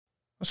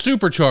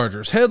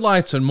Superchargers,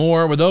 headlights, and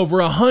more. With over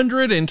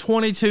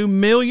 122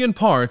 million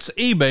parts,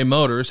 eBay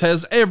Motors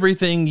has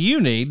everything you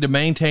need to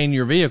maintain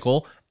your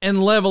vehicle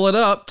and level it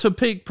up to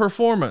peak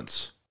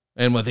performance.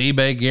 And with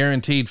eBay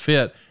Guaranteed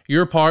Fit,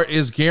 your part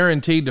is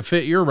guaranteed to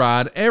fit your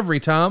ride every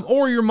time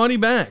or your money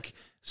back.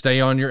 Stay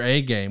on your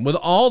A game with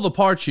all the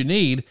parts you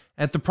need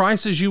at the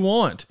prices you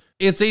want.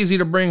 It's easy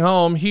to bring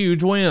home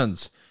huge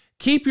wins.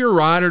 Keep your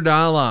ride or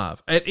die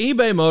alive at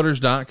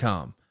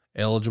ebaymotors.com.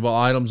 Eligible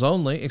items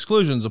only.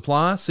 Exclusions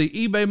apply. See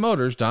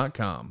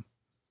ebaymotors.com.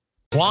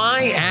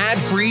 Why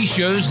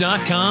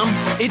adfreeshows.com?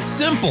 It's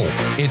simple.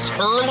 It's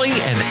early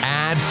and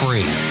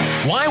ad-free.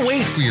 Why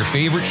wait for your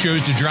favorite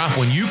shows to drop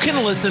when you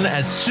can listen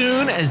as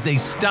soon as they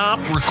stop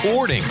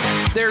recording?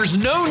 There's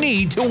no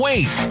need to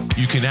wait.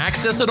 You can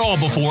access it all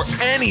before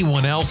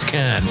anyone else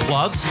can.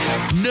 Plus,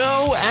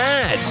 no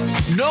ads.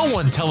 No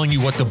one telling you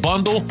what to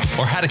bundle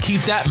or how to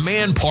keep that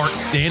man part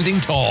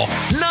standing tall.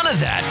 None of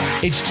that.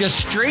 It's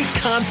just straight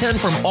content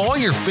from all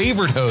your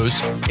favorite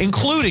hosts,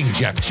 including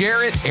Jeff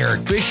Jarrett,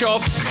 Eric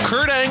Bischoff,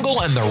 Kurt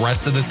Angle, and the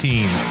rest of the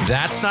team.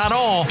 That's not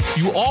all.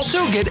 You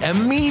also get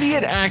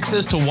immediate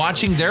access to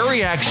watching their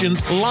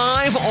reactions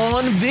live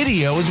on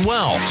video as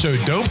well. So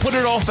don't put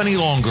it off any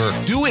longer.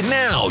 Do it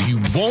now.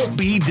 You won't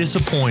be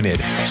disappointed.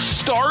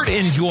 Start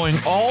enjoying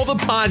all the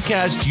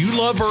podcasts you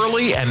love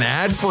early and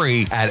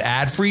ad-free at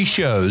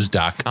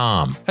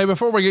adfreeshows.com. Hey,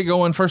 before we get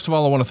going, first of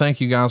all, I want to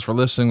thank you guys for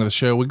listening to the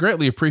show. We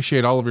greatly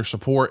appreciate all of your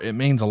support. It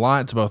means a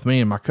lot to both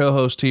me and my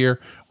co-host here.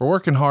 We're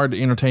working hard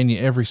to entertain you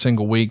every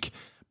single week.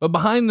 But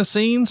behind the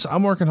scenes,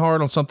 I'm working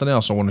hard on something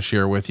else I want to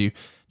share with you.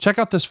 Check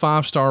out this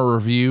 5-star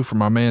review from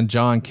my man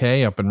John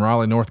K. up in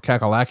Raleigh, North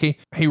Kakalaki.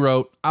 He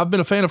wrote, "I've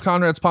been a fan of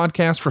Conrad's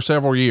podcast for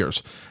several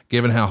years.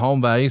 Given how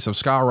home values have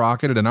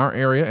skyrocketed in our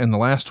area in the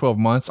last 12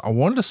 months, I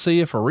wanted to see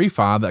if a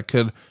refi that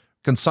could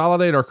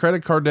consolidate our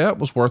credit card debt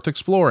was worth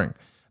exploring.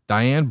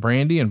 Diane,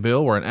 Brandy, and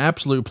Bill were an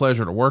absolute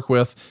pleasure to work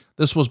with.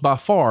 This was by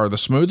far the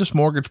smoothest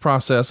mortgage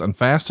process and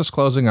fastest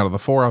closing out of the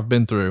 4 I've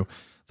been through.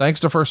 Thanks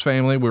to First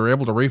Family, we were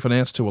able to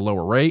refinance to a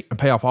lower rate and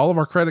pay off all of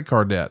our credit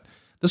card debt.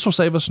 This will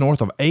save us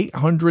north of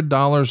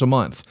 $800 a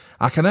month.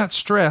 I cannot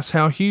stress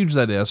how huge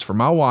that is for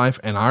my wife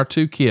and our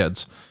 2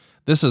 kids.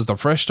 This is the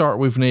fresh start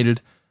we've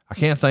needed. I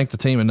can't thank the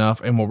team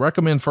enough and will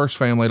recommend First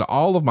Family to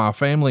all of my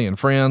family and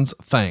friends.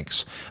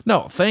 Thanks."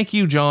 No, thank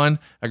you, John.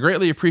 I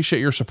greatly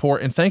appreciate your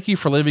support, and thank you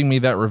for leaving me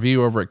that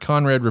review over at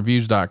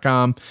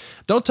ConradReviews.com.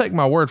 Don't take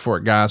my word for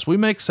it, guys. We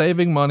make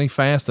saving money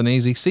fast and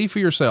easy. See for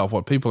yourself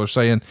what people are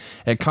saying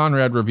at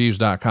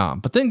ConradReviews.com.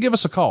 But then give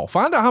us a call.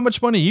 Find out how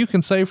much money you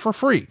can save for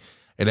free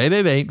at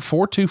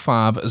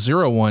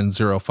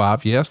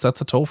 888-425-0105. Yes, that's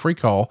a toll-free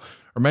call.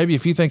 Or maybe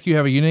if you think you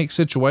have a unique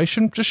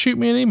situation, just shoot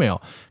me an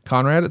email,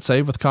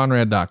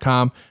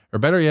 Conrad@savewithconrad.com, or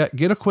better yet,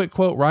 get a quick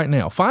quote right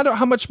now. Find out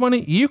how much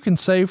money you can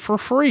save for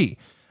free.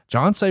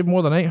 John saved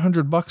more than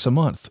 $800 a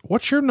month.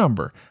 What's your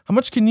number? How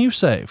much can you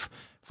save?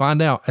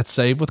 Find out at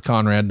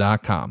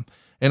savewithconrad.com.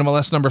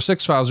 NMLS number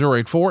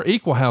 65084,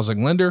 equal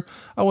housing lender.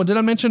 Oh, and did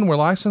I mention we're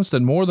licensed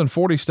in more than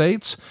 40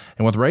 states?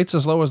 And with rates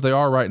as low as they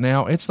are right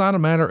now, it's not a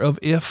matter of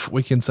if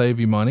we can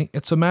save you money.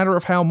 It's a matter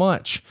of how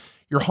much.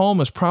 Your home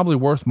is probably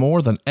worth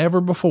more than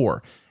ever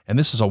before, and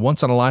this is a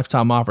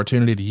once-in-a-lifetime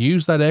opportunity to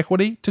use that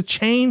equity to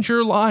change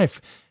your life.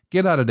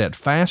 Get out of debt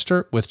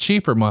faster with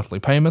cheaper monthly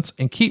payments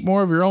and keep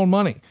more of your own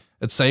money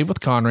at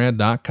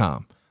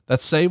SaveWithConrad.com.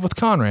 That's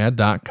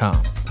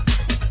SaveWithConrad.com.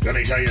 Let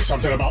me tell you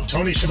something about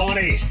Tony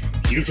Schiavone.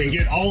 You can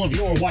get all of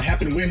your What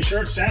Happened When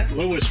shirts at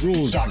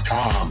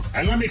LewisRules.com.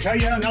 And let me tell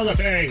you another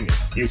thing.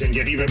 You can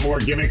get even more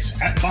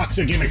gimmicks at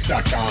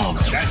BoxOfGimmicks.com.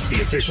 That's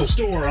the official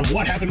store of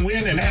What Happened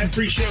When and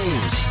ad-free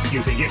shows.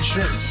 You can get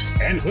shirts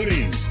and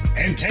hoodies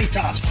and tank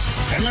tops.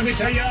 And let me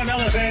tell you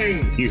another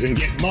thing. You can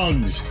get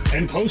mugs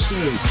and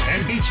posters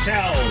and beach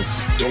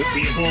towels. Don't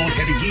be a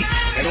bald-headed geek.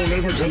 Head on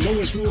over to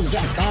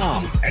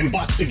LewisRules.com and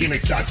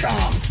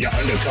BoxOfGimmicks.com. You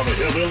undercover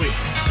hillbilly.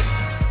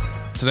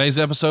 Today's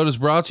episode is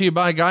brought to you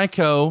by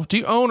Geico. Do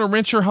you own or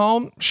rent your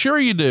home? Sure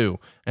you do.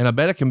 And I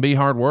bet it can be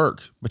hard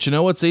work. But you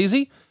know what's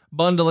easy?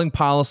 Bundling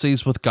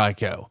policies with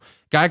Geico.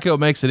 Geico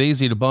makes it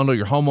easy to bundle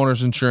your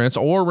homeowner's insurance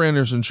or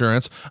renter's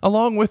insurance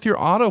along with your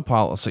auto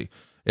policy.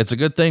 It's a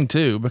good thing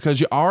too,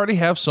 because you already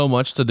have so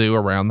much to do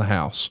around the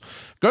house.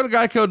 Go to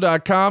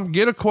geico.com,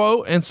 get a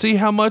quote, and see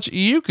how much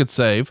you could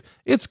save.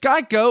 It's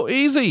Geico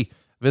easy.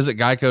 Visit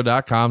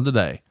geico.com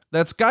today.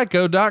 That's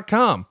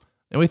geico.com.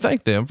 And we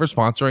thank them for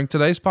sponsoring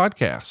today's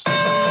podcast.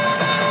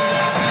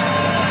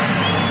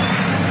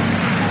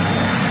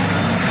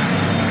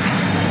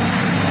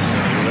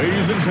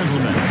 Ladies and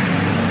gentlemen,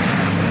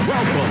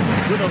 welcome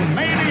to the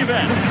main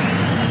event.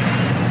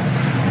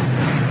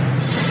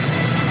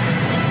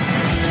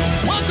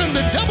 Welcome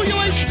to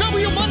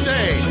WHW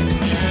Monday.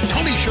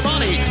 Tony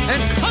Schiavone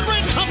and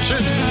Conrad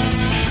Thompson.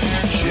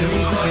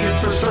 Jim Crockett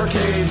First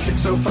Arcade,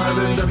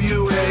 605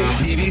 NWA.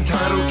 TV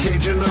title,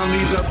 Cajun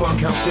Omni, the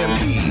Bunkhouse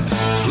Stampede.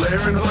 Flair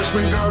and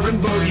Horseman, Garvin,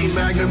 Bogey,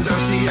 Magnum,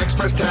 Dusty,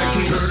 Express Tag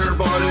Team. Turner,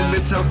 Bond,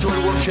 Mid-South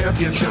Joint World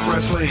Championship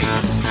Wrestling.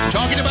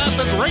 Talking about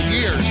the great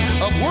years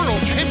of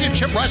World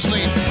Championship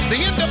Wrestling,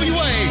 the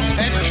NWA,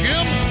 and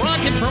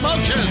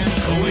Promotions.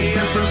 Tony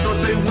and Friends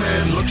North, they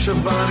win. Look,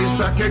 Shivani's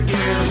back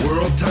again.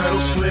 World title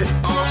split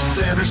off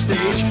center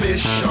stage.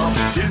 Bischoff,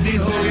 Disney,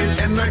 Hogan,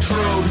 and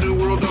Nitro. New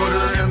World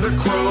Order and the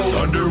Crow.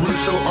 Thunder,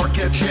 Russo,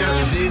 Arquette,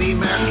 Champ, Vinnie,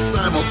 Mac,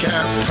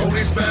 simulcast.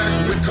 Tony's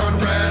back with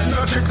Conrad,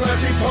 not your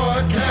classy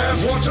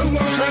podcast. Watch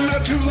along, try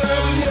not to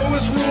laugh.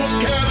 Lowest rules,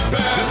 cat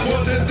back. This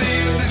wasn't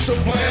the initial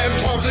plan.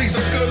 Tom Zigg's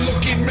a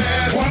good-looking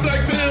man.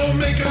 Klondike Bill,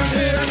 make a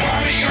chair.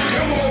 Tommy, you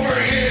come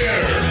over here.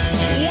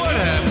 What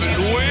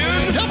happened when?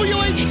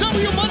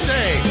 WHW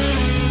Monday.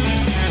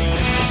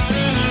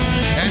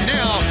 And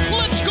now,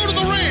 let's go to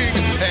the ring.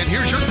 And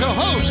here's your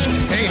co-host.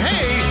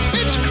 Hey,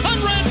 it's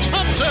Conrad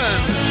Thompson.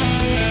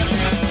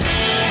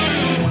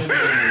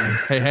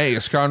 Hey,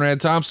 it's Conrad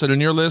Thompson,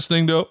 and you're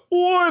listening to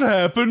What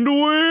Happened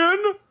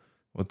When?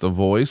 With the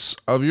voice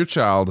of your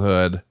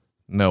childhood,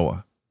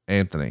 Noah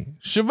Anthony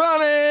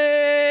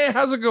Schiavone.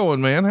 How's it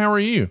going, man? How are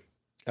you?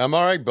 I'm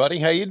all right, buddy.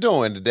 How you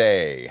doing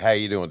today?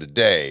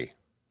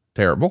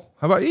 Terrible.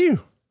 How about you?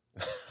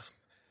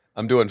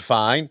 I'm doing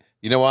fine.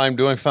 You know why I'm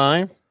doing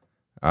fine?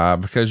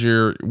 Because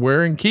you're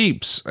wearing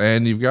Keeps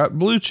and you've got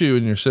Blue Chew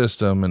in your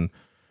system, and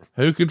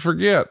who could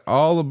forget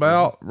all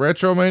about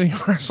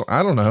Retromania Wrestling?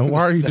 I don't know.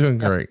 Why are you doing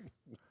great?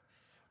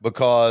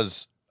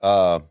 Because,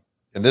 and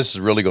this is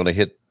really going to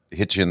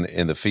hit you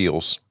in the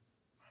feels.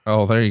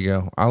 Oh, there you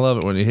go. I love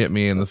it when you hit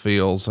me in the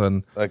feels,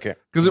 and Okay.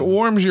 because it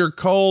warms your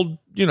cold,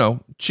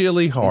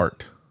 chilly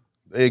heart.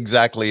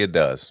 Exactly, it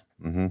does.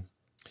 Mm-hmm.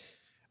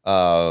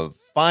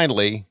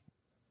 Finally,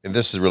 and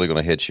this is really going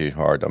to hit you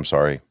hard. I'm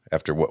sorry.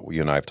 After what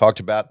you and I have talked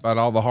about. About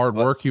all the hard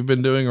work you've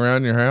been doing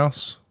around your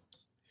house.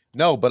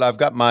 No, but I've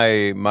got my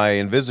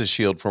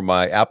InvisiShield for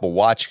my Apple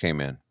Watch came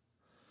in.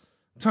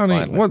 Tony,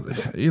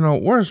 Finally.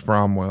 where's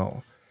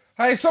Bromwell?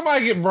 Hey,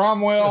 somebody get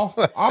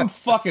Bromwell. I'm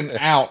fucking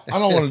out. I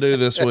don't want to do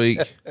this week.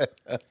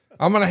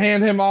 I'm going to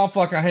hand him off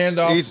like I hand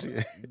off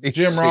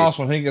Jim Ross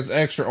when he gets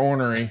extra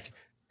ornery.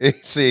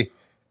 Easy.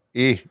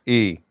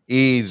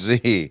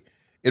 It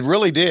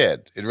really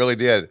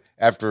did.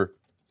 After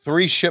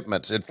 3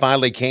 shipments, it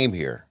finally came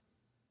here.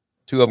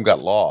 2 of them got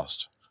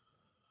lost.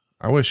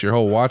 I wish your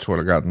whole watch would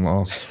have gotten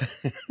lost.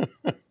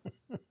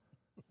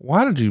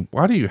 Why do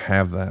you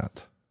have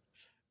that?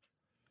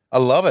 I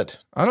love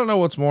it. I don't know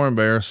what's more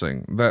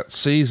embarrassing, that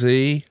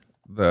CZ,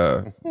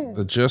 the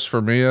Just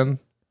for Men,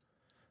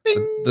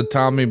 the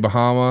Tommy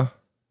Bahama,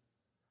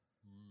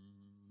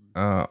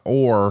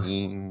 or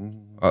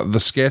the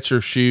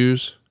Skechers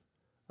shoes,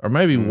 or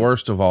maybe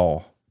worst of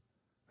all,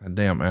 a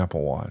damn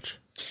Apple Watch.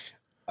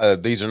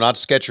 These are not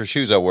Skechers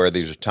shoes I wear.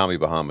 These are Tommy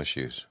Bahama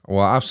shoes.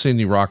 Well, I've seen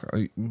you rock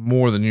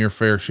more than your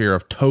fair share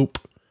of taupe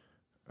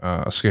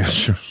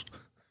Skechers.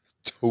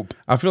 Taupe.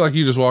 I feel like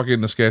you just walk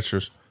into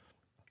Skechers.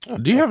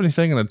 Do you have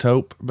anything in a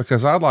taupe?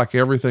 Because I'd like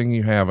everything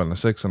you have in a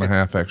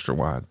 6.5 extra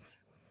wide.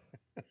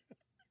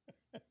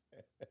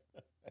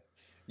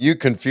 You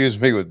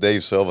confused me with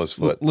Dave Silva's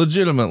foot.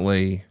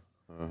 Legitimately.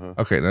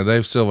 Okay, now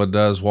Dave Silva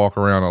does walk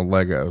around on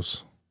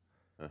Legos.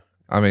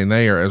 I mean,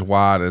 they are as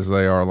wide as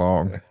they are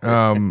long.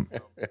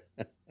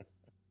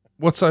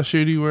 What size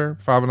shoe do you wear?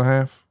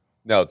 5.5?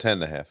 No,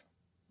 10.5.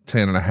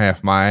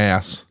 10.5, my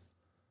ass.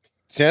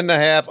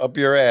 10.5 up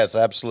your ass.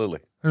 Absolutely.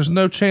 There's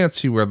no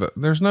chance you wear that.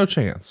 There's no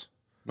chance.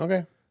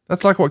 Okay.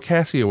 That's like what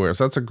Cassia wears.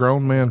 That's a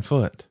grown man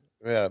foot.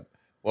 Yeah.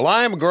 Well,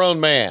 I am a grown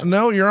man.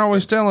 No, you're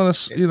always telling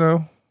us, in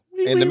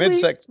the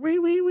midsection.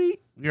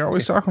 You're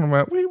always talking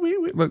about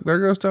wee. Look, there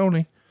goes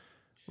Tony.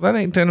 Well, that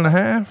ain't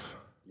 10.5.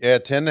 Yeah,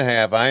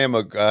 10.5.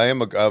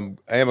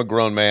 I am a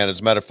grown man.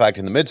 As a matter of fact,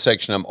 in the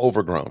midsection, I'm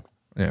overgrown.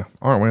 Yeah,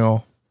 aren't we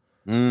all?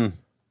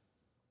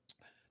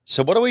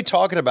 So what are we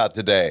talking about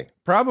today?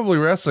 Probably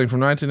wrestling from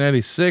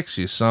 1986.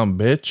 You some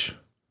bitch.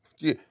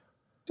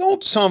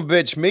 Don't some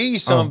bitch me,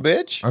 some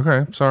bitch.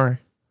 Okay, sorry.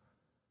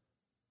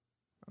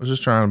 I was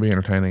just trying to be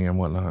entertaining and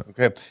whatnot.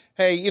 Okay.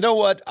 Hey, you know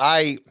what?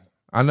 I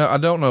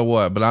don't know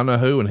what, but I know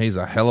who, and he's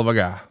a hell of a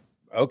guy.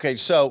 Okay,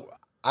 so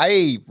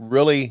I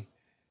really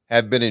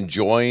have been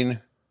enjoying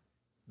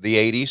the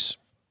 80s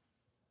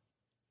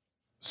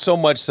so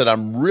much that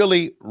I'm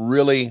really,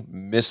 really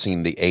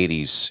missing the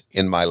 80s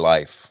in my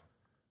life.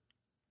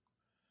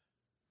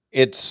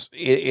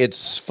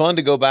 It's fun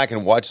to go back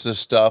and watch this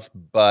stuff,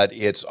 but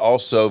it's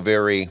also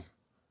very,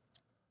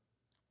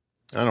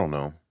 I don't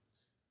know.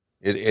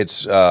 It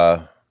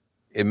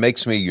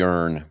makes me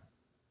yearn.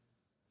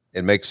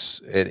 It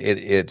makes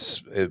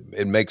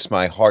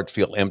my heart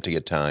feel empty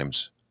at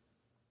times,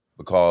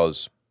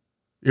 because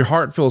your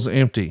heart feels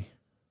empty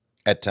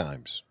at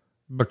times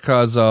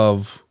because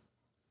of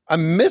I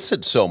miss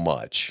it so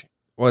much.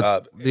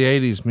 What the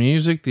 80s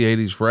music, the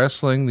 80s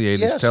wrestling, the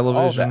 80s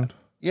television. All that.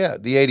 Yeah,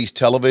 the 80s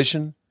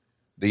television,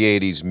 the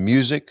 80s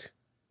music,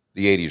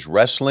 the 80s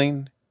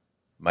wrestling,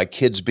 my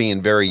kids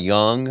being very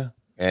young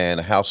and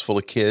a house full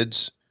of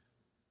kids,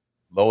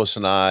 Lois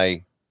and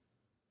I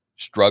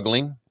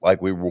struggling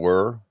like we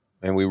were,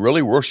 and we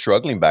really were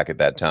struggling back at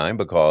that time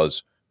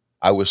because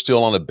I was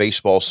still on a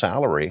baseball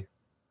salary,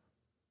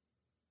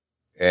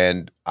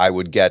 and I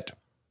would get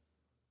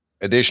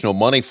additional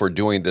money for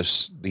doing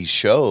these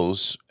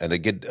shows and to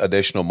get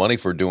additional money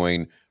for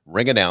doing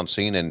ring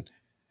announcing, and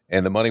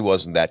the money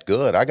wasn't that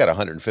good. I got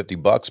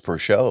 $150 per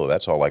show.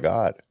 That's all I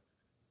got.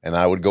 And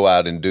I would go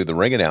out and do the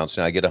ring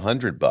announcing. I get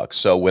 $100.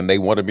 So when they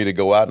wanted me to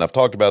go out, and I've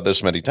talked about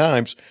this many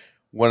times,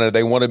 when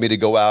they wanted me to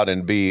go out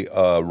and be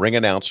a ring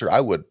announcer,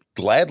 I would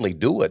gladly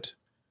do it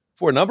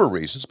for a number of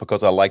reasons,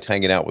 because I liked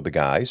hanging out with the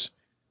guys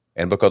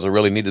and because I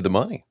really needed the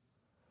money.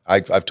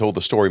 I've told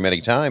the story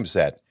many times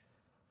that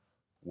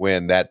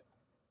when that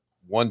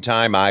one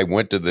time I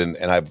went to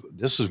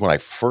this is when I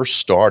first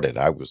started.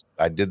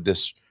 I did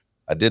this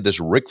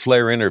Ric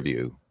Flair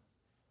interview,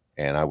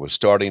 and I was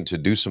starting to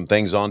do some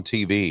things on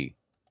TV.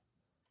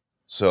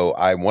 So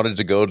I wanted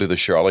to go to the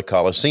Charlotte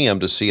Coliseum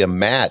to see a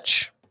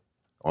match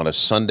on a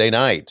Sunday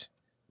night.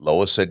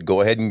 Lois said,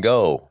 "Go ahead and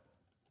go."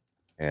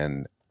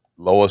 And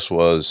Lois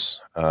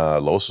was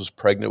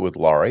pregnant with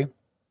Laurie,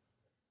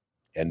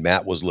 and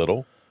Matt was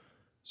little.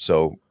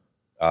 So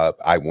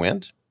I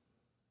went.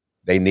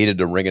 They needed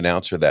a ring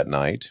announcer that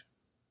night.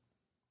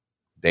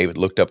 David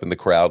looked up in the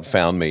crowd,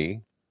 found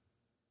me,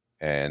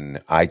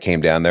 and I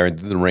came down there and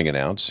did the ring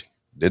announcing,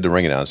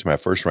 my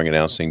first ring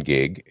announcing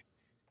gig.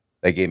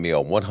 They gave me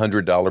a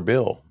 $100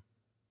 bill,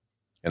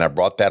 and I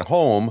brought that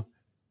home,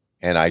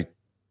 and I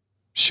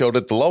showed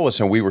it to Lois,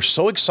 and we were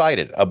so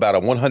excited about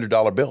a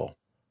 $100 bill.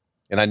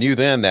 And I knew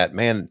then that,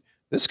 man,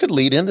 this could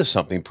lead into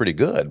something pretty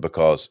good,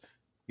 because,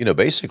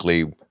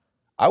 basically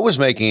I was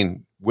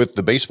making, with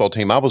the baseball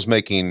team, I was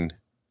making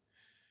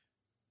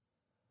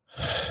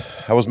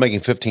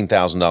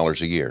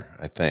 $15,000 a year,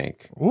 I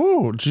think.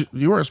 Ooh,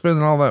 you weren't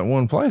spending all that in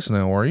one place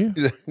now, were you?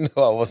 No,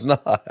 I was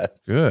not.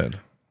 Good.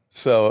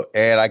 So,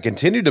 and I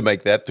continued to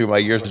make that through my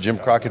years of Jim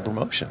Crockett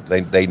Promotions.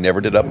 They never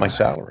did up my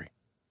salary.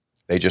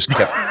 They just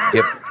kept,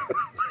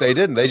 they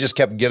didn't. They just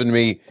kept giving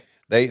me,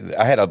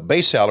 I had a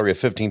base salary of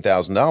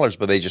 $15,000,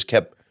 but they just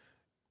kept,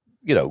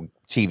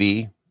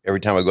 TV. Every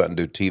time I go out and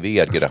do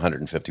TV, I'd get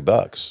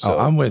 $150. So. Oh,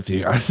 I'm with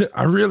you.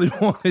 I really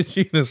wanted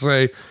you to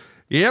say,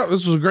 yeah,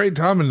 this was a great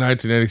time in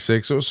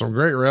 1986. It was some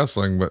great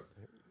wrestling, but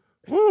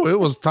it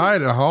was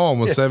tight at home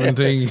with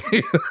 17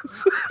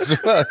 kids.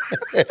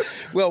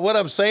 Well, what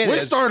I'm saying we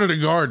is, started a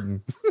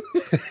garden.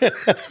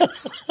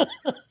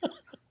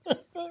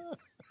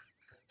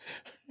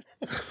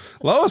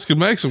 Lois could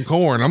make some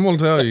corn. I'm going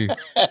to tell you.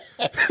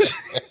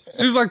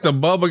 She's like the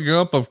Bubba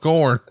Gump of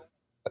corn.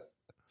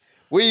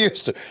 We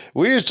used to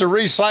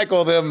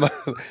recycle them.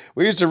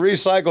 We used to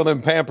recycle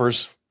them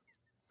Pampers.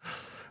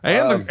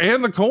 And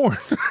the corn.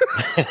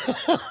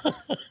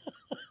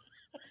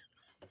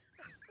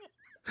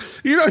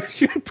 You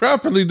can't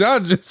properly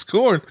digest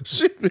corn.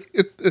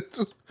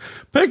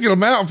 Picking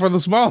them out for the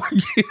smaller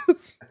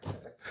kids.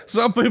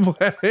 Some people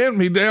had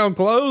hand-me-down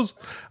clothes.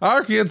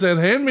 Our kids had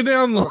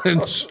hand-me-down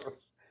lunch.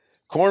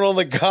 Corn on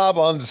the cob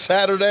on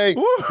Saturday,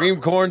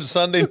 cream corn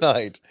Sunday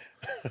night.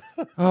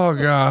 Oh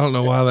God, I don't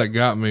know why that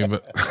got me,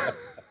 but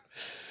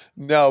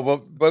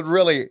no, but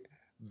really,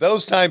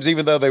 those times,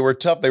 even though they were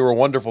tough, they were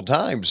wonderful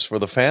times for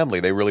the family.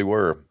 They really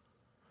were.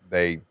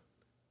 They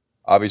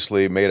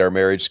obviously made our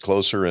marriage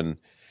closer, and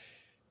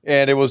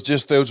it was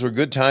just, those were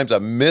good times. I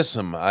miss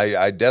them.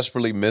 I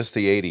desperately miss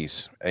the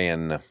 80s,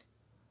 and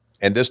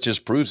this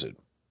just proves it.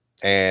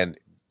 And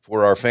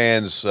for our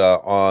fans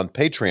on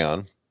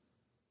Patreon,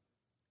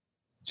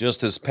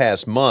 just this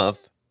past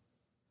month,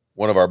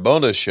 one of our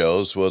bonus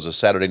shows was a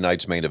Saturday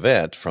Night's Main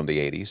Event from the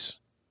 80s.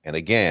 And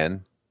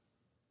again,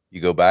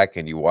 you go back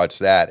and you watch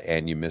that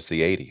and you miss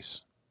the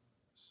 80s.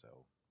 So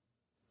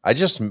I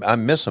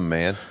miss them,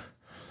 man.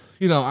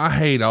 I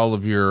hate all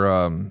of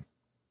your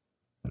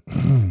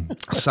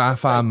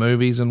sci-fi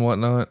movies and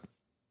whatnot.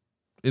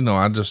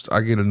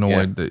 I get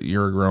annoyed that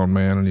you're a grown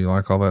man and you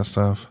like all that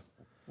stuff.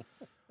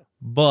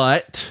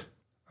 But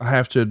I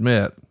have to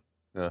admit,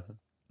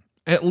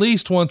 at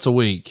least once a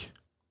week,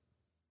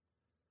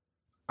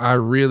 I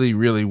really,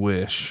 really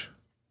wish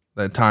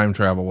that time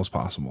travel was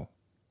possible.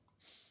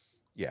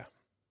 Yeah.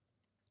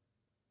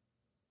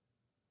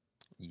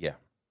 Yeah.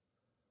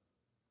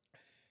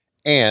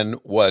 And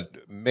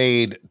what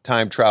made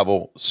time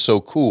travel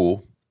so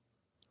cool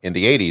in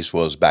the 80s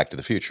was Back to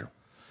the Future.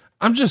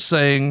 I'm just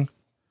saying,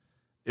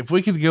 if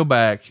we could go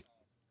back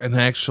and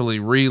actually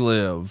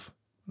relive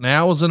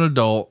now as an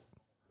adult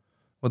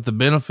with the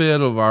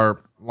benefit of our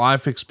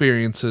life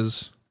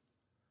experiences,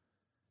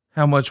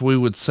 how much we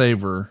would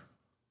savor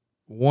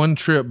one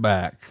trip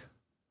back.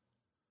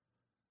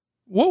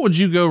 What would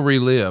you go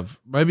relive?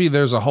 Maybe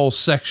there's a whole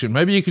section.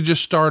 Maybe you could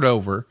just start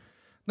over.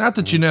 Not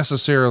that you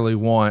necessarily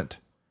want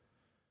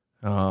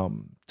to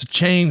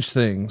change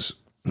things.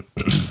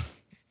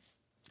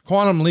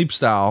 Quantum leap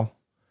style.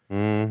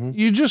 Mm-hmm.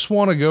 You just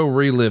want to go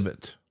relive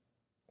it.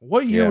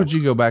 What year would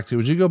you go back to?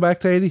 Would you go back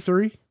to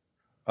 83? Is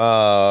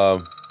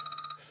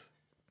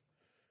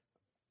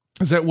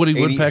that Woody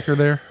Woodpecker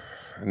there?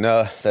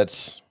 No,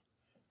 that's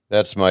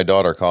my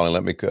daughter calling.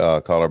 Let me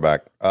call her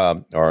back.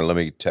 Or let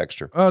me text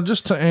her.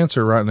 Just to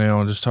answer right now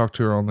and just talk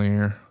to her on the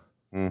air.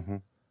 Mm-hmm.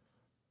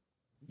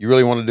 You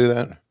really want to do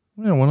that?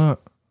 Yeah, why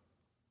not?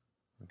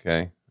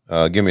 Okay.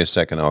 Give me a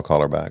second. I'll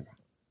call her back.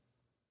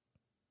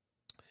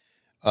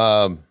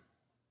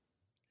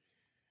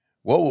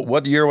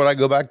 What year would I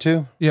go back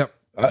to? Yep.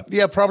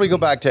 Probably go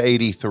back to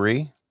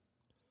 83.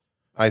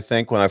 I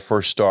think when I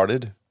first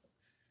started,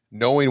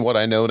 knowing what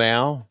I know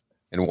now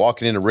and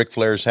walking into Ric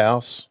Flair's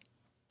house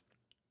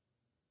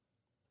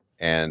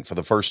and for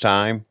the first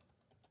time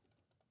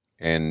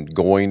and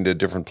going to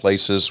different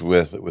places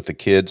with the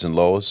kids and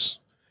Lois,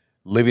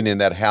 living in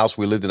that house.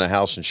 We lived in a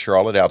house in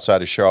Charlotte,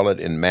 outside of Charlotte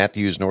in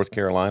Matthews, North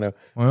Carolina,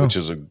 Wow. which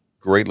is a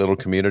great little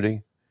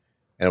community.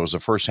 And it was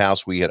the first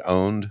house we had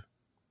owned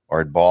or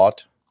had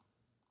bought.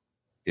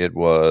 It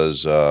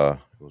was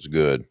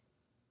good.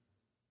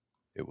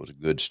 It was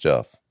good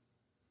stuff.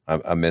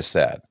 I miss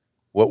that.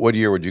 What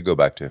year would you go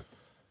back to?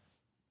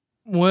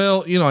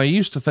 Well, I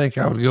used to think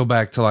I would go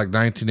back to like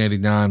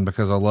 1989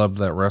 because I loved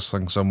that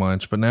wrestling so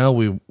much, but now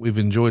we've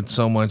enjoyed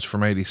so much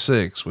from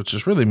 86, which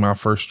is really my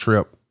first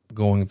trip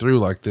going through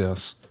like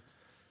this.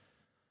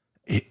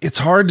 It's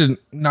hard to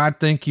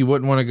not think you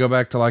wouldn't want to go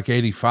back to like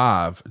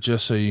 85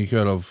 just so you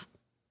could have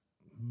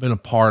been a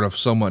part of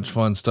so much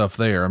fun stuff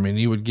there. I mean,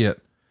 you would get,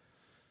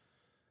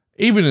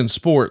 even in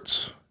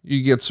sports,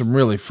 you get some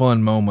really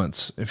fun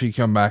moments if you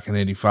come back in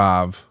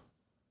 85.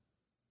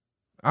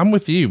 I'm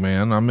with you,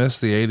 man. I miss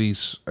the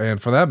 80s.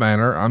 And for that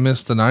matter, I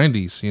miss the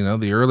 90s.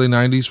 The early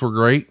 90s were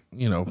great.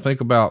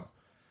 Think about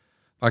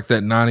like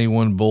that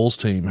 91 Bulls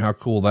team, how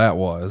cool that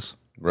was.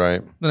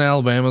 Right. Then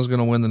Alabama's going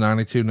to win the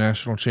 92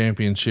 national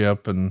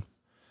championship. And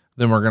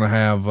then we're going to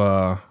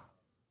have,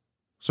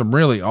 some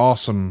really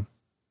awesome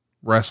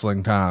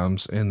wrestling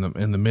times in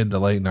the mid to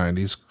late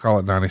 90s, call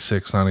it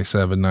 96,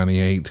 97,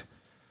 98.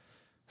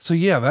 So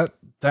yeah,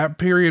 that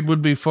period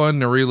would be fun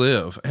to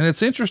relive. And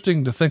it's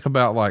interesting to think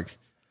about like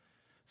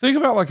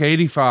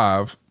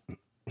 85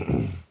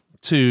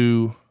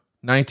 to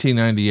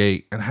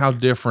 1998 and how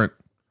different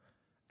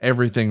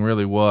everything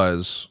really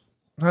was,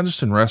 not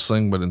just in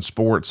wrestling, but in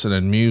sports and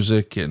in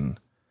music. And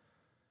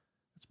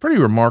it's pretty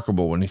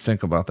remarkable when you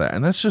think about that.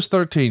 And that's just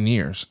 13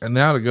 years. And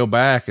now to go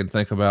back and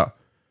think about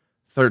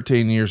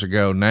 13 years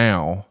ago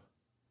now,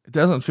 it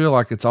doesn't feel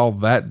like it's all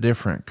that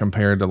different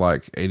compared to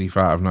like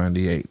 85,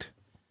 98.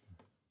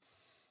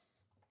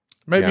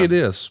 Maybe Yeah. it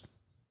is.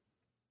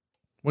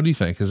 What do you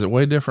think? Is it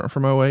way different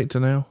from 08 to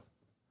now?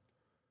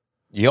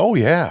 Oh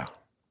yeah.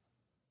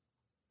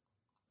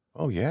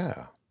 Oh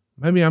yeah.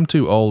 Maybe I'm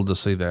too old to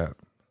see that.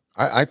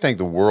 I think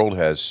the world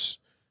has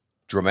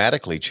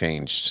dramatically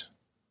changed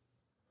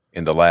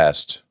in the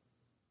last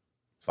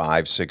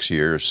 5, 6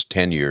 years,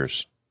 10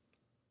 years,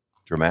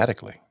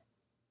 dramatically.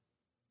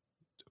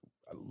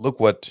 Look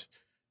what,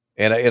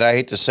 and I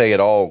hate to say it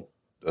all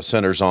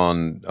centers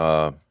on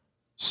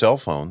cell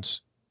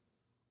phones,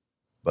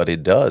 but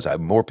it does.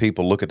 More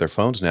people look at their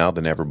phones now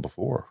than ever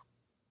before.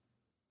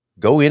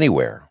 Go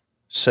anywhere,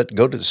 sit in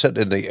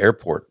the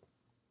airport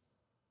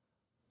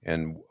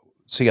and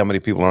see how many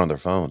people are on their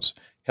phones.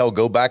 Hell,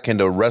 go back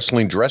into a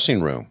wrestling dressing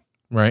room.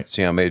 Right.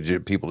 See how many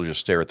people just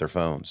stare at their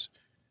phones.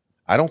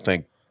 I don't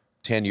think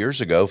 10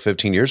 years ago,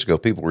 15 years ago,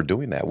 people were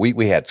doing that.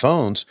 We had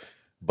phones,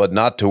 but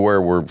not to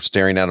where we're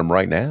staring at them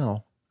right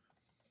now.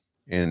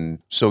 And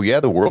so,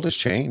 yeah, the world has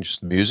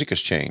changed. The music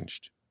has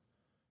changed.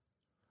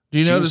 Do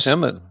you notice?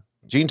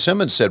 Gene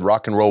Simmons said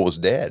rock and roll was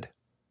dead.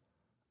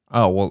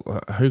 Oh,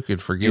 well, who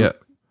could forget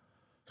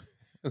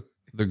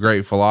the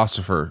great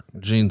philosopher,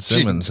 Gene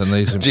Simmons, and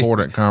these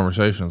important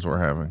conversations we're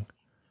having?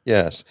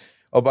 Yes.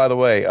 Oh, by the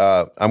way,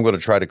 I'm going to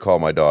try to call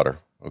my daughter.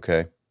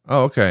 Okay.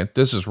 Oh, okay.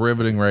 This is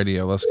riveting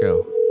radio. Let's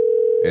go.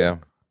 Yeah.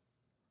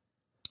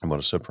 I'm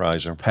going to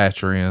surprise her. Patch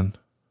her in.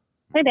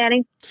 Hey,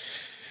 Daddy.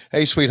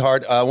 Hey,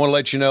 sweetheart. I want to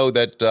let you know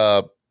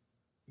that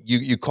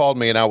you called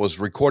me and I was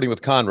recording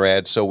with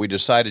Conrad, so we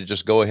decided to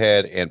just go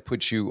ahead and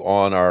put you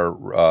on our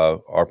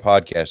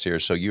podcast here.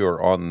 So you are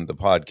on the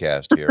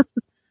podcast here,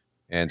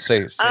 and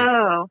say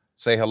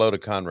hello to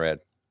Conrad.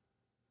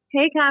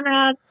 Hey,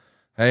 Conrad.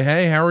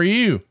 Hey, how are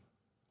you?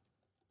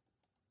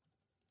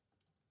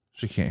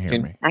 She can't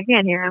hear me. I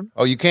can't hear him.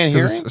 Oh, you can't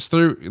hear him? It's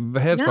through the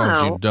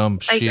headphones, No. you dumb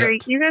shit. Are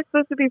you guys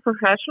supposed to be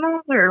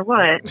professionals or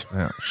what?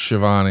 Yeah,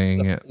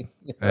 Shivaniing it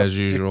as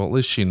usual. At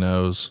least she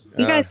knows.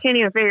 You guys can't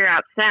even figure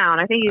out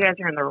sound. I think you guys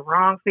are in the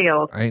wrong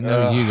field. Ain't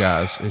no you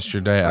guys. It's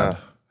your dad.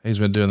 He's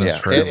been doing this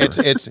forever.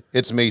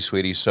 It's me,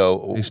 sweetie.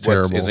 So He's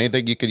terrible. Is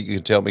anything you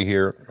can tell me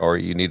here, or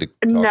you need to talk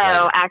No,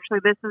 later? actually,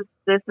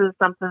 this is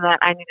something that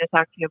I need to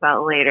talk to you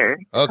about later.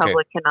 The Okay.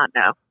 public cannot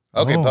know.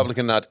 Okay, Oh. public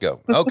cannot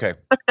go. Okay.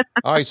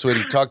 All right,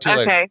 sweetie. Talk to you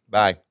later. Okay.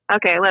 Bye.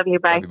 Okay, love you.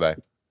 Bye. Love you,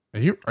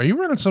 bye. Are you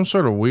running some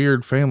sort of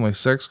weird family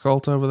sex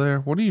cult over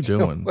there? What are you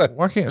doing?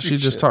 Why can't she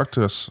just talk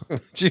to us?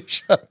 You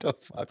shut the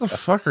fuck What the up.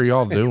 fuck are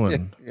y'all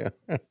doing? Yeah.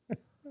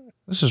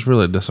 This is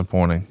really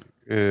disappointing.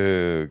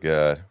 Oh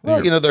God.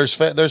 Well,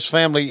 there's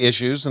family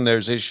issues and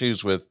there's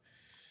issues with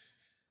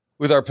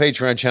our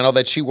Patreon channel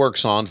that she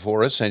works on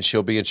for us, and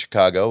she'll be in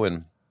Chicago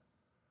and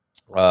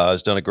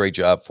has done a great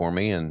job for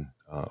me. And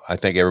I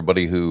think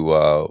everybody who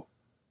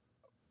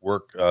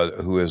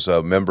who is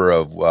a member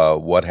of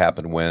What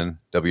Happened When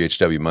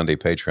WHW Monday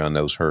Patreon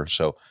knows her.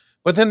 So,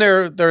 but then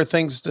there are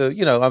things to,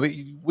 I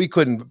mean, we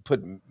couldn't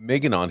put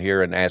Megan on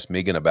here and ask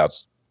Megan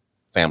about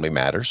Family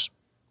Matters.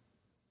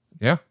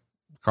 Yeah.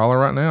 Call her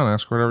right now and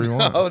ask her whatever you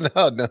want. Oh, no.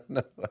 I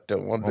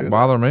don't want to do Don't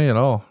bother me at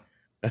all.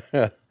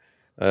 that.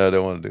 I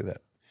don't want to do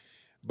that.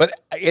 But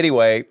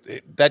anyway,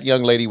 that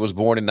young lady was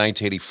born in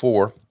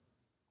 1984.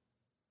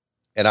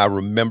 And I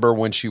remember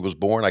when she was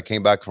born, I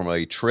came back from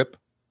a trip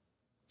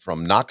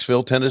from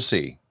Knoxville,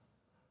 Tennessee,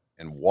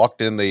 and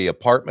walked in the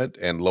apartment,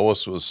 and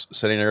Lois was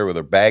sitting there with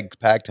her bags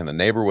packed and the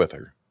neighbor with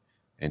her.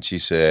 And she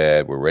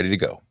said, "We're ready to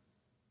go."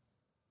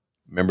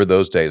 Remember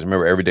those days.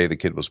 Remember every day the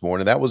kid was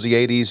born. And that was the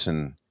 80s.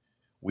 And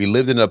we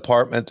lived in an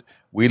apartment.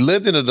 We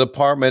lived in an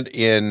apartment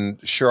in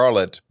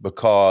Charlotte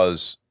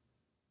because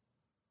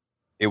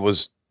it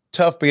was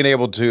tough being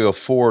able to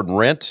afford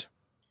rent.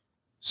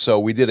 So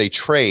we did a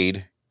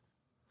trade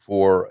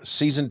for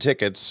season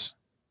tickets,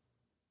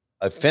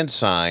 a fence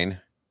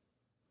sign,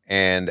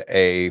 and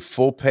a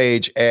full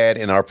page ad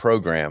in our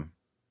program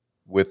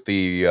with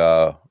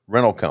the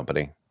rental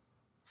company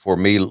for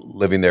me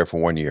living there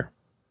for 1 year.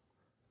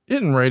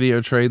 Isn't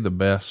Radio Trade the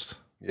best?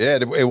 Yeah,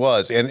 it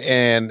was.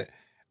 And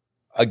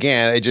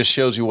again, it just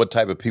shows you what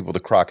type of people the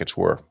Crockett's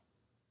were,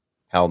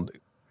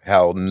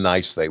 how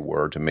nice they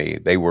were to me.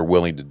 They were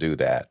willing to do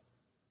that.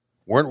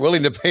 Weren't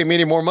willing to pay me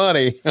any more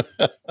money,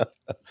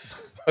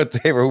 but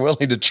they were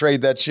willing to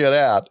trade that shit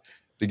out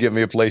to give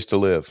me a place to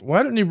live.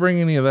 Why didn't you bring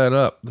any of that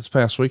up this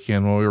past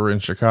weekend when we were in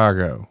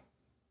Chicago?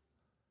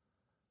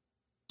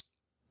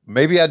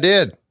 Maybe I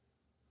did.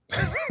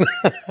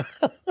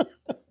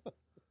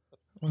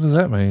 What does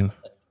that mean?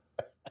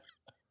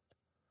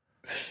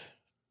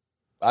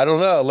 I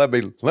don't know.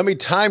 Let me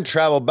time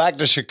travel back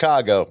to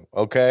Chicago,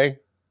 okay?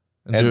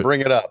 And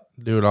bring it up.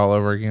 Do it all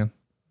over again.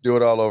 Do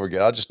it all over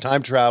again. I'll just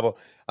time travel.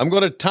 I'm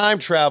going to time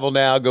travel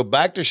now. Go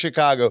back to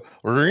Chicago.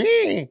 Are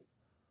you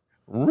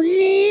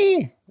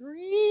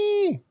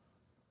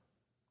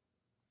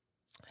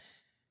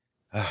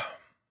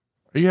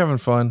having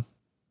fun?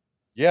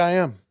 Yeah, I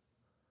am.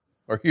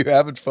 Are you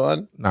having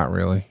fun? Not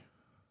really.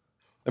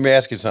 Let me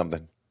ask you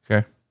something.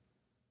 Okay.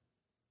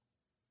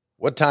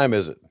 What time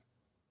is it?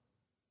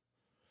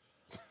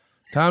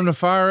 Time to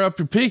fire up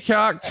your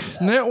Peacock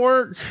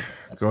network.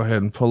 Go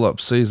ahead and pull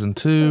up season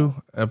 2,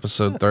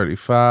 episode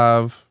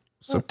 35,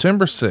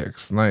 September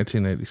 6th,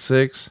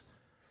 1986.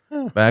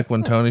 Back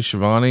when Tony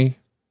Schiavone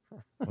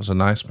was a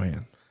nice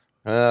man.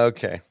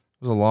 Okay. It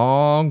was a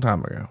long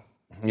time ago.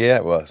 Yeah,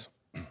 it was.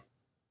 A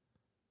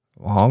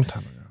long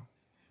time ago.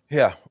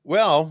 Yeah.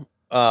 Well,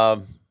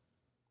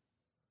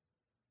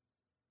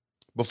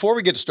 before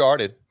we get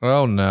started.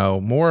 Oh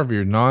no, more of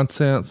your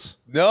nonsense.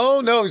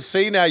 No.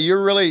 See, now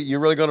you're really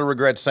going to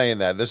regret saying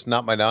that. This is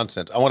not my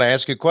nonsense. I want to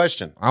ask you a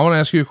question. I want to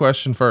ask you a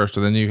question first,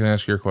 and then you can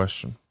ask your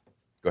question.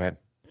 Go ahead.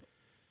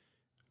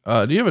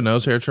 Do you have a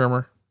nose hair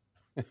trimmer?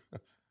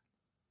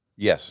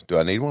 Yes. Do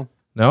I need one?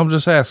 No, I'm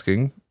just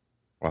asking.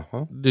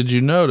 Uh-huh. Did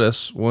you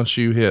notice once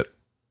you hit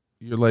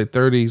your late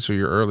 30s or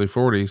your early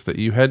 40s that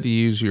you had to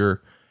use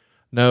your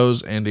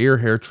nose and ear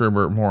hair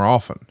trimmer more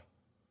often?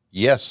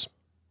 Yes.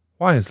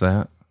 Why is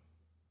that?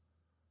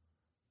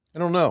 I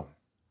don't know.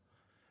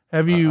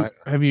 Have you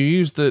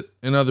used it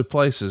in other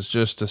places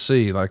just to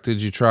see? Like,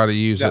 did you try to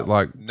use it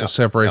to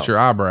separate your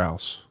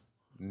eyebrows?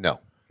 No.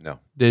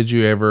 Did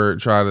you ever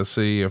try to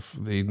see if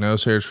the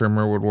nose hair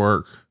trimmer would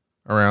work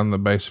around the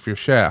base of your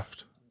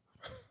shaft?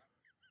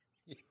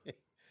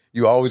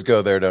 You always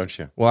go there, don't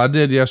you? Well, I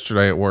did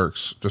yesterday. It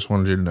works. Just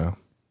wanted you to know.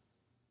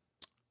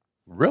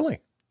 Really?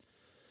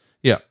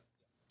 Yeah.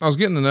 I was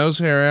getting the nose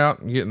hair out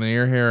and getting the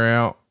ear hair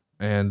out.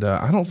 And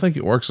I don't think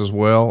it works as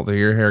well, the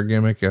ear hair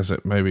gimmick, as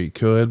it maybe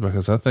could,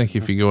 because I think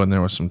if you go in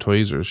there with some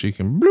tweezers, you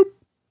can bloop.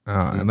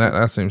 And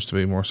that seems to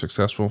be more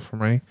successful for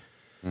me.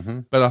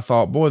 Mm-hmm. But I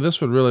thought, boy, this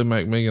would really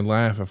make Megan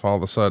laugh if all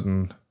of a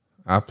sudden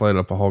I played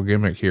up a whole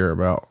gimmick here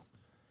about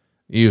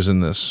using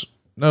this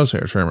nose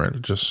hair trimmer to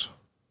just,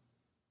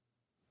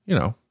 do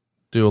a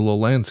little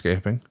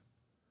landscaping.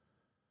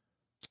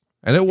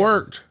 And it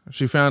worked.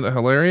 She found it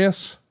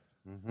hilarious,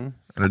 and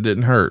it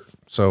didn't hurt.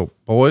 So,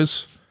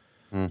 boys,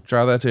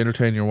 try that to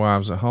entertain your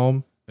wives at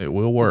home. It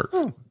will work.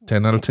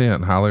 10 out of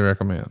 10. Highly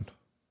recommend.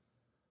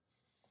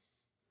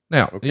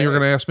 Now, you're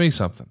going to ask me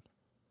something.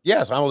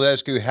 Yes, I will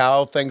ask you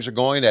how things are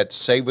going at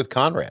Save with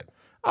Conrad.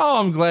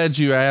 Oh, I'm glad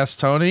you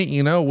asked, Tony.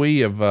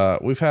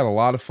 We've had a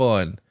lot of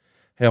fun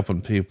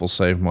helping people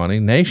save money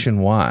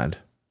nationwide.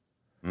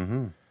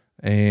 Mm-hmm.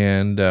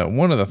 And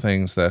one of the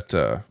things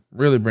that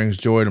really brings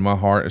joy to my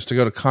heart is to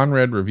go to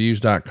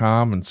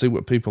ConradReviews.com and see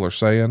what people are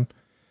saying.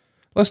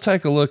 Let's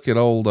take a look at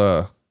old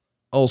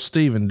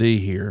Stephen D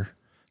here.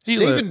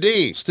 Stephen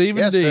D.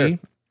 Sir.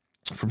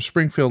 From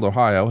Springfield,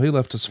 Ohio. He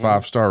left us a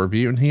 5-star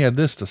review, and he had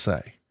this to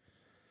say.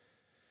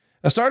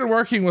 I started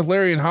working with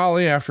Larry and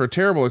Holly after a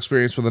terrible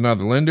experience with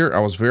another lender. I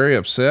was very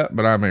upset,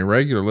 but I'm a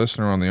regular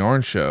listener on the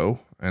Orange Show,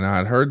 and I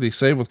had heard the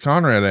Save with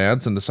Conrad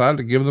ads and decided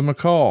to give them a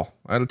call.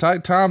 I had a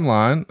tight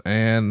timeline,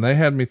 and they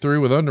had me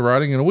through with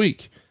underwriting in a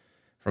week.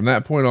 From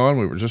that point on,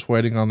 we were just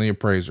waiting on the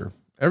appraiser.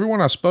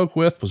 Everyone I spoke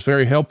with was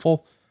very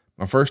helpful.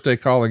 My first day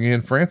calling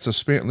in, Francis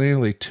spent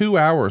nearly 2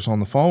 hours on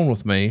the phone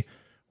with me,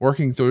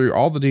 working through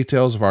all the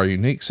details of our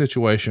unique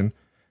situation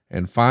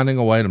and finding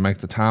a way to make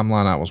the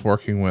timeline I was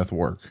working with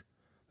work.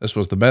 This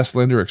was the best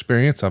lender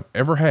experience I've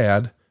ever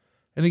had,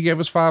 and he gave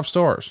us 5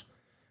 stars.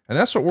 And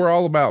that's what we're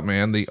all about,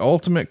 man. The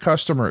ultimate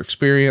customer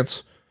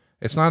experience.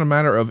 It's not a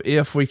matter of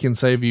if we can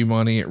save you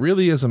money. It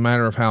really is a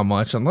matter of how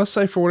much. And let's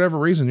say for whatever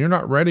reason, you're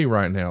not ready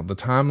right now. The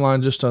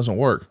timeline just doesn't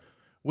work.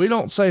 We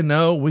don't say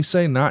no, we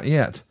say not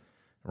yet.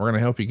 We're going to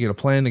help you get a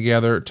plan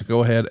together to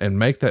go ahead and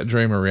make that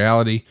dream a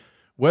reality.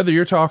 Whether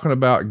you're talking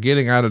about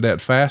getting out of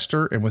debt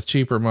faster and with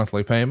cheaper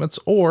monthly payments,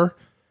 or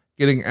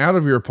getting out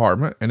of your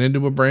apartment and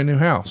into a brand new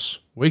house,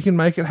 we can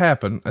make it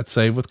happen at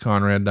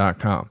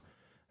SaveWithConrad.com.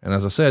 And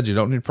as I said, you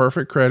don't need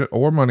perfect credit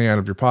or money out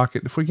of your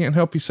pocket. If we can't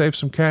help you save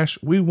some cash,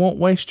 we won't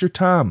waste your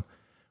time.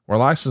 We're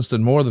licensed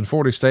in more than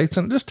 40 states,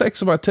 and it just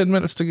takes about 10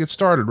 minutes to get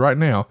started right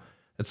now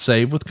at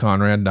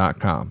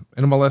SaveWithConrad.com.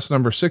 NMLS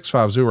number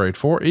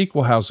 65084,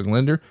 equal housing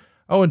lender.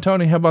 Oh, and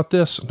Tony, how about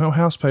this? No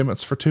house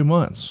payments for 2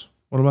 months.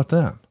 What about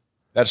that?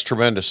 That's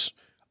tremendous.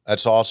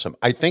 That's awesome.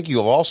 I think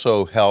you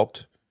also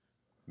helped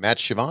Matt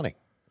Schiavone,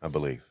 I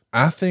believe.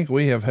 I think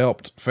we have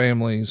helped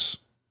families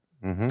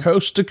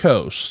coast to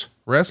coast.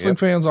 Wrestling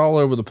fans all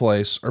over the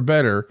place are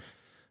better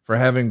for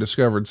having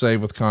discovered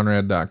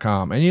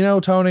SaveWithConrad.com. And you know,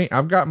 Tony,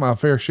 I've got my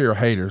fair share of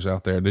haters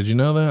out there. Did you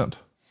know that?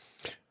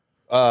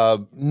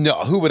 No,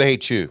 who would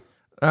hate you?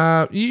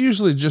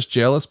 Usually just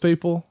jealous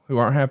people who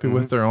aren't happy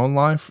with their own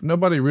life.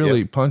 Nobody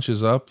really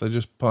punches up. They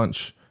just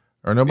punch,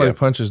 or nobody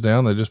punches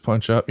down. They just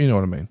punch up. You know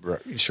what I mean?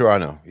 Right. Sure. I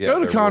know. Yeah.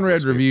 Go to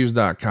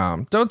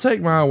ConradReviews.com. Don't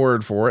take my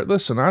word for it.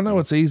 Listen, I know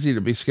it's easy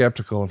to be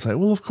skeptical and say,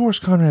 well, of course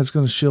Conrad's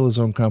going to shill his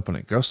own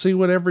company. Go see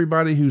what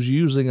everybody who's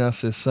using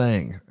us is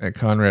saying at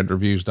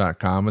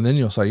ConradReviews.com. And then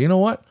you'll say, you know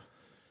what?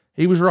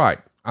 He was right.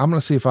 I'm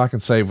going to see if I can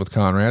save with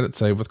Conrad at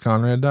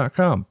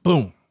SaveWithConrad.com.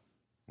 Boom.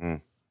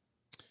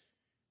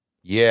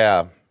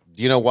 Yeah.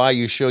 Do you know why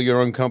you show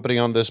your own company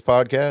on this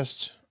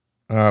podcast?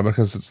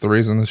 Because it's the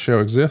reason the show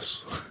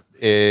exists.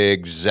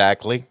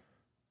 Exactly.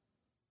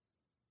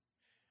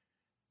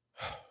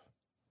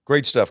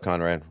 Great stuff,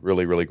 Conrad.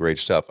 Really, really great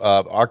stuff.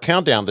 Our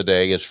countdown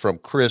today is from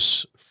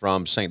Chris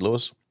from St.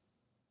 Louis.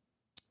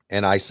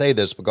 And I say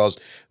this because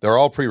they're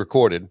all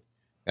pre-recorded.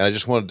 And I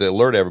just wanted to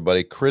alert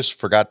everybody. Chris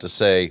forgot to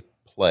say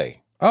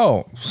play.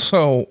 Oh,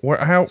 so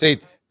how? See,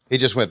 he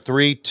just went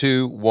 3,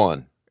 2,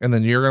 1. And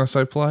then you're going to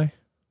say play?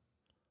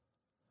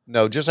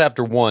 No, just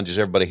after 1, just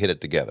everybody hit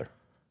it together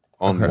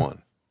on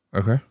 1.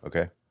 Okay.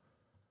 Okay.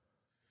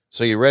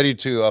 So you ready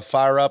to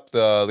fire up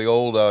the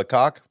old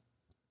cock?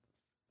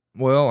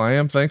 Well, I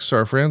am, thanks to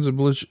our friends at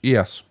Blue.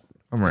 Yes,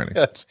 I'm ready.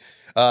 Yes.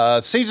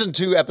 Season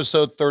 2,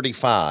 episode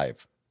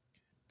 35.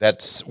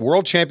 That's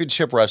World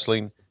Championship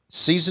Wrestling,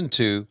 Season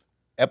 2,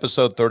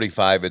 episode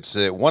 35. It's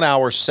 1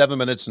 hour, 7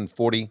 minutes, and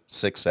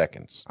 46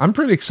 seconds. I'm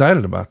pretty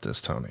excited about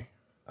this, Tony.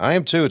 I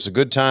am too. It's a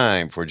good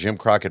time for Jim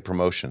Crockett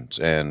Promotions,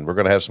 and we're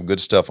going to have some good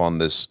stuff on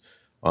this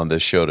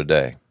show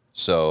today.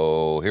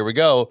 So here we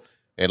go.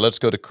 And let's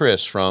go to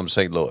Chris from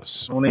St.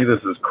 Louis. Tony,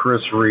 this is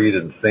Chris Reed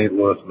in St.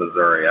 Louis,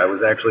 Missouri. I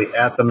was actually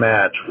at the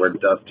match where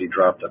Dusty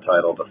dropped the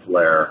title to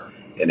Flair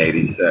in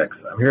 '86.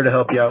 I'm here to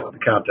help you out with the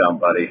countdown,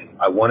 buddy.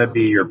 I want to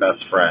be your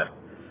best friend.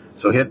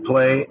 So hit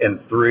play in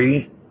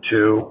 3,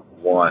 2,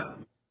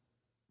 1.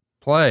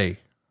 Play.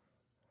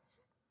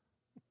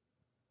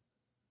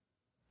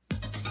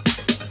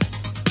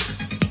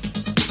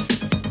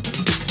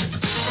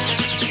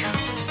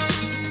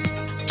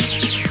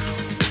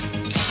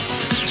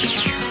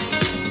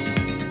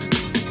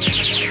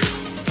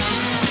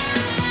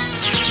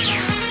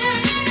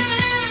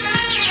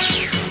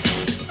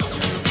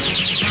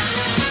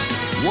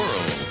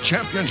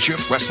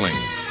 Championship Wrestling,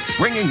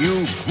 bringing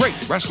you great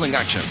wrestling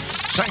action,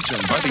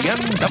 sanctioned by the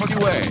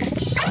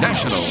NWA,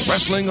 National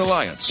Wrestling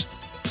Alliance.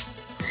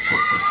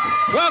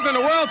 Welcome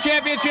to World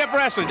Championship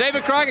Wrestling.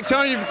 David Crockett,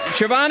 Tony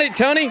Schiavone.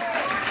 Tony,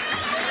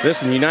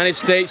 listen, the United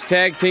States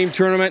Tag Team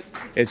Tournament,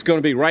 it's going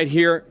to be right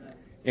here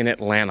in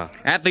Atlanta.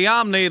 At the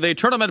Omni, the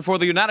tournament for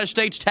the United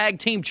States Tag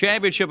Team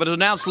Championship was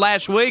announced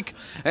last week,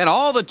 and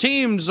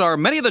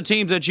many of the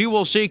teams that you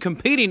will see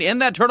competing in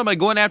that tournament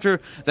going after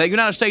the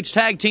United States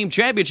Tag Team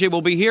Championship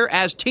will be here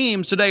as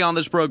teams today on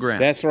this program.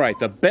 That's right.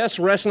 The best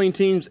wrestling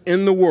teams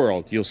in the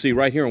world you'll see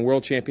right here in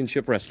World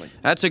Championship Wrestling.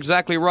 That's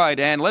exactly right.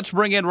 And let's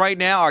bring in right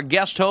now our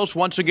guest host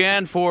once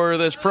again for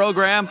this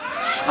program.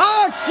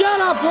 Oh,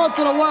 shut up once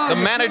in a while.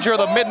 The manager of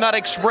the Midnight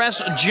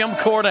Express, Jim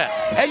Cornette.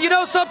 And you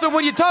know something,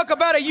 when you talk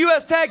about a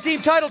U.S. Tag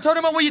Team title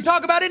tournament, when you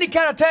talk about any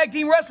kind of tag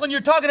team wrestling, you're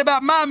talking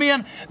about my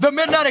men, the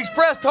Midnight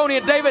Express, Tony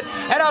and David.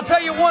 And I'll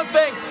tell you one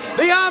thing,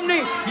 the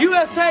Omni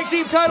U.S. Tag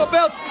Team title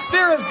belts,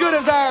 they're as good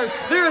as ours.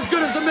 They're as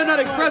good as the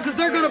Midnight Expresses.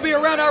 They're going to be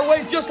around our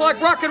waist just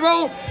like rock and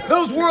roll.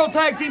 Those World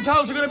Tag Team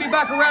titles are going to be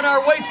back around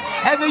our waist.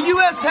 And the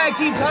U.S. Tag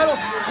Team title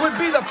would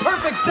be the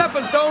perfect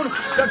stepping stone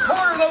to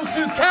corner those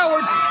two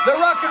cowards, the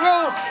rock and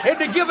roll,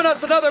 into giving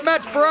us another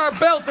match for our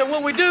belts. And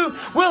when we do,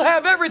 we'll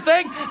have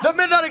everything. The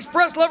Midnight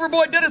Express,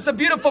 Loverboy Dennis and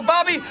Beautiful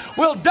Bobby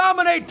will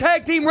dominate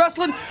tag team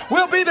wrestling.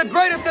 We'll be the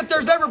greatest that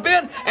there's ever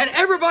been, and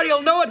everybody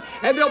will know it,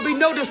 and there'll be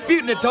no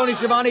disputing it, Tony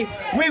Schiavone.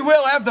 We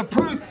will have the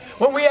proof.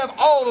 when we have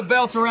all the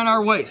belts around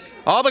our waist.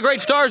 All the great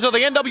stars of the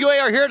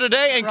NWA are here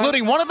today,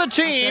 including one of the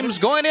teams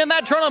going in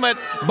that tournament,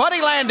 Buddy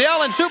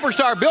Landel and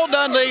superstar Bill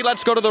Dundee.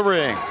 Let's go to the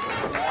ring.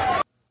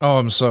 Oh,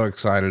 I'm so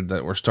excited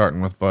that we're starting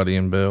with Buddy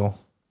and Bill.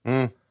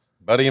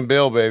 Buddy and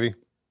Bill, baby.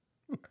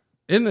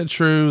 Isn't it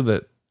true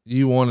that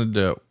you wanted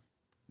to?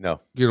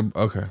 No.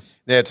 Okay.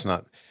 Yeah, it's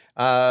not.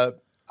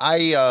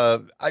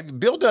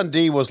 Bill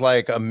Dundee was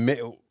like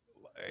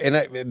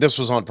this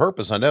was on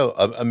purpose. I know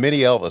a mini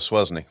Elvis,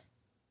 wasn't he?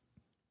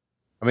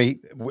 I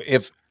mean,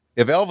 if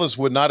Elvis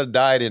would not have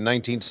died in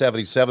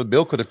 1977,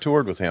 Bill could have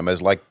toured with him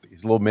as like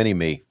his little mini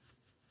me.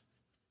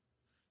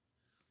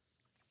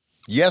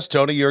 Yes,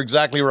 Tony, you're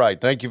exactly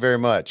right. Thank you very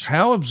much.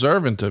 How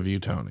observant of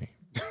you, Tony.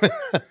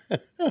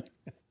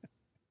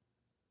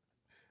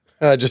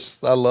 I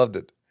loved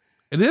it.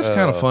 It is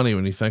kind of funny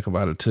when you think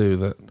about it too,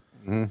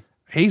 that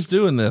he's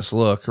doing this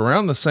look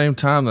around the same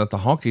time that the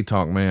Honky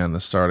Tonk Man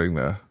is starting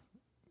to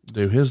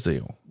do his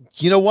deal.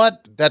 You know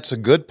what? That's a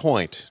good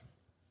point.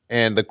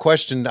 And the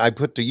question I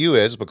put to you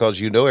is, because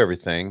you know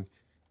everything,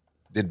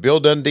 did Bill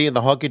Dundee and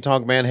the Honky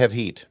Tonk Man have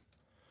heat?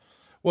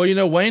 Well, you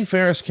know, Wayne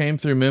Ferris came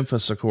through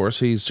Memphis, of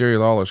course. He's Jerry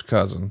Lawler's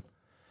cousin.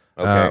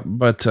 Okay.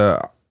 But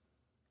the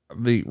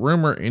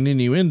rumor and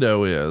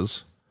innuendo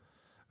is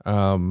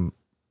the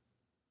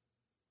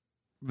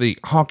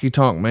Honky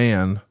Tonk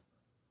Man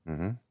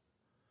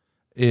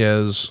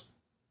is,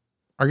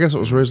 I guess it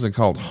was originally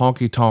called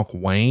Honky Tonk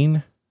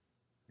Wayne.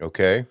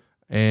 Okay.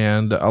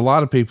 And a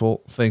lot of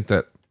people think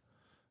that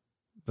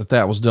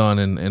was done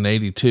in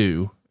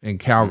 82 in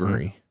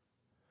Calgary.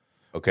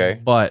 Okay.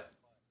 But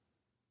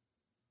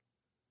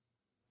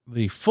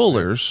the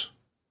Fullers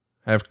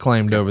have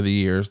claimed over the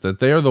years that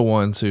they're the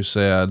ones who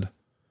said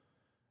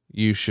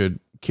you should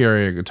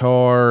carry a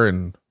guitar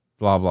and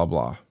blah, blah,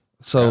 blah.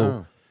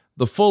 So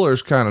the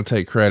Fullers kind of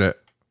take credit.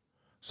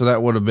 So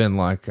that would have been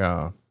like,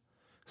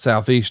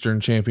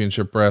 Southeastern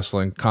Championship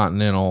Wrestling,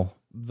 Continental,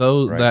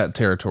 that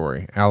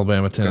territory,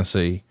 Alabama,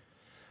 Tennessee.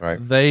 Right.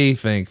 They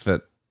think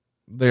that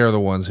they're the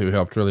ones who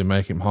helped really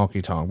make him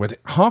Honky Tonk.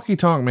 But Honky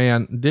Tonk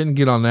Man didn't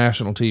get on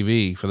national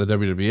TV for the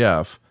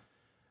WWF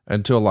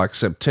until like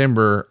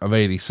September of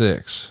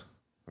 86.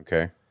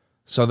 Okay.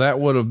 So that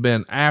would have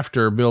been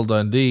after Bill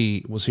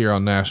Dundee was here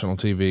on national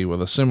TV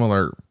with a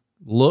similar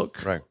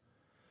look. Right.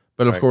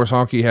 But of course,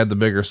 Honky had the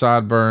bigger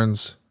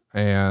sideburns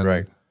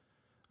and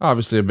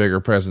obviously a bigger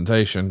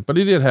presentation, but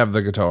he did have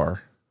the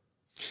guitar.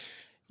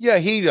 Yeah.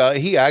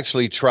 He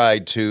actually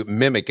tried to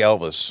mimic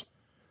Elvis.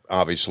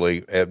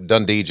 Obviously,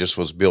 Dundee just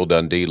was Bill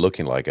Dundee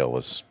looking like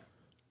Elvis.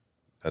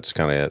 That's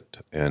kind of it.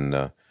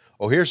 And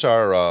here's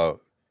our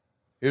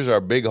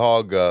big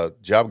hog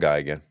job guy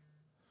again.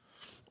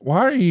 Why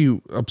are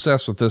you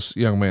obsessed with this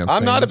young man?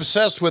 I'm not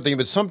obsessed with him,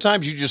 but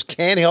sometimes you just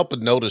can't help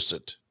but notice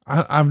it.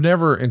 I've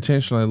never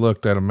intentionally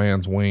looked at a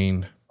man's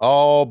ween.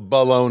 Oh,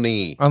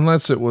 baloney.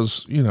 Unless it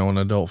was, an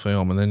adult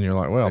film, and then you're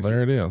like, well,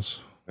 there it is.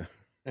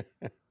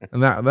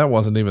 And that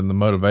wasn't even the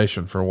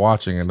motivation for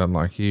watching it,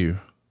 unlike you.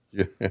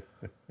 Yeah.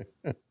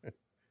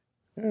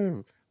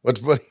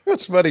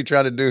 What's Buddy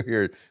trying to do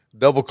here?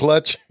 Double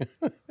clutch?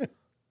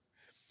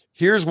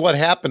 Here's what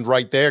happened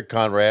right there,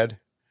 Conrad.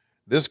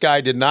 This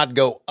guy did not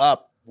go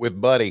up with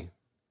Buddy.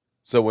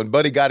 So when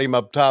Buddy got him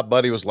up top,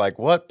 Buddy was like,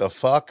 what the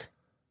fuck?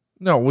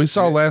 No, we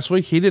saw last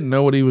week, he didn't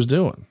know what he was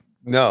doing.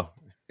 No.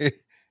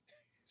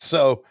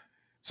 So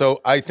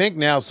I think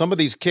now some of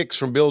these kicks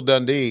from Bill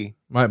Dundee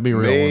might be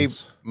real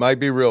ones. Might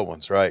be real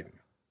ones, right?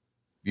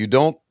 You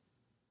don't.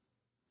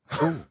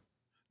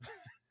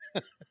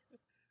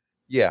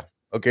 Yeah.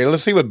 Okay,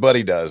 let's see what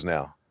Buddy does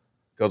now.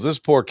 Because this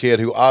poor kid,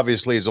 who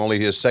obviously is only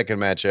his second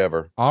match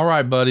ever. All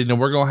right, buddy. Now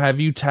we're going to have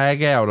you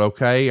tag out,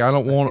 okay? I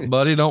don't want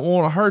Buddy don't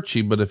want to hurt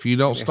you, but if you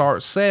don't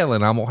start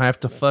selling, I'm going to have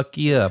to fuck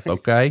you up,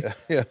 okay?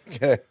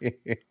 Okay.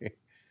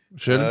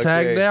 Should have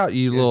tagged out,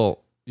 you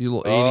little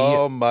idiot.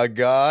 Oh, my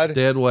God.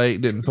 Dead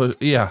weight, didn't push.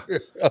 Yeah.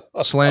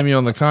 Slam you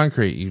on the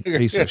concrete, you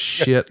piece of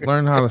shit.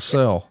 Learn how to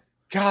sell.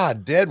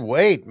 God, dead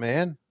weight,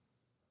 man.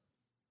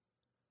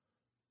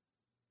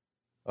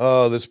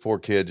 Oh, this poor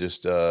kid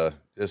just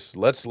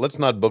let's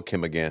not book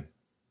him again.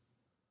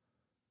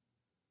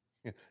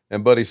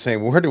 And Buddy's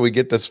saying, where do we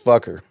get this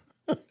fucker?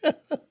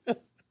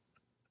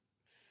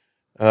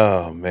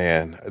 Oh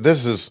man,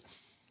 this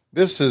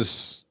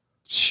is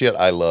shit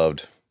I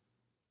loved.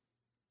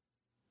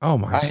 Oh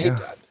my God.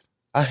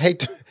 I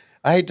hate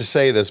to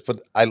say this,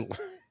 but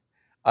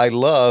I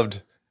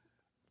loved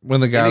when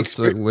the guys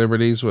took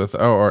liberties with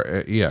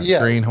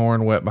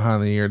greenhorn wet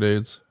behind the ear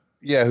dudes.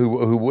 Yeah,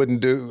 who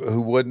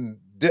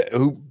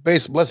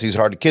basically, bless his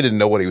heart, the kid didn't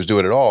know what he was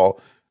doing at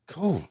all.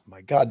 Oh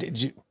my God,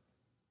 did you?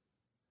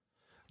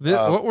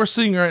 What we're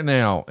seeing right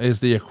now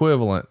is the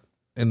equivalent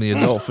in the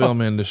adult film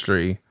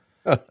industry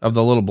of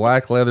the little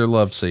black leather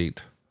love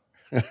seat.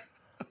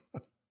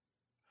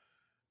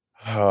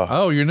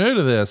 Oh, you're new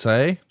to this,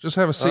 eh? Just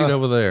have a seat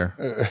over there.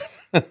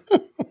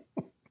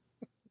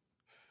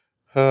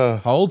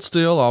 Hold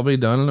still. I'll be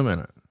done in a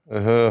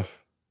minute.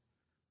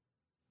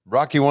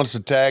 Rocky wants to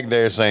tag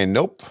there saying,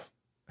 nope.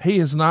 He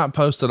has not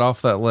posted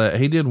off that leg.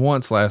 He did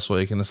once last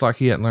week, and it's like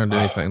he hadn't learned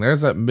anything.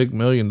 There's that big $1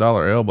 million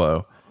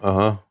elbow.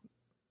 Uh-huh.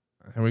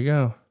 Here we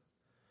go.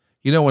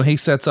 You know, when he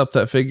sets up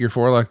that figure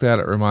 4 like that,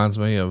 it reminds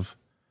me of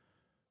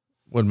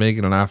when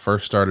Megan and I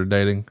first started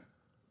dating.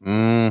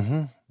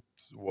 Mm-hmm.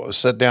 Well,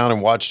 sat down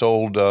and watched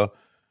old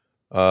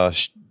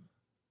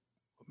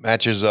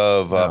matches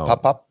of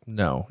Pop.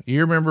 No.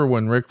 You remember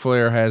when Ric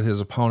Flair had his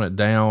opponent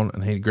down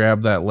and he'd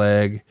grab that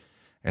leg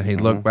and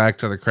he'd look back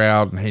to the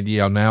crowd and he'd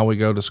yell, "Now we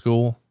go to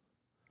school"?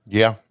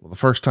 Yeah. Well, the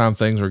first time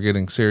things were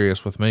getting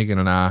serious with Megan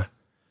and I,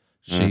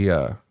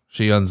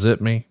 she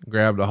unzipped me,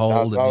 grabbed a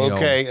hold, and yelled,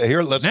 okay,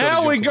 here, let's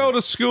 "Now we go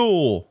to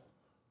school."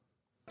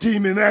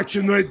 Team in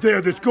action right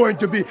there that's going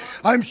to be,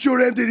 I'm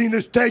sure, ending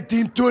this tag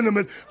team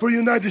tournament for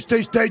United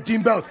States tag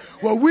team belts.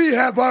 Well, we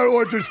have our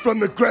orders from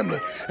the Kremlin,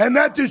 and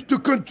that is to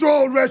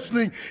control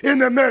wrestling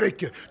in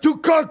America, to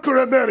conquer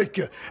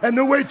America. And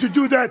the way to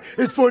do that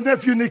is for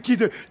Nephew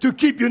Nikita to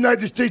keep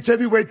United States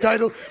heavyweight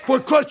title, for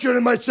Crusher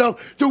and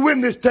myself to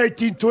win this tag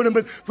team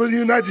tournament for the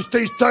United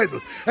States title.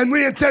 And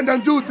we intend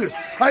on doing this.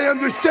 I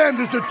understand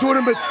that the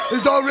tournament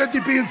is already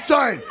being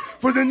signed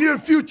for the near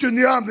future in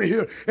the Omni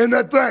here in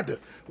Atlanta.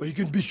 Well, you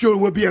can be sure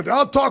we'll be there.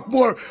 I'll talk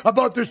more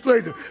about this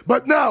later.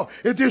 But now,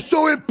 it is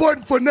so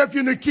important for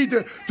Nephew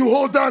Nikita to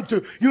hold on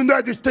to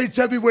United States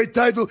heavyweight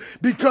title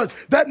because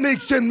that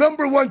makes him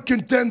 #1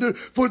 contender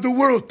for the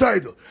world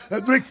title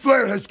that Ric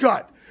Flair has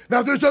got.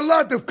 Now, there's a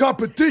lot of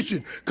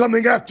competition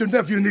coming after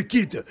Nephew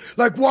Nikita,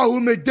 like Wahoo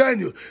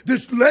McDaniel,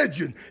 this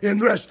legend in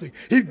wrestling.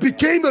 He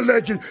became a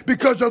legend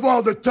because of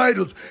all the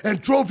titles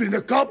and trophy and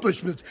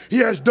accomplishments he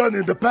has done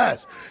in the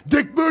past.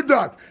 Dick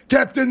Murdoch,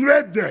 Captain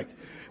Redneck,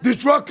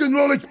 this Rock and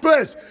Roll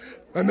Express,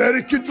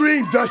 American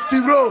Dream, Dusty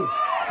Rhodes,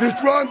 this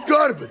Ron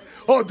Garvin.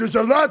 Oh, there's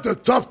a lot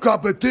of tough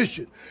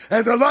competition,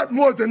 and a lot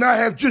more than I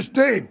have just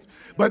named.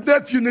 But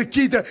Nephew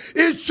Nikita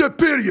is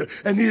superior,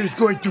 and he is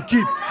going to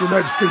keep the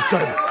United States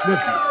title.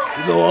 Nephew.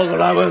 You know,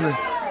 Uncle Ivan,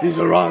 he's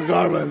a Ron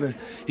Garvin.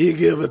 He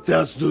gave a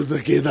test to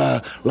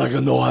Nikita like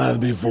a no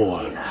had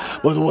before.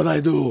 But what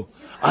I do,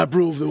 I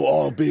prove to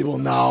all people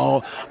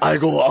now, I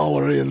go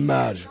hour in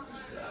match.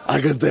 I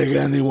can take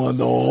anyone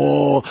the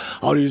whole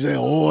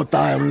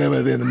time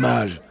limit in the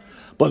match.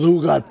 But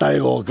who got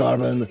title,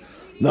 Carmen?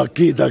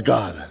 Nikita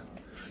got it.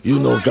 You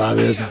know got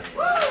it.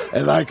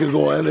 And I can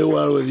go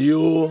anywhere with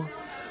you,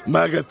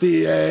 Mega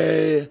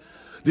TA,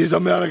 this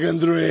American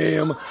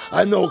Dream.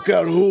 I don't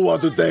care who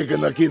want to take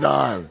Nikita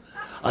on.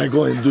 I'm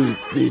going to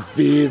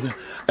defeat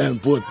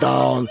and put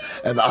down,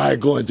 and I'm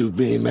going to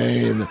be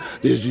main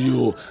this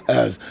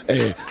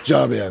USA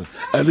champion.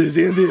 And this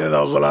Indian,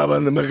 Uncle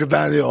Ivan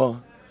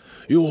McDaniel,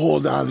 you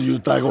hold on to your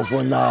title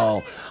for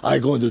now.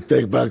 I'm going to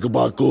take back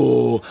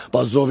Baku,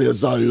 Soviet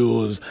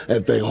Soyuz,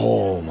 and take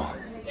home.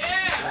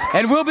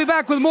 And we'll be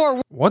back with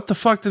more. What the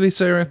fuck did he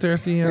say right there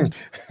at the end?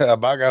 Take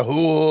it back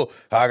home.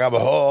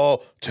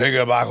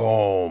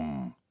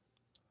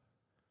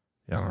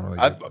 Yeah, I don't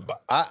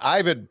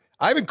really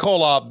Ivan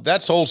Koloff,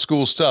 that's old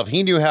school stuff.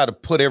 He knew how to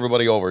put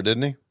everybody over,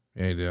 didn't he?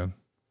 Yeah, he did.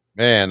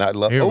 Man, I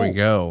love. Here we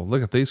go.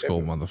 Look at these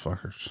cool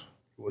motherfuckers.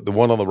 The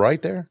one on the right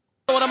there.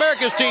 On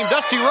America's team,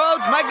 Dusty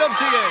Rhodes, Magnum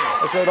TA.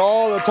 That's right.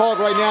 All the talk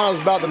right now is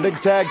about the big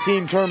tag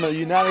team tournament, the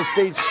United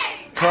States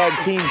Tag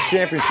Team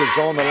Championships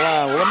on the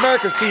line. Well,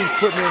 America's team's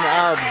putting in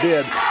our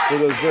bid for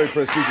those very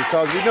prestigious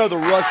titles. We know the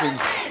Russians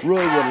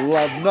really would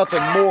love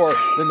nothing more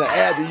than to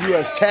add the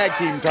U.S. Tag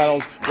Team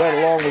titles right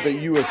along with the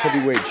U.S.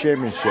 Heavyweight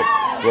Championship.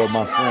 Well,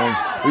 my friends,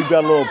 we've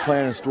got a little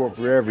plan in store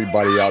for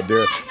everybody out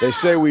there. They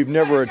say we've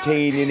never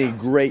attained any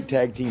great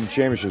tag team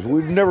championships.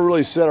 We've never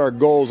really set our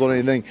goals on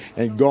anything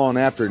and gone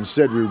after it and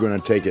said we were going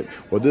to take it.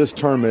 Well, this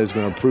tournament is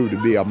going to prove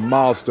to be a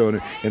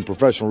milestone in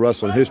professional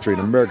wrestling history,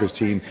 and America's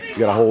team has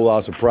got a whole lot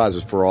of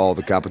surprises for all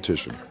the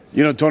competition.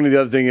 You know, Tony,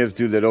 the other thing is,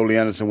 too, that Ole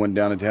Anderson went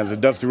down in Kansas.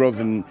 Dusty Rhodes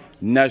and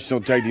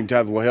national tag team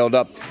titles were held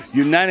up.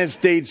 United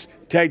States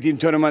Tag Team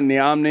Tournament in the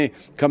Omni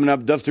coming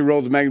up. Dusty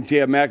Rhodes, Magnum TA,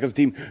 America's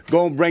team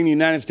going to bring the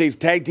United States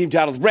Tag Team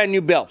titles, brand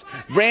new belts,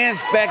 brand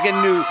spanking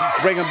new,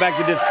 bring them back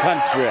to this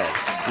country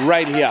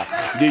right here.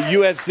 The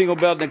U.S. single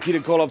belt, Nikita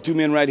Koloff, 2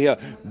 men right here,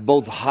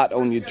 both hot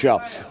on your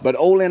trail. But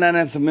Ole and I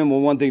have to remember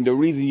one thing. The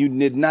reason you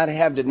did not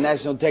have the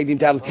national tag team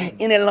titles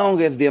any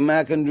longer is the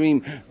American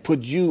Dream put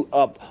you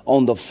up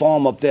on the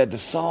farm up there at the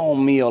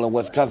sawmill in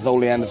Wisconsin,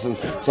 Ole Anderson.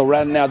 So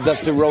right now,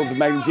 Dusty Rhodes,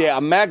 Magnum TA,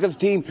 America's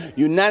team,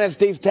 United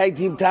States Tag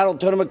Team title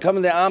tournament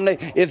coming to Omni.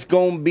 It's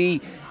going to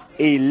be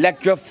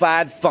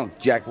electrified funk,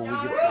 Jack. When we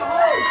get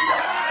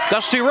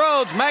Dusty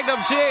Rhodes, Magnum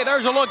TA.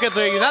 There's a look at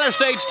the United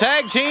States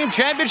Tag Team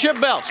Championship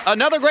belts.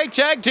 Another great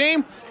tag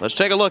team. Let's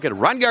take a look at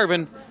Ron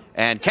Garvin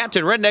and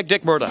Captain Redneck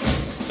Dick Murdoch.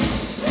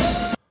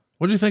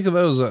 What do you think of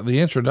those? The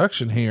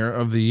introduction here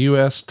of the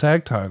U.S.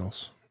 tag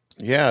titles.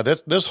 Yeah,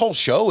 this whole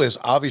show is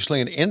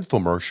obviously an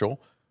infomercial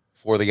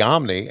for the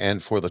Omni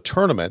and for the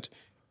tournament.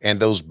 And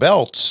those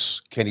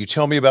belts, can you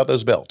tell me about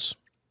those belts?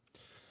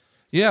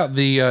 Yeah,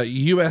 the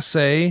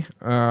USA,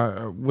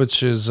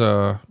 which is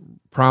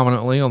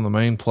prominently on the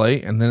main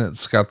plate, and then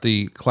it's got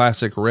the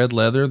classic red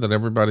leather that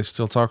everybody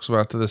still talks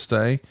about to this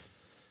day.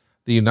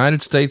 the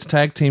United States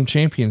Tag Team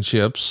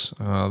Championships.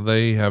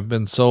 They have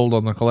been sold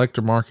on the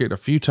collector market a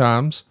few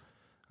times.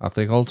 I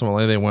think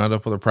ultimately they wound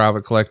up with a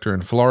private collector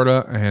in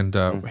Florida,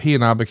 and he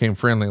and I became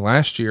friendly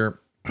last year.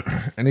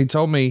 And he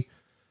told me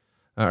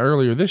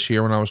earlier this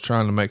year when I was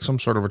trying to make some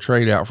sort of a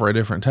trade out for a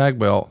different tag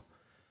belt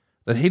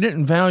that he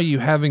didn't value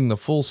having the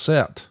full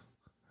set.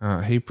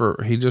 He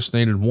just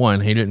needed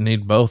one. He didn't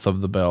need both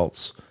of the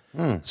belts.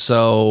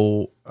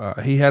 So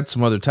he had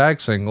some other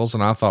tag singles,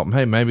 and I thought,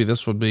 hey, maybe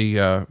this would be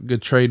a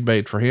good trade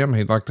bait for him.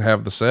 He'd like to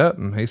have the set.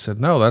 And he said,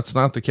 no, that's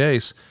not the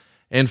case.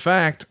 In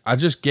fact, I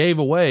just gave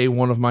away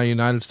one of my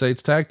United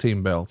States Tag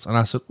Team belts. And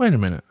I said, wait a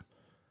minute,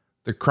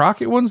 the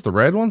Crockett ones, the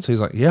red ones? He's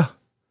like, yeah.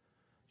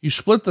 You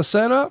split the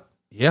set up?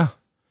 Yeah.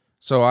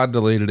 So I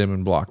deleted him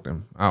and blocked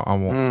him. I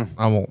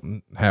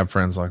won't have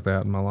friends like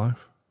that in my life.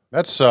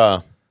 That's,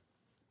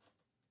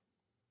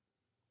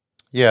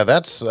 yeah,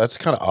 that's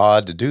kind of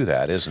odd to do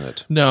that, isn't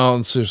it?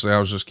 No, seriously, I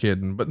was just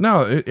kidding. But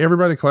no,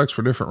 everybody collects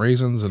for different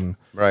reasons and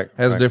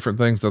has different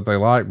things that they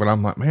like. But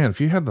I'm like, man, if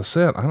you had the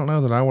set, I don't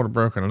know that I would have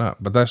broken it up,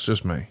 but that's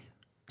just me.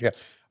 Yeah.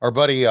 Our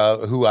buddy,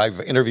 who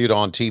I've interviewed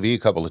on TV a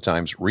couple of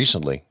times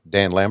recently,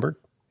 Dan Lambert.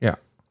 Yeah.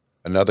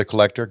 Another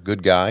collector,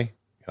 good guy.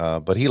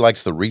 But he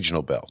likes the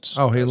regional belts.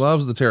 Oh, he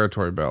loves the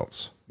territory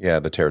belts. Yeah.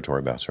 The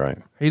territory belts. Right.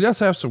 He does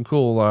have some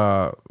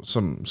cool,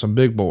 some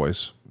big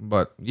boys,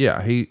 but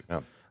yeah,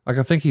 like,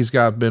 I think he's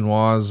got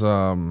Benoit's,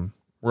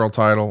 world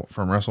title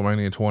from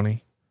WrestleMania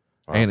 20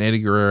 and Eddie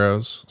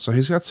Guerrero's. So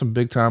he's got some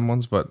big time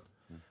ones, but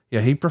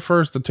yeah, he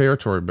prefers the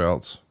territory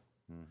belts.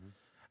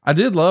 I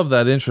did love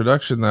that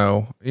introduction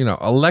though,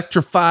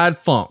 electrified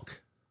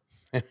funk.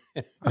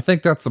 I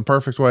think that's the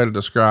perfect way to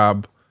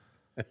describe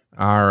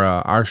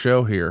our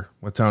show here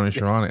with Tony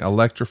Schiavone.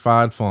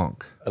 Electrified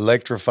funk.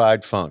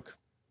 Electrified funk.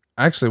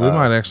 Actually, we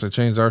might actually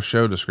change our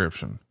show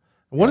description.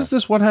 What is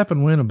this? What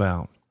happened when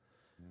about?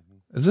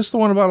 Is this the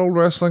one about old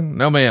wrestling?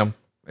 No, ma'am.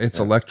 It's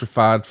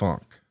electrified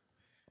funk.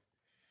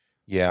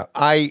 Yeah.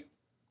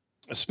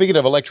 Speaking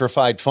of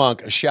electrified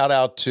funk, a shout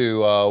out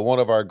to one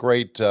of our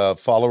great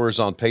followers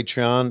on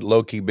Patreon,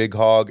 Low-Key Big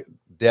Hog,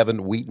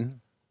 Devin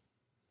Wheaton.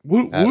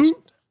 Out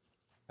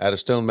of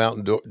Stone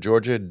Mountain,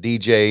 Georgia,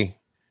 DJ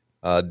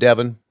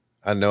Devin.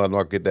 I know I'm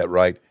not getting that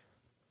right.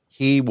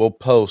 He will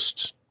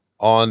post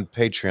on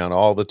Patreon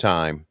all the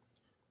time.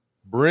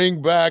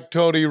 Bring back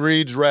Tony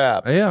Reed's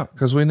rap. Yeah,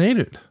 because we need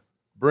it.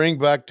 Bring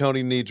back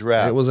Tony Needs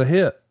Rap. It was a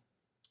hit.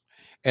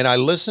 And I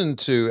listened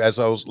to,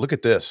 look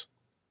at this.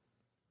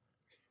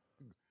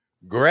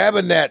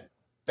 Grabbing that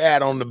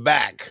fat on the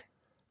back.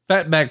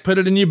 Fat back, put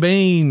it in your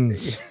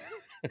beans.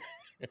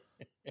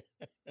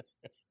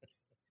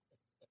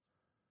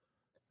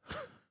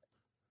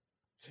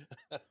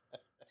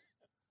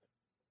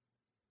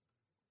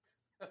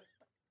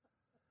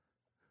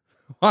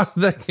 Why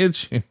did that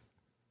get you?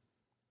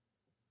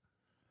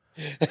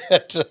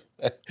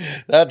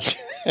 That's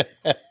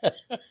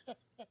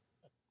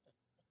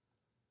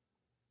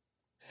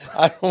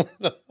I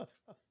don't know.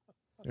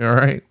 You all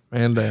right?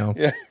 Man down.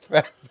 Yeah,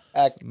 fat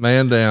back.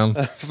 Man down.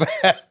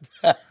 Fat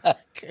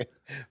back.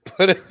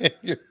 Put it in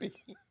your beans.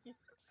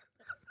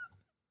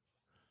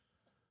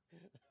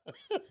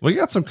 We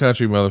got some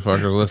country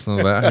motherfuckers listening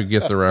to that who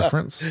get the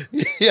reference.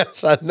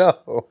 Yes, I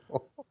know.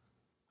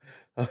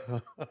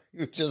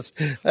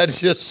 That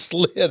just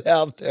slid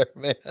out there,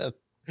 man.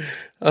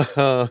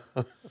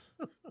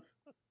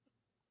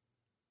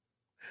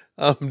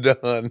 I'm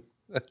done.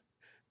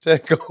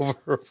 Take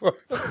over.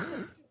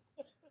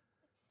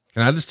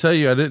 Can I just tell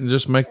you, I didn't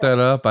just make that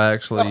up. I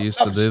actually used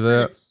to do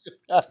that.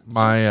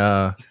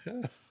 My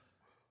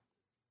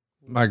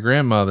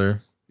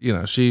grandmother,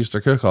 she used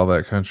to cook all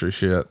that country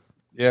shit.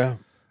 Yeah.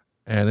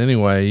 And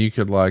anyway, you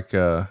could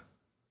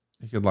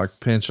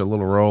pinch a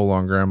little roll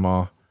on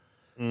grandma.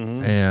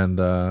 Mm-hmm.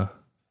 And,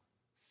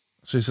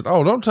 she said,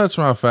 "Oh, don't touch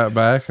my fat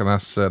back." And I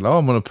said, "Oh,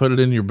 I'm going to put it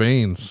in your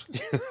beans."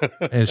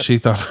 And she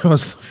thought it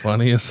was the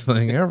funniest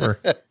thing ever.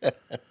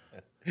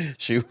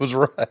 She was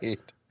right.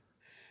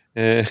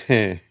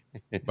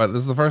 But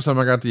this is the first time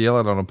I got to yell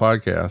it on a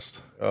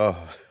podcast.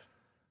 Oh,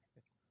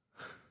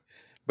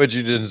 but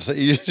you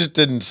just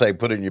didn't say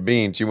put it in your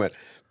beans. You went,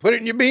 put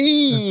it in your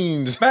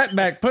beans. Fat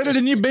back, put it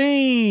in your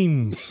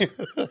beans.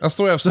 That's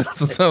the way I've said it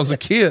since I was a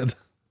kid.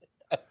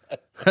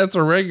 That's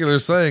a regular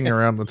saying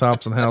around the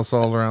Thompson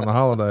household around the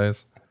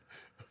holidays.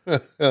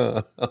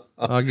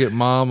 I'll get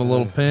mom a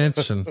little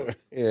pinch and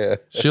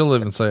she'll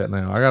even say it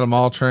now. I got them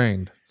all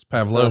trained. It's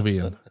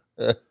Pavlovian.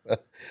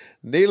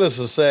 Needless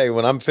to say,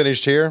 when I'm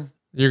finished here,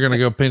 you're going to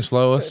go pinch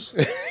Lois.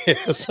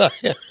 Yes, I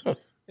am.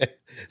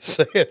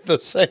 Say it the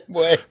same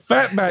way.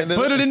 Fatback,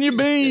 put it in your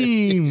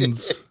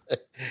beans.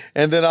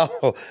 And then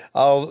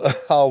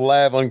I'll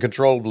laugh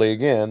uncontrollably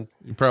again.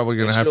 You're probably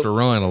going to have to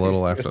run a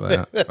little after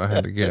that, if I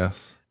had to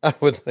guess. I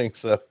would think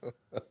so.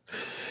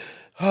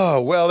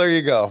 Oh, well, there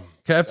you go.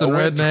 Captain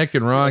Redneck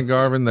and Ron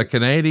Garvin, the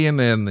Canadian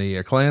and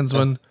the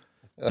Klansman,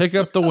 pick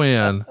up the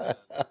win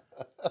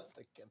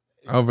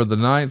over the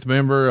 9th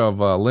member of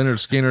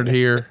Leonard Skinner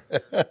here.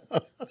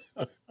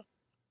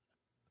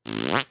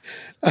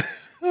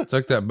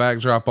 Took that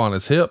backdrop on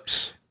his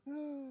hips.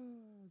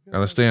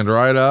 Gotta stand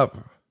right up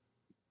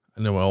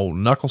and do an old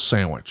knuckle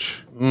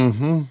sandwich.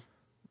 Mm-hmm.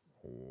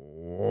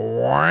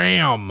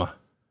 Wham.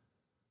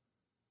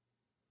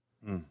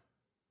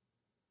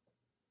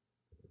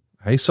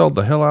 He sold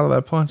the hell out of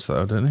that punch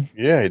though, didn't he?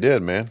 Yeah, he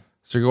did, man.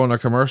 So you're going to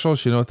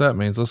commercials. You know what that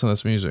means. Listen to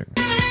this music.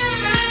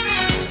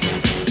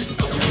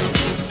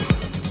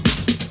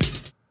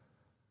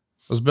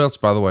 Those belts,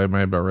 by the way,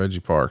 made by Reggie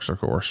Parks, of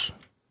course.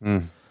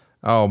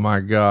 Oh my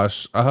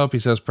gosh. I hope he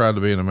says proud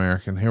to be an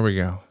American. Here we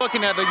go.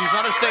 Looking at the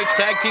United States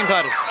Tag Team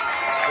titles.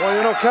 Well,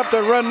 you know,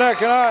 Captain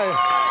Redneck and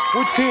I,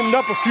 we teamed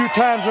up a few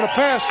times in the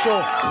past,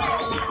 so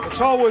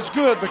it's always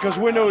good because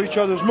we know each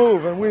other's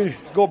move, and we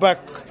go back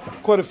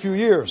quite a few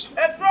years.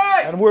 That's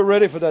right! And we're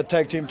ready for that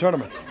tag team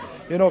tournament.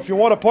 You know, if you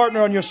want a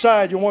partner on your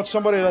side, you want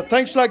somebody that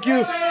thinks like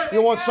you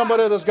want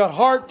somebody that's got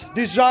heart,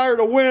 desire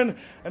to win,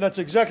 and that's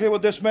exactly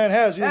what this man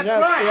has. He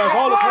has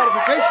all the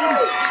qualification.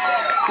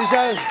 He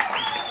has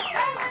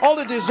all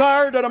the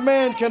desire that a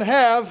man can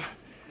have,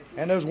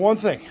 and there's one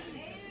thing.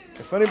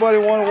 If anybody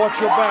want to watch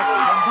your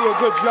back and do a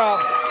good job,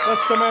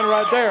 that's the man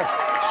right there.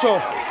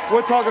 So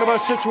we're talking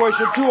about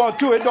situation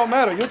 2-on-2. It don't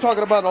matter. You're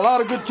talking about a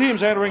lot of good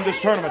teams entering this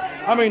tournament.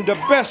 I mean, the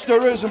best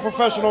there is in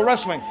professional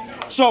wrestling.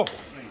 So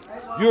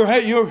you're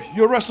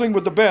wrestling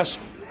with the best.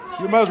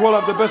 You might as well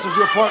have the best as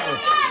your partner.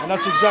 And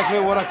that's exactly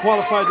what I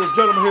qualified this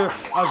gentleman here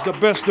as the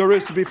best there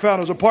is to be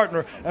found as a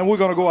partner. And we're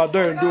going to go out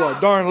there and do our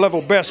darn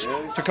level best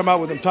to come out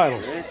with them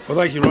titles. Well,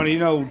 thank you, Ronnie. You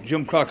know,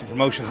 Jim Crockett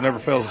Promotions never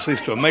fails to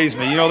cease to amaze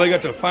me. You know, they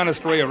got the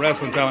finest array of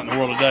wrestling talent in the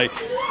world today.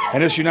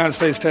 And this United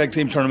States Tag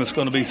Team Tournament is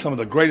going to be some of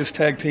the greatest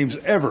tag teams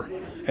ever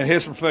in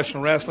history of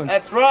professional wrestling.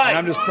 That's right. And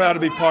I'm just proud to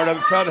be part of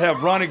it. Proud to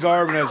have Ronnie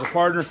Garvin as a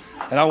partner.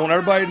 And I want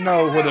everybody to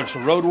know, whether it's the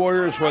Road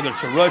Warriors, whether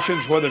it's the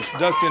Russians, whether it's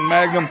Dusty and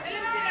Magnum,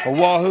 or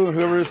Wahoo,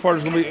 whoever his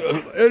partner's going to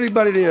be,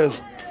 anybody it is,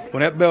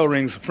 when that bell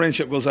rings,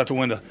 friendship goes out the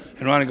window.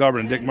 And Ronnie Garvin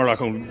and Dick Murdoch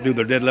are going to do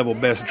their dead level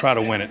best to try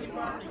to win it.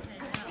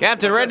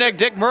 Captain Redneck,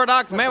 Dick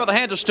Murdoch, the man with the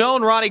hands of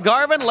stone, Ronnie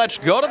Garvin. Let's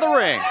go to the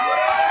ring.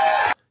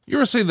 You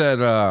ever see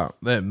that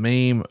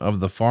meme of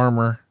the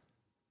farmer?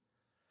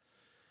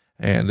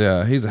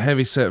 And he's a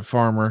heavy set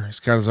farmer.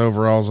 He's got his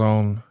overalls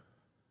on,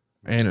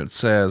 and it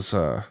says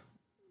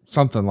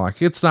something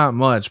like, "It's not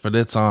much, but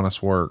it's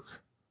honest work."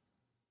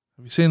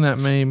 Have you seen that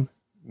meme?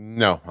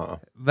 No.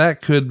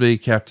 That could be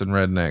Captain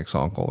Redneck's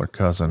uncle or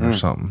cousin or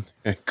something.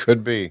 It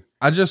could be.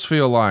 I just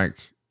feel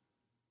like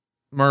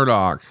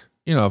Murdoch,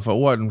 you know, if it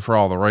wasn't for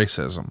all the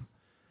racism,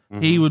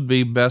 he would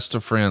be best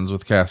of friends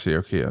with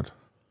Cassio Kid.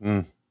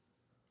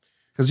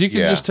 Cause you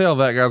can just tell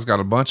that guy's got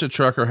a bunch of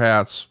trucker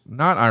hats,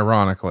 not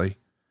ironically,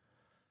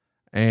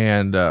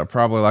 and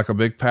probably like a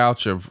big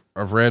pouch of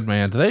Red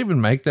Man. Do they even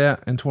make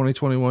that in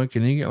 2021?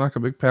 Can you get like a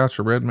big pouch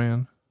of Red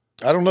Man?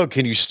 I don't know.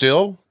 Can you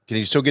still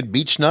get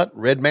Beech Nut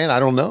Red Man? I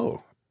don't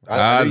know.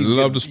 I'd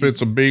love to spit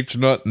some Beech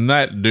Nut in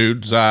that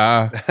dude's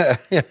eye.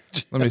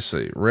 Let me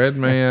see. Red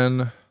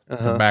Man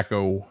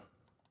tobacco.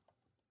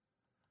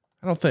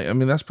 I don't think, I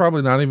mean, that's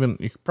probably not even,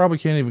 you probably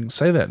can't even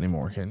say that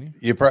anymore, can you?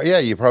 You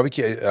probably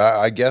can.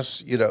 I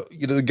guess, you know,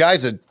 the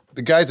guys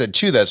that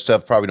chew that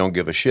stuff probably don't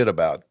give a shit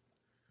about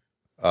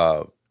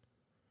the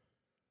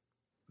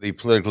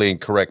politically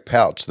incorrect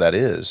pouch that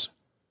is.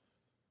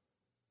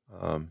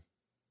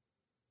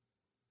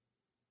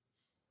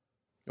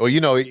 Well,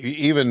 you know,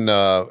 even,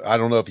 I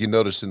don't know if you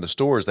noticed in the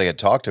stores, they had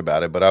talked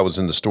about it, but I was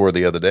in the store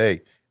the other day.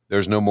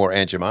 There's no more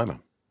Aunt Jemima.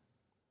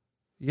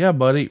 Yeah,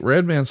 buddy.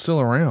 Red Man's still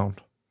around.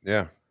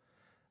 Yeah.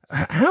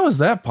 How is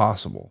that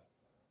possible?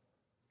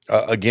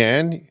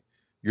 Again,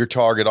 your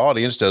target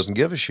audience doesn't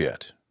give a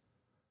shit.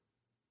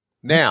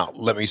 Now,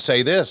 let me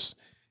say this.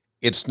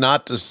 It's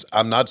not this,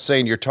 I'm not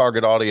saying your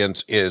target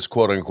audience is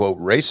quote unquote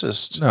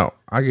racist. No,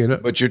 I get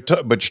it. But your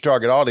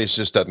target audience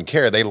just doesn't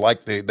care. They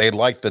like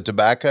the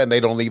tobacco, and they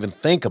don't even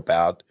think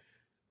about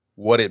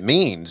what it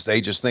means.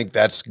 They just think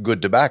that's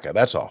good tobacco.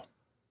 That's all.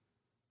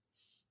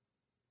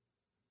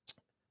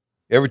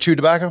 You ever chew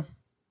tobacco?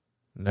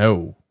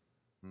 No.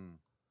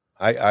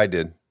 I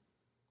did.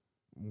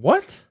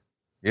 What?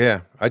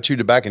 Yeah, I chewed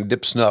tobacco and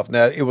dipped snuff.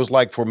 Now, it was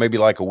like for maybe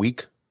like a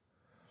week,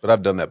 but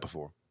I've done that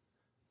before.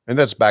 And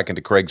that's back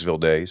into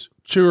Craigsville days.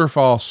 True or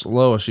false,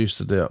 Lois used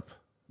to dip?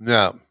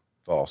 No,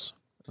 false.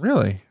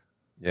 Really?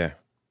 Yeah.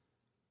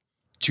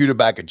 Chew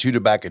tobacco,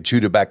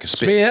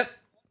 spit.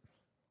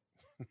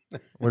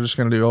 We're just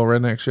going to do old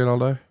redneck shit all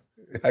day?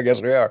 I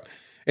guess we are.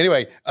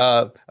 Anyway,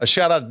 a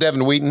shout out to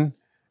Devin Wheaton.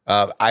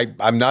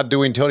 I'm not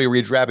doing Tony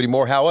Reed's rap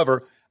anymore.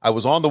 However, I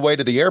was on the way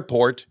to the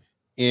airport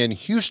in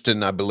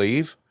Houston, I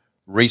believe,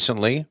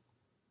 recently,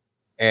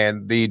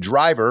 and the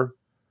driver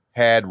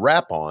had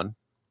rap on.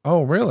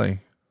 Oh, really?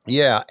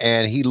 Yeah,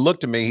 and he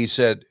looked at me. He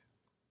said,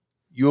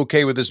 "You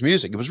okay with this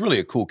music?" It was really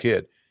a cool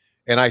kid.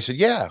 And I said,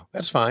 "Yeah,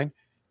 that's fine."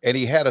 And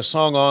he had a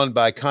song on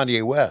by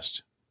Kanye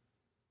West.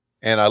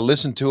 And I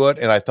listened to it,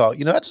 and I thought,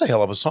 you know, that's a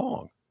hell of a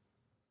song.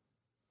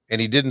 And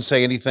he didn't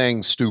say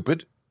anything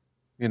stupid,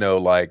 you know,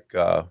 like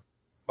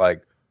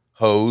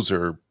hoes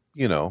or,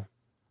 you know,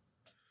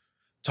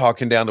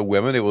 talking down to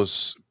women.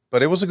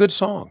 But it was a good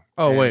song.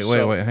 Oh, wait,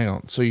 hang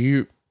on. So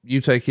you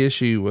take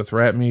issue with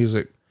rap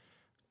music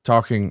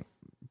talking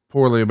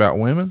poorly about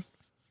women?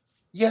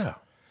 Yeah.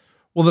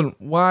 Well, then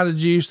why did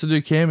you used to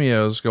do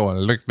cameos going,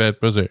 lick that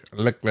pussy,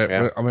 lick that?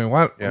 Yeah. I mean,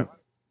 why? Yeah.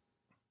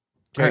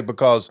 Okay.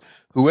 Because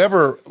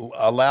whoever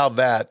allowed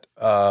that,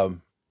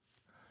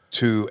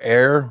 to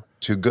air,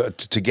 to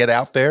get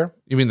out there.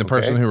 You mean the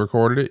person who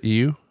recorded it?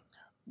 You?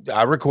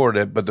 I recorded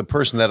it, but the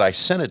person that I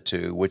sent it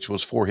to, which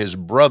was for his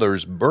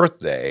brother's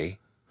birthday.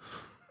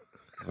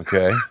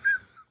 Okay.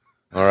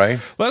 All right.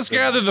 Let's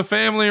gather the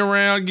family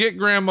around, get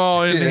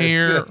grandma in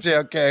here.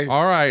 Okay.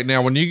 All right.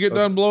 Now, when you get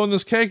done blowing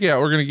this cake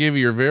out, we're going to give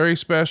you your very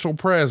special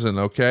present.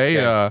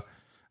 Okay.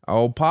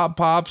 Old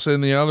Pop's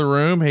in the other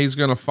room. He's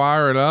going to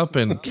fire it up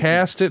and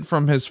cast it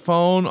from his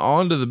phone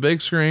onto the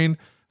big screen.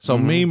 So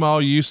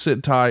Meemaw, you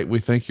sit tight. We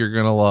think you're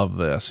going to love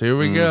this. Here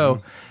we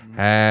go.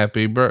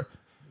 Happy birthday.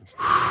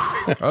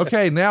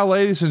 Okay. Now,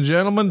 ladies and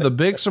gentlemen, the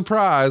big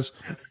surprise.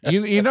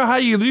 You know how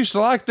you used to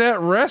like that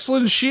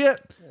wrestling shit?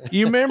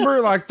 You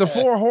remember like the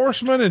Four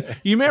Horsemen, and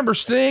you remember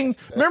Sting?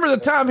 Remember the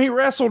time he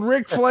wrestled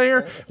Ric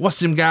Flair? What's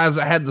them guys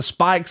that had the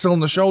spikes on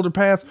the shoulder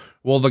pads?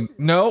 Well, they're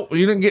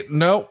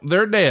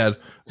dead.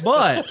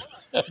 But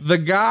the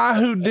guy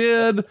who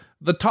did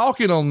the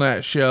talking on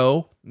that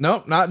show,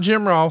 nope, not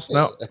Jim Ross.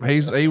 Nope.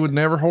 He would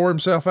never whore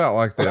himself out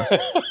like this.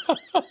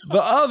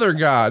 The other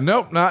guy,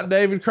 nope, not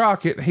David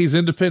Crockett. He's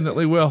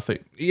independently wealthy.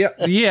 Yeah.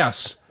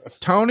 Yes.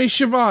 Tony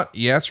Schiavone.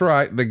 Yeah, that's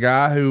right. The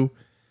guy who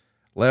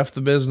left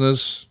the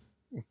business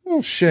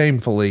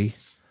shamefully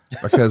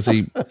because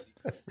he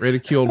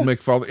ridiculed Mick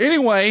Foley.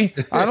 Anyway,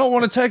 I don't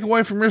want to take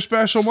away from your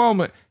special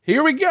moment.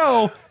 Here we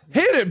go.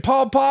 Hit it,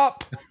 Pop.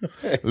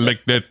 Lick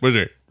that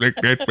pussy. Lick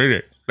that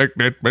pussy. Lick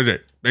that pussy.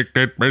 Lick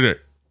that pussy.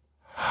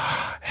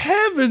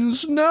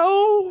 Heavens,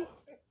 no.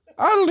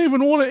 I don't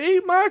even want to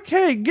eat my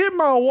cake. Get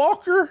my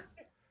walker.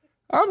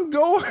 I'm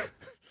going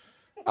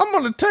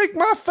to take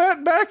my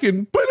fat back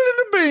and put it in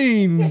the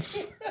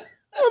beans.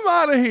 I'm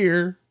out of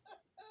here.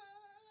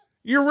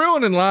 You're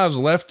ruining lives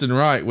left and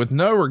right with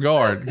no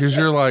regard because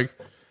you're like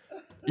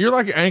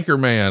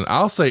Anchorman.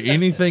 I'll say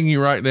anything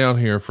you write down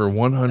here for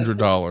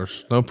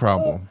 $100. No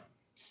problem.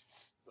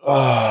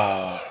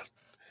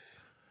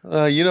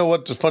 You know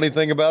what the funny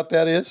thing about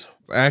that is?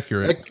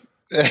 Accurate.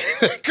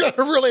 It could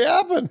have really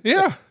happened.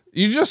 Yeah.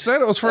 You just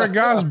said it was for a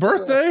guy's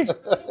birthday.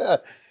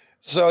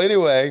 So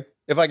anyway,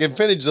 if I can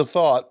finish the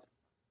thought,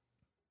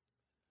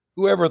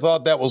 whoever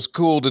thought that was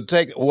cool to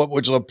take what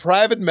was a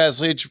private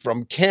message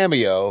from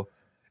Cameo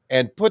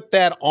and put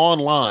that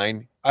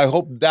online, I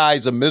hope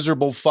dies a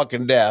miserable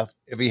fucking death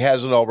if he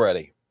hasn't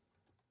already.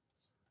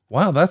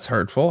 Wow, that's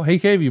hurtful. He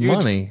gave you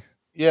money.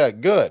 Yeah,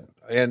 good.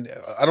 And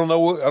I don't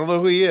know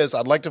who he is.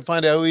 I'd like to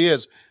find out who he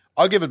is.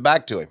 I'll give it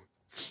back to him.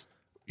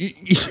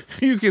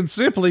 You can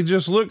simply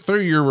just look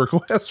through your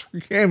request for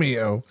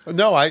Cameo.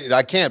 No,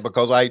 I can't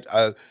because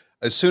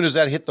as soon as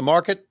that hit the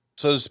market,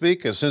 so to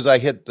speak, as soon as I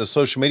hit the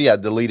social media, I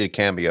deleted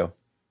Cameo.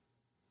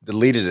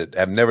 Deleted it.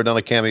 I've never done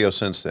a Cameo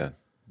since then.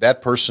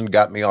 That person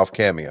got me off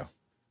Cameo.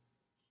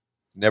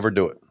 Never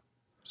do it.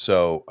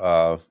 So,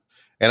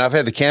 and I've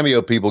had the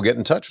Cameo people get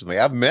in touch with me.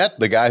 I've met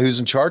the guy who's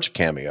in charge of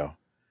Cameo,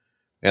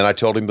 and I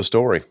told him the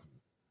story.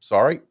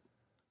 Sorry,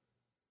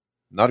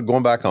 not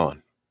going back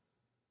on.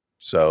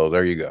 So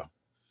there you go.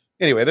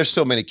 Anyway, there's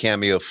so many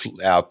Cameo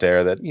out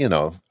there that, you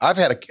know, I've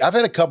had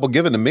a couple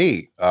given to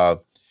me.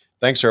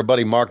 Thanks to our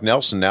buddy Mark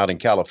Nelson out in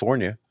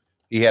California.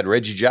 He had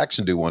Reggie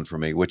Jackson do one for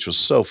me, which was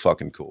so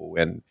fucking cool.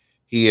 And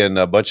he and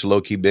a bunch of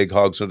low-key big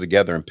hogs were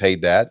together and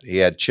paid that. He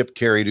had Chip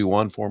Carey do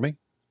one for me.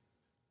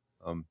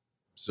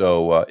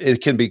 So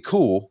it can be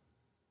cool,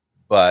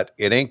 but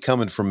it ain't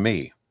coming from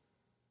me.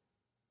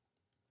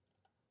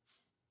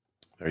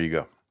 There you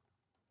go.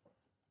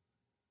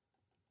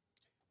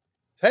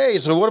 Hey,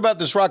 so what about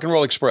this Rock and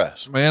Roll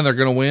Express? Man, they're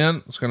going to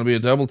win. It's going to be a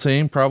double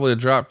team, probably a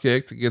drop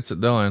kick that gets it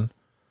done.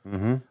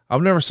 Mm-hmm.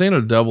 I've never seen a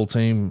double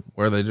team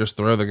where they just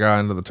throw the guy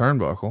into the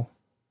turnbuckle.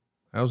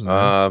 That was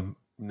nice.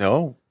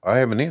 No, I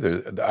haven't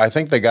either. I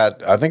think they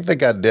got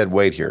dead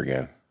weight here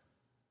again.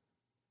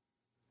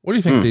 What do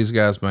you think these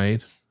guys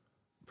made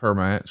per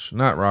match?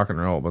 Not Rock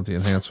and Roll, but the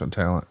enhancement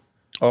talent.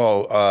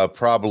 Oh,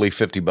 probably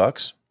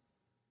 $50.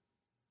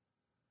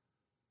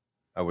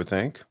 I would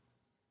think.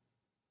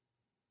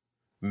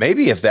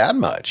 Maybe if that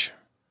much.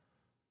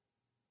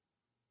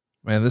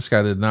 Man, this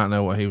guy did not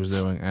know what he was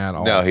doing at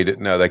all. No, he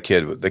didn't. No, the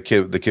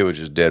kid was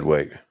just dead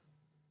weight.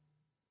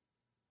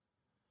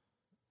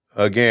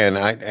 Again,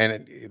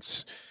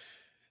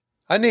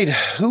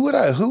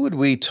 who would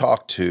we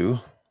talk to?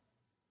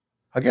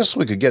 I guess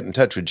we could get in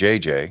touch with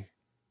JJ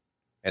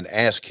and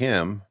ask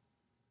him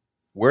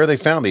where they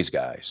found these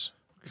guys.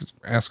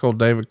 Ask old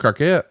David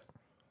Crockett.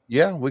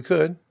 Yeah, we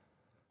could.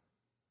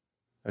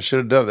 I should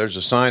have done it. There's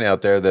a sign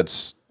out there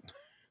that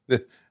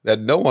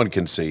no one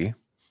can see,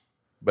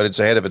 but it's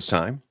ahead of its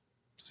time.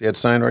 See that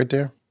sign right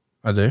there?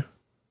 I do.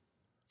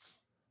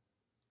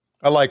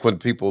 I like when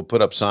people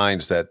put up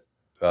signs that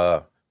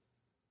go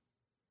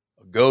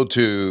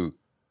to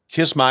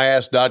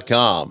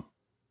kissmyass.com.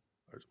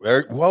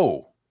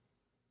 Whoa.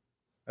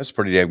 That's a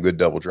pretty damn good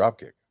double drop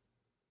kick.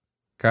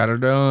 Got her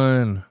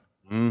done.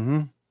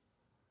 Mm-hmm.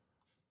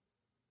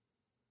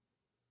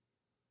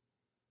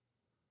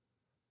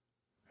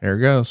 Here it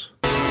goes.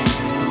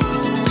 I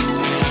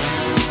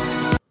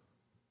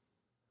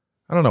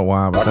don't know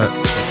why, but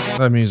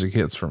that music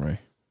hits for me.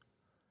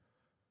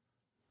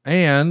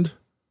 And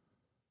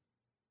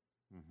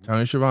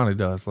Tony Schiavone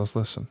does. Let's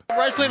listen.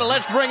 Wrestling,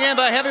 let's bring in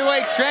the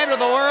heavyweight champion of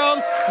the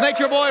world,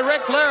 Nature Boy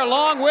Ric Flair,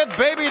 along with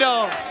Baby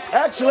Doll.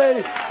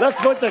 Actually, let's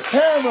put the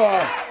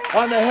camera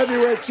on the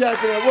heavyweight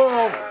champion of the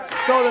world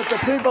so that the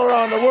people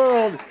around the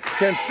world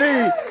can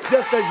see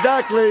just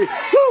exactly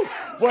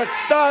what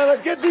style.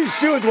 Get these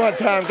shoes one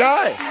time,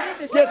 guy.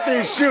 Get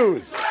these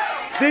shoes.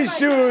 These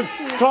shoes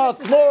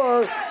cost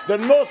more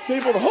than most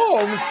people's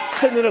homes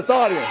sitting in this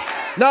audience.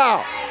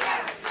 Now,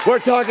 we're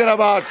talking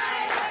about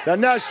the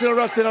National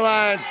Wrestling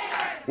Alliance.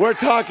 We're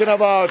talking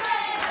about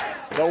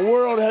the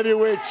World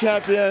Heavyweight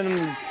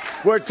Champion.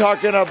 We're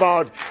talking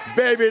about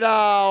Baby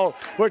Doll.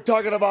 We're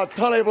talking about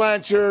Tully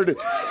Blanchard.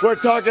 We're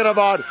talking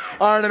about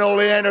Arn and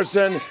Ole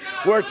Anderson.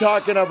 We're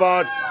talking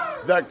about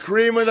the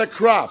cream of the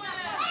crop.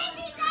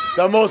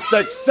 The most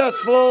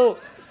successful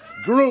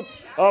group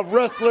of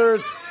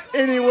wrestlers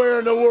anywhere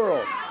in the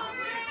world.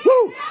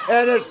 Woo!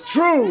 And it's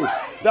true.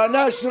 The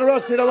National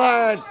Wrestling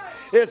Alliance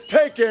is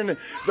taking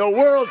the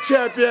world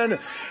champion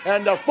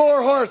and the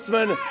Four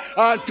Horsemen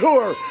on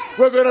tour.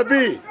 We're going to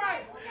be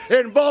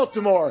in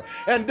Baltimore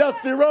and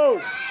Dusty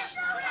Rhodes.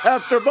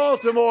 After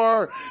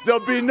Baltimore,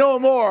 there'll be no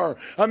more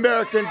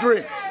American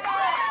Dream.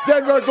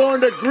 Then we're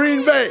going to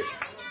Green Bay.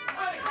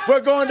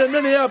 We're going to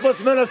Minneapolis,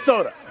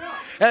 Minnesota.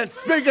 And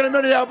speaking of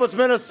Minneapolis,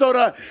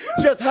 Minnesota,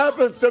 just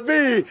happens to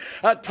be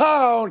a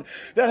town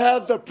that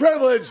has the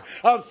privilege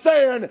of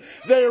saying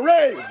they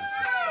raised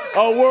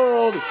a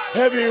world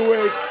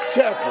heavyweight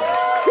champion.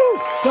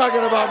 Woo,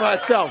 talking about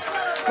myself.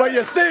 But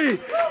you see,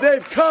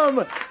 they've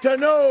come to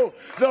know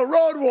the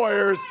Road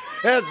Warriors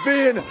as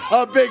being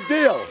a big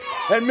deal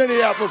in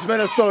Minneapolis,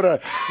 Minnesota.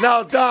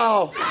 Now,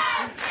 Doll,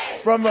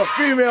 from a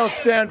female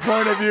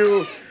standpoint of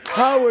view,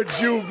 how would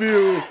you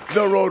view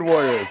the Road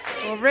Warriors?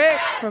 Well, Rick,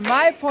 from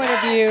my point of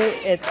view,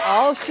 it's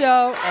all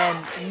show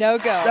and no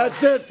go.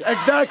 That's it,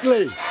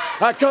 exactly.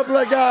 A couple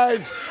of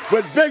guys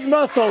with big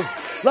muscles,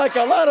 like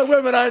a lot of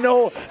women I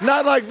know,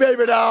 not like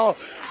Baby Doll,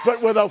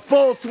 but with a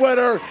full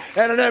sweater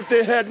and an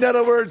empty head. In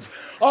other words,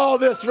 all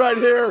this right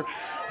here,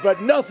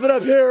 but nothing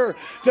up here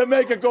to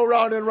make it go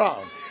round and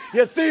round.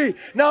 You see,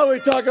 now we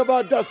talk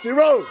about Dusty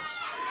Rhodes.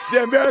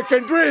 The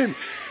American Dream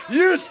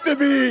used to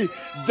be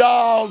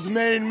Doll's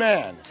main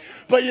man.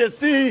 But you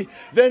see,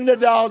 then the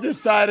Doll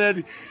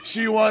decided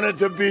she wanted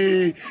to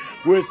be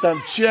with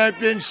some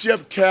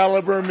championship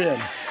caliber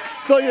men.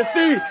 So you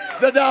see,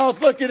 the Doll's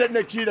looking at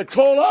Nikita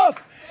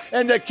Koloff.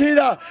 And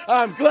Nikita,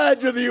 I'm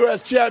glad you're the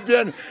U.S.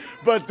 champion,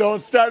 but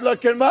don't start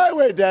looking my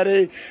way,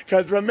 Daddy,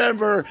 because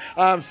remember,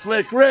 I'm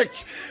Slick Rick,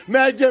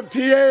 Magnum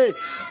TA,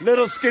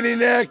 little skinny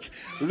neck,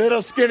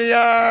 little skinny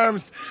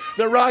arms,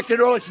 the Rock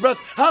and Roll Express.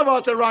 How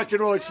about the Rock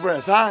and Roll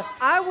Express, huh?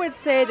 I would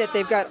say that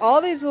they've got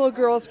all these little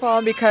girls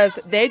following because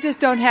they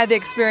just don't have the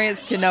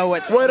experience to know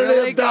what's what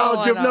really it is,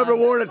 Dolls, you've never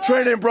worn a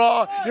training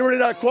bra. You're really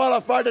not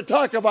qualified to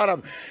talk about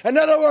them. In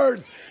other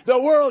words, the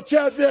world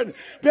champion,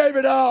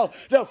 Baby Doll,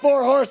 the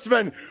Four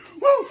Horsemen.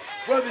 Woo!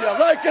 Whether you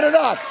like it or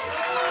not,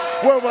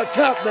 we're what's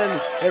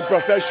happening in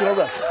professional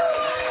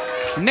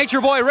wrestling.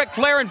 Nature Boy Ric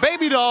Flair and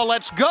Baby Doll,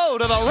 let's go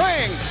to the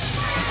ring.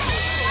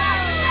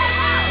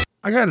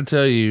 I got to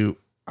tell you,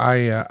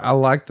 I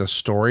like the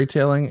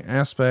storytelling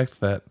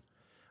aspect that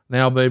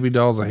now Baby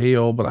Doll's a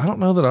heel, but I don't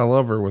know that I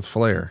love her with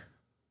Flair.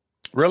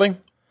 Really?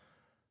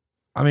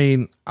 I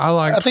mean, I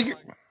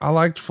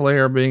liked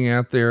Flair being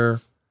out there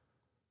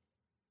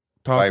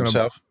talking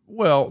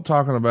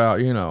talking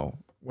about, you know,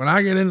 when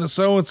I get into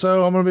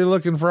so-and-so, I'm going to be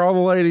looking for all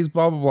the ladies,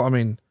 blah, blah, blah. I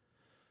mean,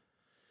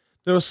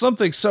 there was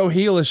something so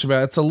heelish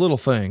about it. It's a little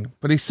thing,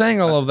 but he's saying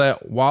all of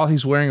that while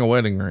he's wearing a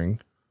wedding ring.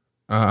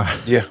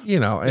 Yeah. You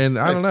know, and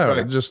I don't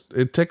know,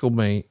 it tickled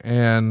me.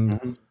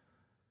 And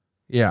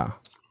yeah,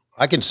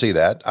 I can see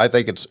that. I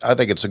think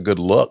it's a good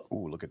look.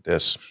 Ooh, look at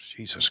this.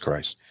 Jesus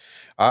Christ.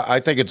 I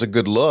think it's a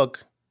good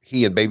look.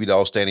 He and Baby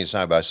Doll standing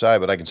side by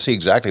side, but I can see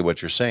exactly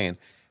what you're saying.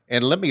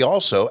 And let me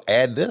also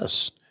add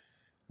this,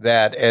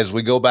 that as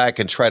we go back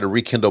and try to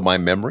rekindle my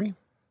memory,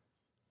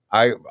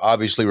 I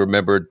obviously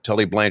remembered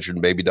Tully Blanchard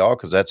and Baby Doll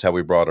because that's how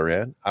we brought her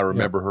in. I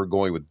remember her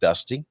going with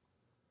Dusty.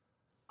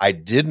 I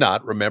did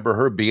not remember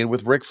her being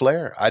with Ric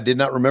Flair. I did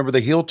not remember the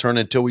heel turn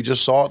until we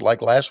just saw it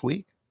like last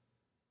week.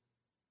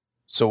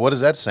 So what is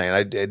that saying?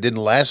 It didn't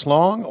last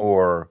long,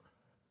 or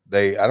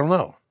I don't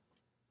know.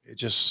 It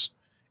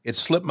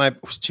slipped my,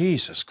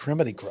 Jesus,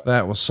 criminy crap.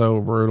 That was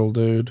so brutal,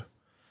 dude.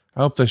 I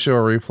hope they show a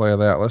replay of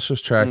that. Let's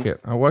just track it.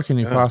 What can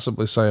you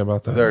possibly say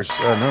about that? There's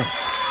no.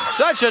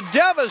 Such a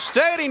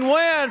devastating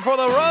win for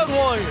the Road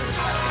Warriors.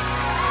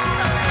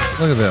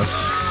 Look at this.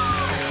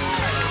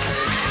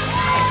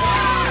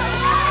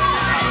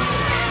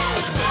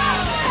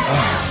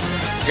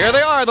 Here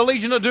they are, the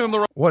Legion of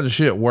Doom. What is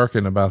shit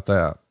working about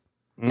that?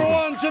 Go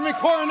on, Jimmy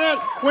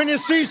Cornette. When you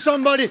see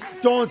somebody,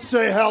 don't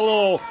say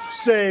hello,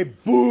 say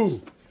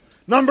boo.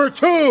 Number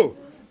 2,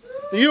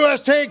 The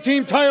U.S. Tag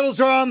Team titles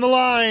are on the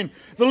line.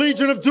 The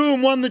Legion of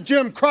Doom won the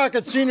Jim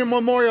Crockett Senior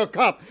Memorial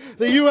Cup.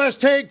 The U.S.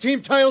 Tag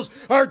Team titles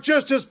are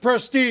just as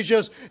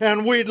prestigious,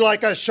 and we'd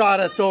like a shot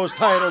at those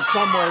titles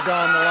somewhere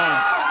down the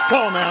line.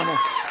 Tell them, Animal.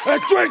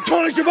 That's right,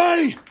 Tony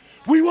Schiavone.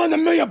 We won the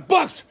 $1 million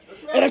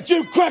at a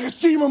Jim Crockett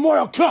Senior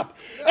Memorial Cup.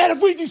 And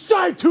if we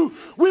decide to,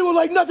 we will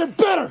like nothing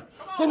better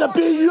than to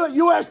be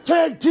U.S.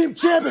 Tag Team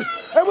champions.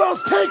 And we'll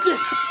take it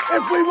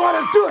if we want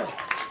to do it.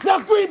 Now,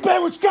 Green Bay,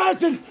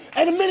 Wisconsin,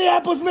 and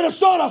Minneapolis,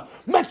 Minnesota,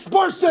 Met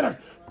Sports Center,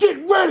 get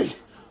ready,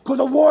 because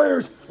the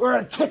Warriors are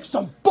going to kick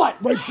some butt,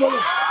 right, brother?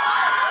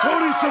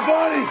 Tony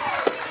Schiavone,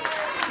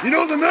 you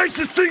know the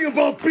nicest thing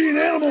about being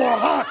Animal or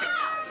Hawk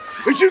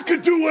is you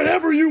can do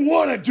whatever you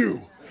want to do.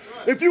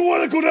 If you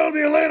want to go down to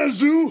the Atlanta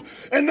Zoo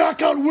and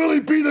knock out Willie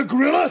B. the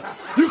gorilla,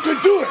 you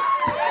can do it.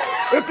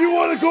 If you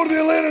want to go to the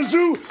Atlanta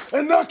Zoo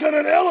and knock out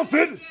an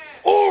elephant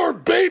or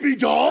baby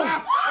doll,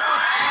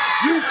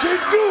 you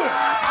can do it.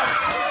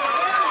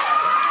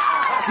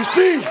 You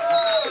see,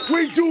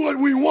 we do what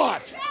we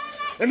want.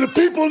 And the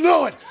people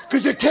know it,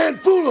 because you can't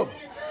fool them.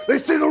 They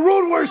say the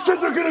Road Warriors said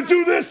they're going to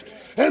do this,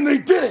 and they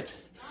did it.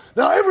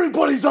 Now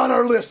everybody's on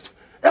our list.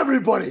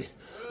 Everybody.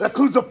 That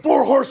includes the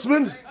Four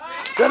Horsemen.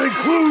 That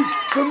includes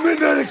the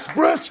Midnight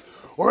Express,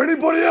 or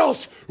anybody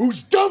else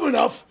who's dumb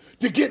enough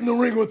to get in the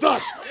ring with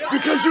us.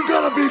 Because you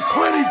got to be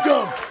plenty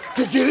dumb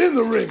to get in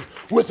the ring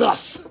with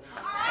us.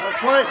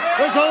 That's right.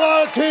 There's a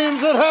lot of teams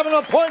that have an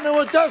appointment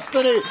with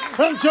destiny.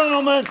 And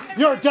gentlemen,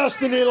 your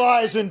destiny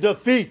lies in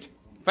defeat.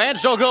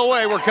 Fans, don't go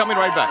away. We're coming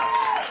right back.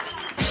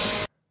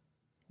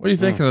 What are you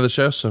thinking of the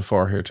show so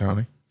far here,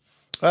 Tony?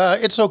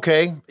 It's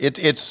okay.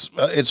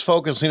 It's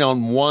focusing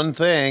on one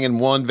thing in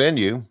one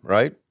venue,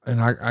 right? And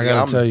I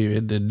got to tell you,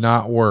 it did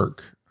not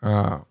work.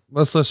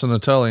 Let's listen to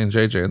Tully and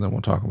JJ, and then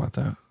we'll talk about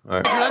that. All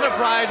right.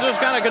 Enterprises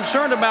kind of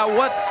concerned about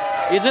what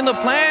is in the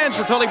plans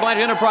for Tully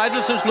Blanchard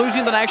Enterprises since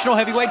losing the national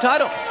heavyweight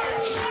title.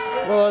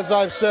 Well, as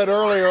I've said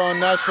earlier on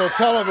national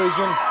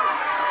television,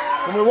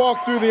 when we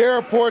walk through the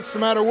airports,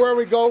 no matter where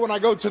we go, when I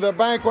go to the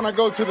bank, when I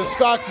go to the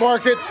stock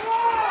market,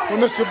 when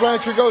Mr.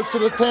 Blanchard goes to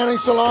the tanning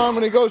salon,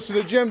 when he goes to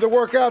the gym to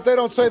work out, they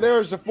don't say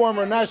there's the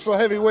former national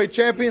heavyweight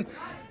champion.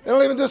 They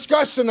don't even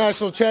discuss the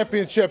national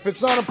championship.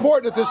 It's not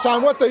important at this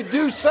time. What they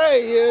do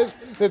say is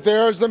that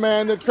there's the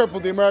man that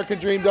crippled the American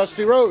dream,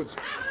 Dusty Rhodes.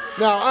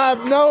 Now,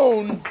 I've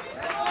known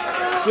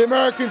the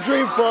American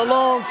dream for a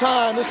long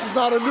time. This is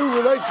not a new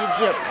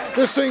relationship.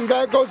 This thing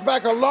goes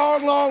back a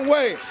long, long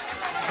way.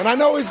 And I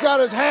know he's got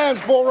his hands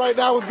full right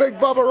now with Big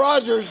Bubba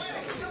Rogers.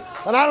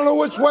 And I don't know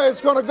which way it's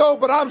going to go,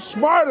 but I'm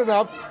smart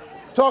enough,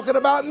 talking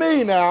about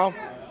me now,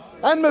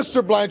 and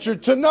Mr.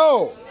 Blanchard, to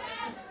know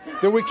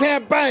that we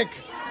can't bank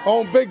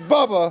on Big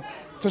Bubba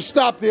to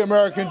stop the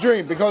American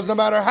dream. Because no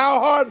matter how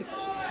hard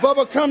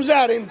Bubba comes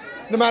at him,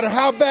 no matter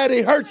how bad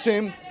he hurts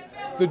him,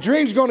 the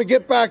dream's going to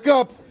get back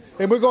up,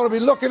 and we're going to be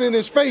looking in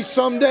his face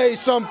someday,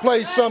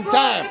 someplace,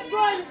 sometime.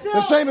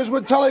 The same as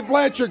when Tully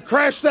Blanchard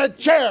crashed that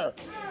chair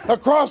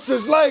across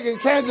his leg in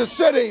Kansas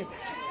City.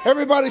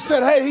 Everybody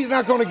said, hey, he's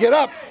not going to get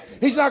up.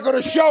 He's not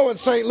going to show in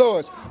St.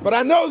 Louis. But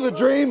I know the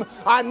dream.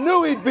 I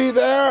knew he'd be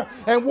there,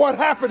 and what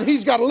happened,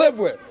 he's got to live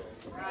with.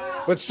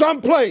 But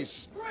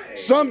someplace,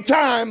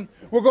 sometime,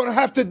 we're going to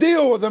have to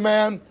deal with the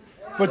man.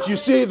 But you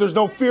see, there's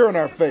no fear in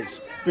our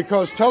face.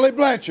 Because Tully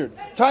Blanchard,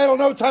 title,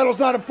 no title's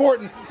not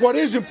important. What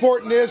is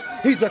important is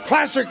he's a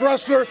classic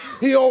wrestler.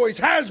 He always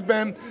has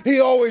been. He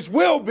always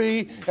will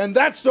be. And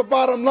that's the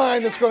bottom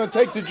line that's going to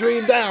take the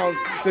dream down,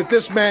 that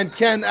this man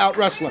can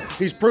out-wrestle him.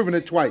 He's proven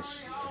it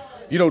twice.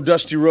 You know,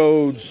 Dusty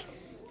Rhodes,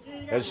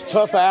 as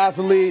tough an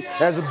athlete,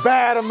 as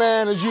bad a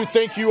man as you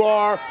think you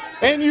are,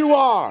 and you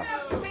are,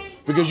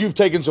 because you've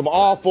taken some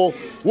awful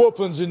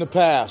whoopings in the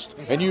past,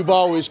 and you've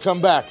always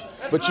come back.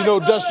 But you know,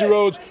 Dusty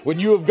Rhodes, when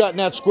you have gotten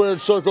that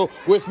squared circle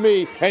with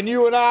me, and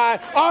you and I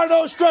are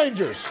no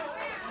strangers.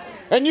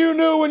 And you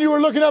knew when you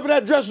were looking up in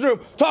that dressing room,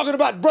 talking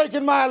about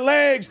breaking my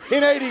legs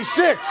in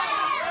 '86,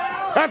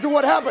 after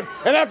what happened,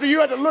 and after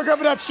you had to look up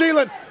at that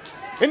ceiling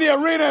in the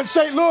arena in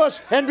St.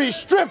 Louis and be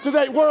stripped of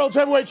that World's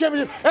Heavyweight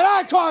Championship, and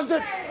I caused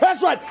it.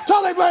 That's right,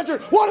 Tully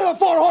Blanchard, one of the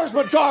Four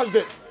Horsemen, caused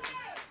it.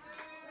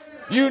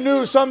 You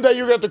knew someday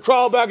you were going to have to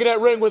crawl back in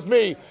that ring with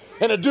me,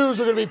 and the dues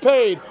were going to be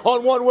paid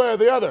on one way or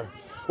the other.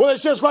 Well,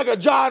 it's just like a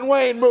John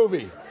Wayne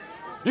movie.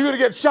 You're going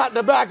to get shot in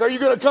the back, or you're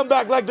going to come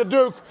back like the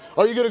Duke,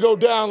 or you're going to go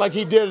down like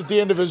he did at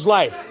the end of his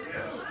life.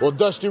 Well,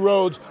 Dusty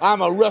Rhodes,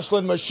 I'm a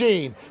wrestling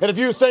machine. And if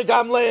you think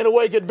I'm laying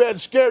awake in bed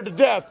scared to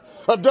death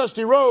of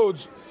Dusty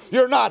Rhodes,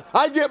 you're not.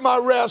 I get my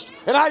rest,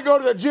 and I go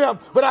to the gym,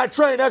 but I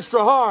train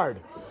extra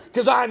hard.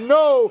 Because I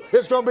know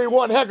it's going to be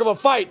one heck of a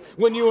fight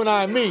when you and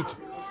I meet.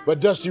 But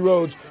Dusty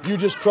Rhodes, you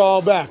just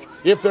crawl back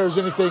if there's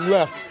anything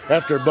left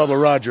after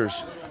Bubba Rogers.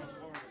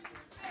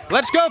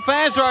 Let's go,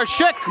 fans, to our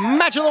Schick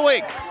Match of the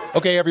Week.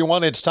 Okay,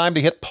 everyone, it's time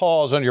to hit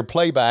pause on your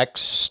playbacks.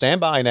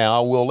 Stand by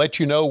now. We'll let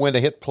you know when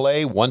to hit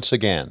play once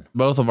again.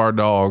 Both of our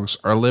dogs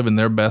are living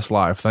their best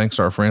life thanks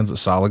to our friends at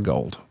Solid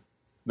Gold.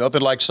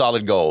 Nothing like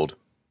Solid Gold.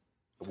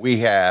 We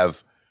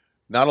have,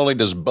 not only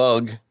does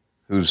Bug,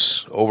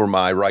 who's over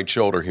my right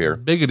shoulder here.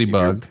 Biggity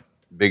Bug.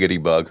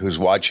 Biggity Bug, who's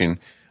watching.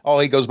 Oh,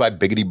 he goes by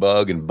Biggity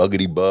Bug and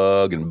Buggity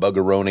Bug and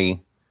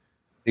Buggeroni.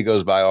 He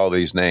goes by all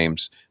these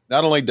names.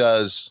 Not only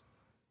does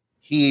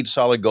he eat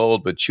Solid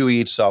Gold, but Chewy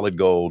eats Solid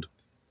Gold.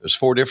 There's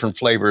 4 different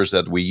flavors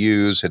that we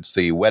use. It's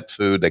the wet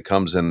food that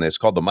comes in. It's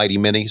called the Mighty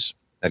Minis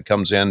that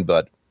comes in.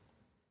 But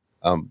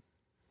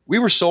we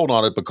were sold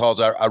on it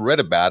because I read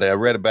about it. I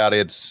read about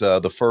it's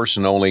the first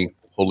and only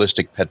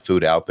holistic pet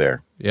food out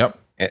there. Yep.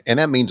 And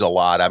that means a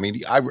lot. I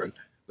mean,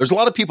 there's a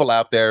lot of people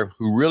out there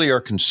who really are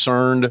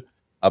concerned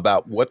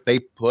about what they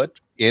put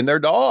in their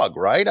dog,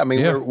 right? I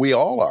mean, we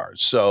all are.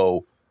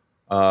 So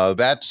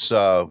that's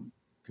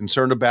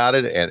concerned about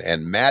it.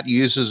 And Matt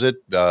uses it,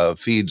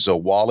 feeds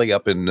Wally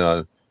up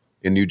in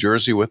New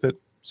Jersey with it.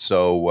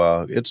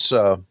 So it's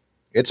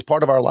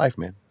part of our life,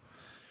 man.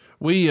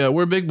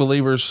 We're big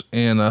believers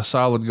in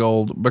Solid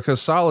Gold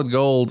because Solid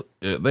Gold,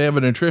 they have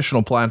a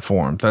nutritional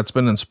platform that's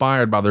been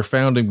inspired by their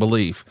founding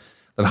belief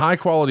that high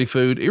quality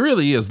food, it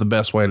really is the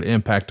best way to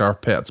impact our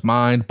pets'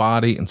 mind,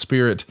 body, and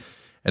spirit.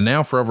 And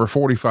now for over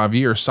 45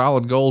 years,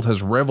 Solid Gold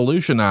has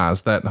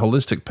revolutionized that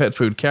holistic pet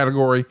food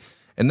category.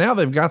 And now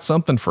they've got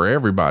something for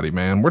everybody,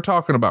 man. We're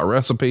talking about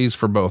recipes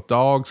for both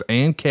dogs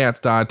and cats'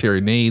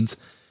 dietary needs.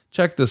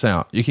 Check this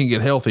out. You can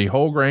get healthy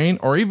whole grain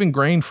or even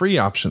grain-free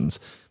options.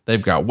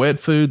 They've got wet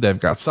food. They've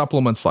got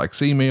supplements like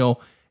sea meal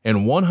and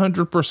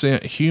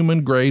 100%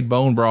 human grade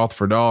bone broth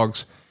for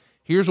dogs.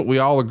 Here's what we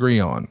all agree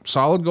on.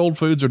 Solid Gold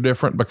foods are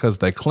different because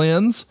they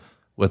cleanse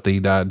with the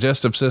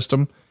digestive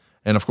system.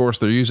 And of course,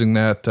 they're using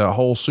that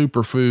whole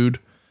superfood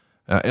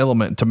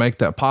element to make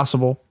that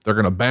possible. They're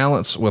going to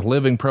balance with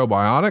living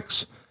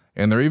probiotics,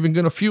 and they're even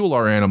going to fuel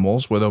our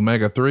animals with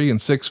omega-3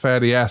 and 6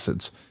 fatty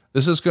acids.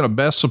 This is going to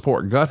best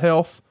support gut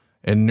health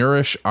and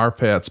nourish our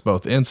pets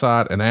both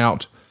inside and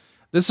out.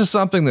 This is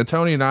something that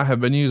Tony and I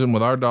have been using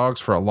with our dogs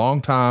for a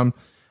long time.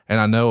 And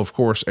I know, of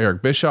course,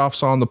 Eric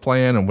Bischoff's on the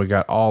plan, and we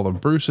got all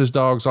of Bruce's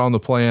dogs on the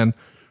plan.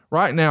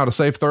 Right now, to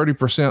save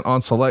 30%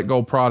 on Select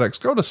Gold products,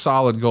 go to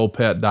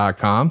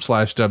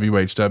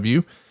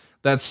solidgoldpet.com/WHW.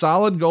 That's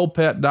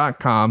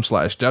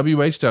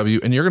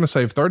solidgoldpet.com/WHW, and you're going to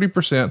save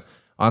 30%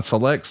 on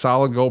select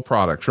Solid Gold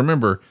products.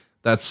 Remember,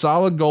 that's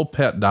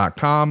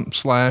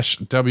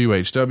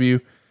solidgoldpet.com/WHW.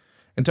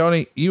 And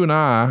Tony, you and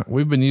I,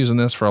 we've been using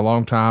this for a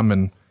long time,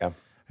 and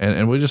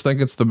we just think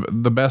it's the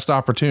best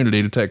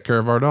opportunity to take care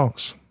of our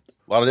dogs.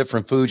 A lot of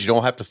different foods. You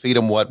don't have to feed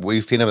them what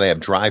we feed them. They have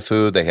dry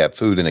food. They have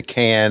food in a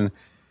can.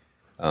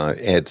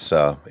 It's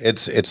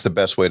the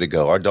best way to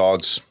go. Our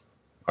dogs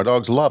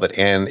love it.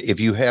 And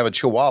if you have a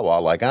Chihuahua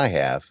like I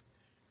have,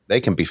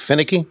 they can be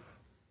finicky.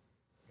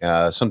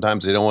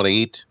 Sometimes they don't want to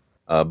eat.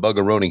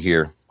 Buggeroni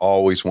here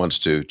always wants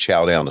to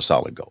chow down to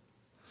Solid Gold.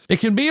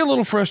 It can be a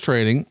little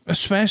frustrating,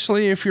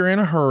 especially if you're in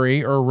a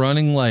hurry or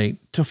running late,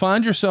 to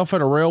find yourself at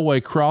a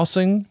railway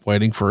crossing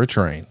waiting for a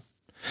train.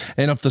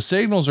 And if the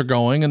signals are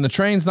going and the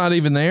train's not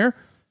even there,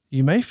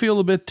 you may feel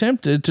a bit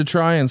tempted to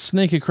try and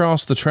sneak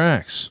across the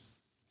tracks.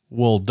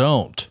 Well,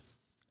 don't.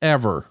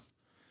 Ever.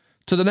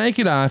 To the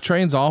naked eye,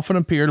 trains often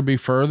appear to be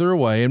further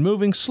away and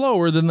moving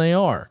slower than they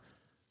are,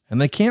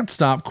 and they can't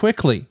stop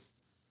quickly.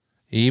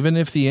 Even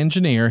if the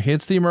engineer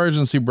hits the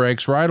emergency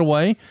brakes right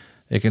away,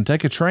 it can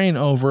take a train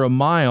over a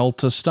mile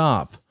to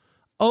stop.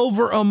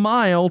 Over a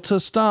mile to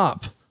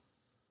stop.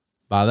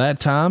 By that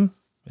time,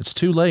 it's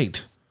too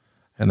late,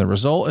 and the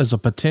result is a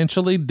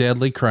potentially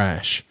deadly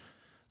crash.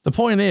 The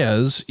point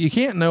is, you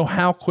can't know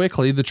how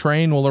quickly the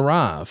train will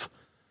arrive.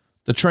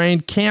 The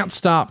train can't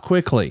stop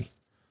quickly.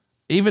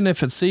 Even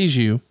if it sees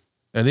you,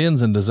 it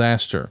ends in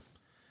disaster.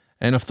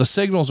 And if the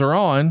signals are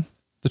on,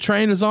 the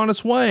train is on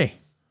its way.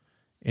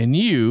 And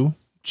you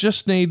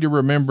just need to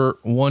remember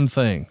one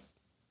thing.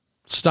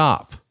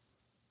 Stop.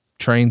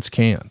 Trains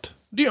can't.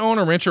 Do you own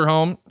or rent your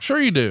home? Sure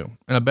you do.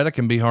 And I bet it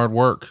can be hard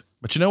work.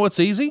 But you know what's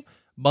easy?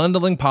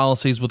 Bundling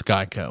policies with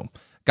Geico.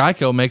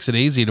 Geico makes it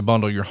easy to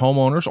bundle your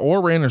homeowners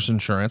or renters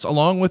insurance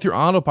along with your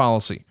auto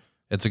policy.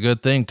 It's a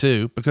good thing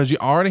too, because you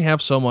already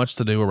have so much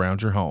to do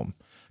around your home.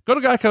 Go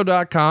to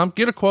geico.com,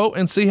 get a quote,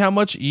 and see how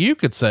much you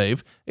could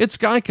save. It's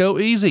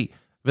Geico easy.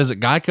 Visit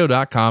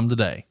geico.com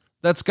today.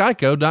 That's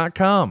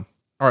geico.com.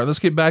 All right, let's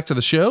get back to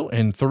the show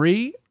in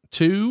 3,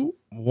 2,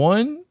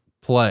 1,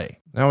 play.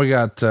 Now we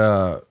got,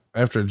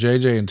 after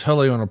JJ and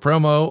Tully on a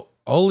promo,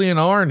 Ole and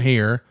Arn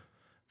here,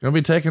 going to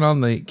be taking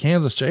on the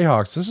Kansas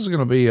Jayhawks. This is going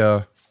to be,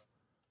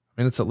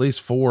 it's at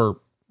least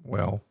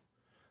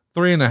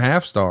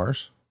 3.5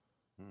 stars.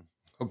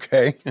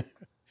 Okay.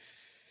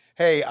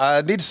 Hey,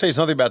 I need to say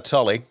something about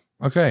Tully.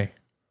 Okay.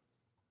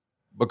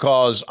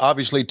 Because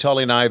obviously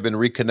Tully and I have been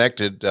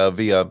reconnected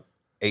via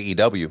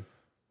AEW.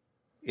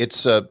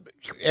 It's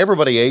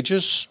everybody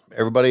ages.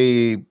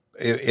 Everybody,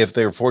 if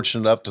they're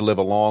fortunate enough to live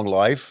a long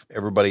life,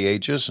 everybody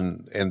ages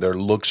and their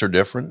looks are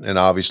different. And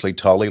obviously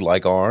Tully,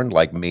 like Arn,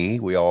 like me,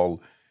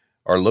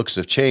 our looks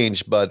have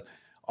changed. But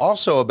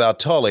also about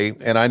Tully,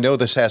 and I know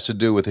this has to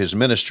do with his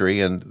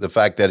ministry and the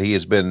fact that he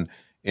has been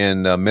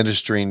in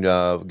ministering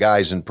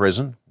guys in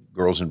prison,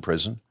 girls in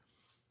prison,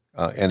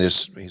 and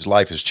his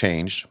life has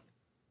changed.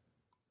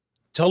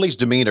 Tully's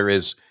demeanor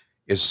is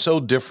so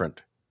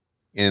different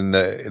in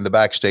the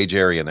backstage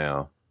area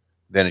now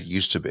than it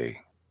used to be.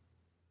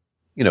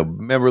 You know,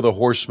 remember the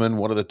Horseman,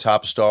 one of the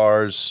top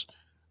stars,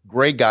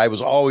 great guy,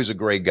 was always a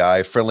great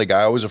guy, friendly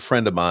guy, always a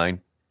friend of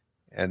mine.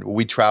 And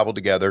we traveled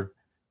together.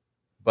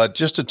 But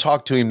just to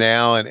talk to him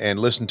now and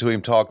listen to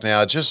him talk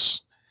now,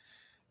 just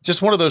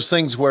one of those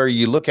things where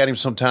you look at him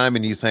sometime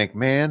and you think,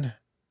 man,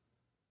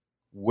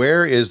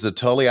 where is the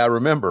Tully I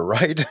remember,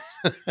 right?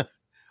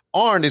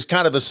 Arn is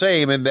kind of the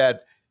same in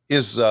that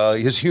his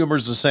humor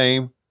is the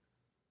same.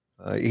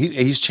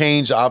 He's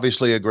changed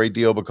obviously a great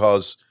deal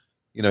because,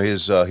 you know,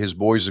 his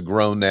boys are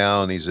grown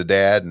now and he's a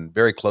dad and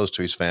very close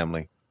to his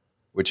family,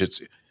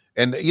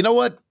 and you know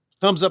what?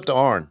 Thumbs up to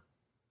Arn.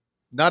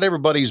 Not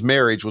everybody's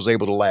marriage was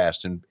able to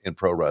last in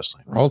pro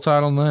wrestling. Roll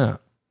Tide on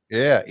that.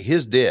 Yeah,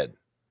 his did.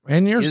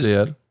 And yours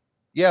did.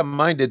 Yeah,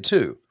 mine did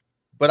too.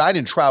 But I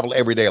didn't travel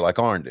every day like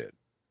Arn did.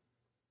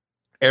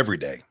 Every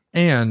day.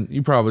 And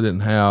you probably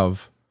didn't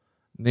have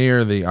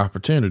near the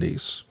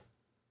opportunities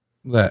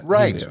that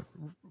right. he did.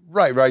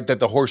 Right. That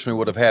the Horsemen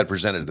would have had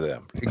presented to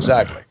them.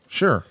 Exactly.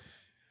 Sure.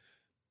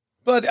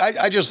 But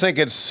I just think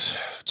it's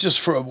just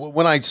for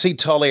when I see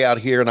Tully out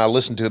here and I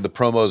listen to the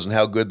promos and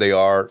how good they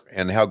are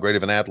and how great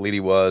of an athlete he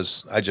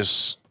was,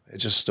 it's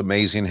just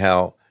amazing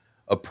how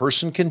a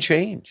person can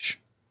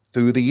change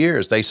through the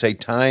years. They say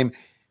time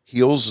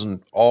heals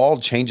and all,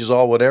 changes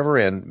all, whatever.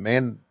 And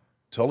man,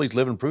 Tully's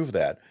living proof of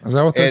that. Is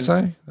that what they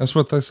say? That's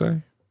what they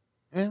say?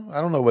 Yeah,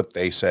 I don't know what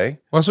they say.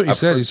 Well, that's what you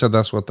said. You said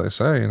that's what they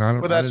say, and I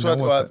didn't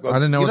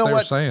know what they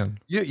were saying.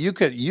 You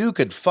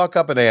could fuck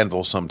up an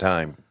anvil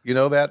sometime. You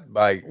know that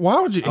by why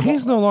would you?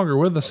 He's no longer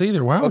with us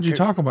either. Why would you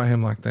talk about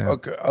him like that?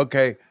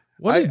 Okay.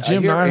 What did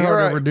Jim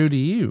Neidhart ever do to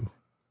you?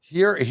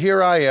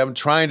 Here I am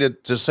trying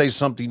to say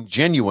something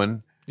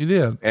genuine. You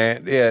did,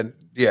 and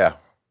yeah,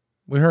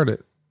 we heard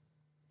it.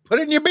 Put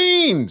it in your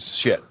beans,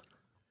 shit.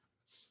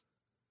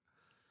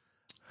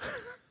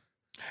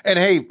 And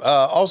hey,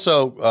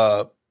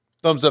 also.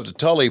 Thumbs up to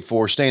Tully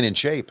for staying in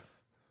shape.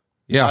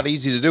 Yeah. Not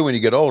easy to do when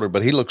you get older,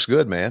 but he looks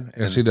good, man.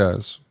 Yes, he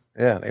does.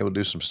 Yeah, able to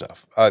do some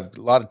stuff. A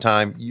lot of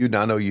time,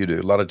 I know you do,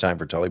 a lot of time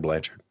for Tully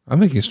Blanchard. I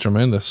think he's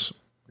tremendous.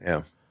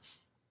 Yeah.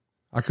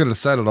 I could have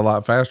said it a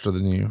lot faster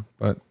than you,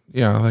 but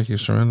yeah, I think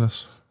he's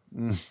tremendous.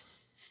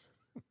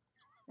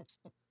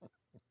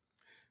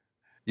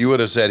 You would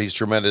have said he's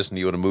tremendous and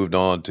you would have moved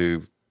on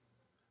to.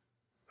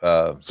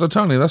 So,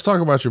 Tony, let's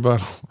talk about your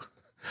butthole.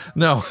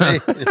 No.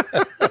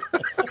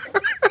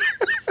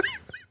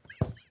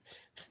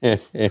 You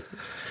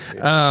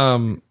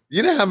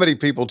know how many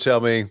people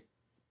tell me?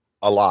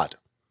 A lot.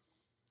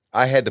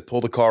 I had to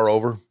pull the car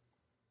over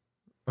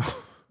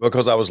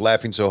because I was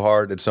laughing so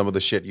hard at some of the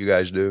shit you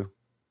guys do.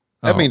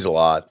 That means a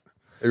lot.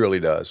 It really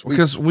does.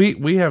 Because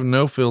we have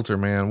no filter,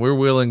 man. We're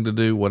willing to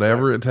do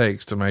whatever it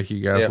takes to make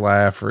you guys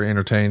laugh or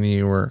entertain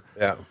you or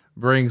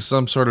bring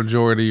some sort of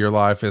joy to your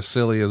life, as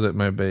silly as it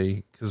may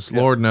be. Because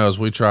Lord knows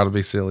we try to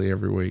be silly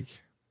every week.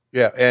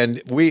 Yeah,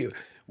 and we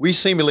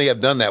seemingly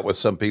have done that with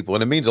some people,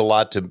 and it means a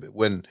lot to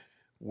when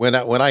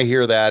I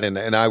hear that.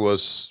 And I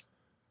was,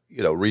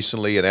 you know,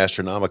 recently at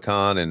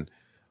Astronomicon, and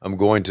I'm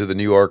going to the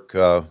New York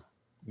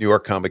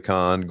Comic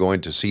Con, going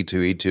to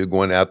C2E2,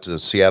 going out to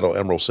Seattle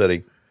Emerald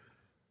City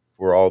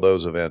for all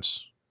those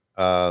events.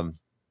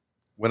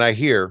 When I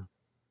hear,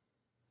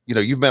 you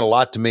know, you've meant a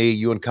lot to me.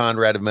 You and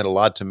Conrad have meant a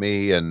lot to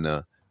me, and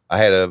I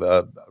had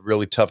a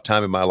really tough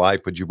time in my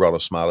life, but you brought a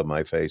smile to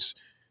my face.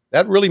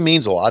 That really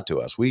means a lot to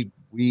us. We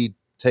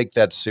take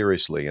that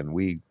seriously, and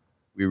we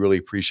really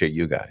appreciate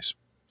you guys.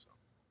 So,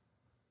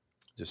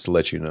 just to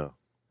let you know.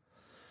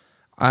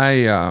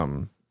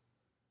 I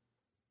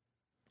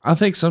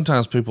think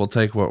sometimes people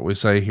take what we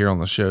say here on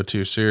the show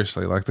too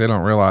seriously. Like they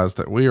don't realize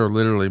that we are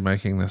literally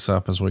making this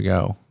up as we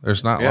go.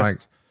 There's not like,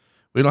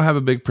 we don't have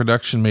a big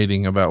production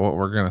meeting about what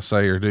we're going to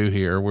say or do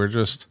here. We're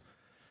just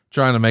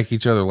trying to make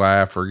each other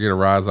laugh or get a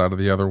rise out of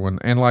the other one.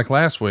 And like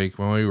last week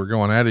when we were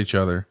going at each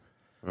other,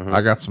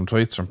 I got some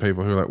tweets from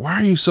people who are like, why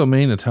are you so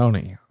mean to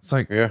Tony? It's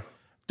like,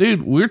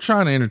 dude, we're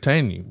trying to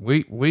entertain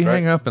you. We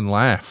hang up and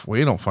laugh.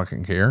 We don't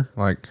fucking care.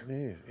 Like,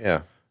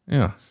 yeah.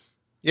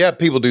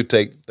 People do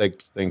take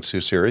things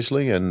too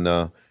seriously.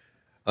 And,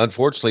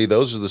 unfortunately,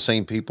 those are the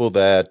same people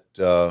that,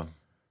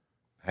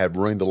 have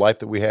ruined the life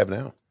that we have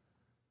now.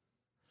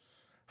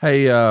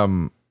 Hey,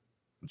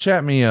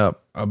 chat me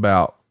up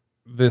about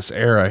this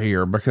era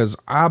here, because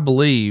I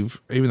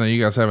believe, even though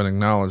you guys haven't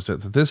acknowledged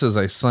it, that this is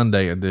a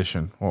Sunday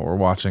edition, what we're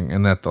watching,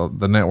 and that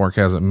the network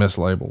has it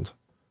mislabeled.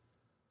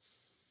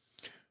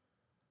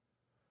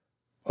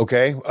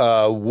 Okay.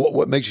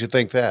 What makes you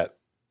think that?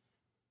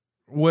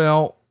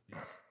 Well,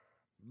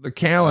 the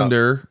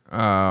calendar,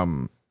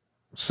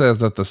 says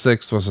that the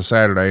 6th was a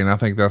Saturday, and I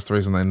think that's the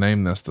reason they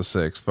named this the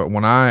 6th. But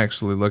when I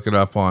actually look it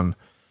up on,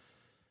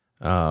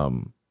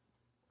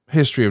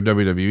 history of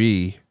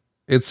WWE,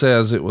 it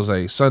says it was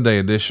a Sunday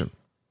edition.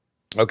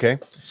 Okay.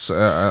 So,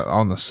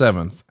 on the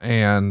 7th.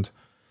 And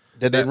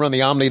did they run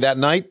the Omni that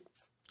night?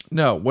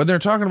 No, when they're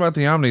talking about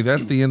the Omni,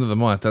 that's the end of the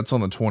month. That's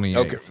on the 28th.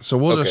 Okay. So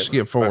we'll just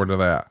skip forward to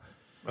that.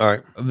 All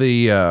right.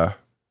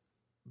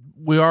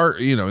 we are,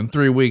 in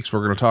 3 weeks,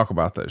 we're going to talk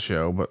about that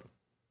show, but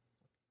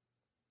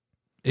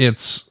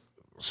it's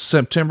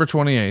September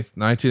 28th,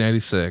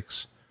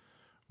 1986.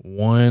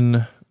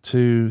 1,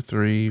 2,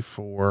 3,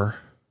 4,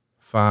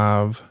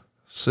 5,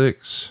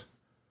 6,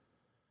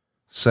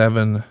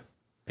 7,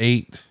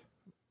 8,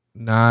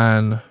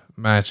 9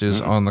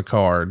 matches on the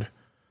card.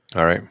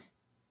 All right.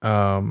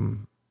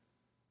 10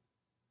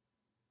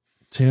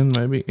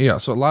 maybe. Yeah.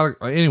 So a lot of,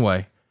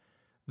 anyway,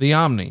 the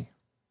Omni,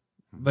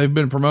 they've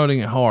been promoting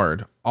it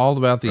hard, all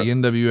about the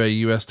NWA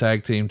US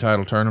Tag Team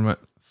Title Tournament.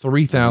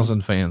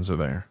 3,000 fans are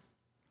there.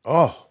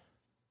 Oh,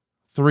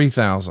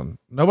 3,000.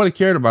 Nobody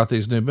cared about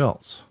these new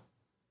belts.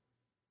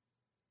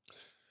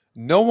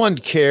 No one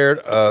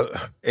cared.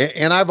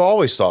 And I've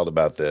always thought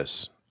about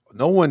this.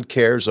 No one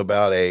cares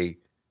about a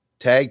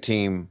tag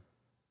team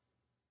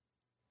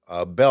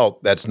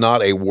belt that's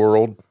not a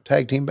world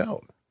tag team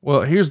belt.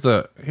 Well, here's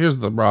the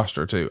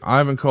roster too.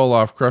 Ivan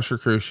Koloff, Crusher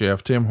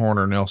Khrushchev, Tim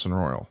Horner, Nelson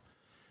Royal,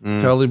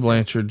 Tully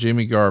Blanchard,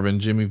 Jimmy Garvin,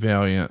 Jimmy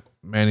Valiant,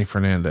 Manny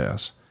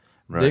Fernandez,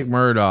 Dick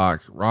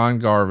Murdoch, Ron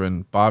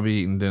Garvin, Bobby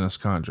Eaton, Dennis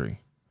Condrey,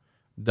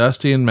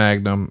 Dusty and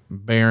Magnum,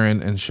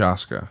 Baron and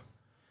Shaska,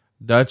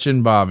 Dutch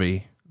and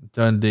Bobby,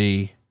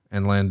 Dundee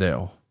and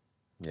Landell.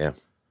 Yeah.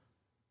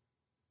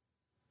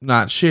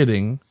 Not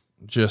shitting,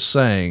 just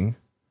saying.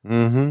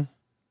 Mm-hmm.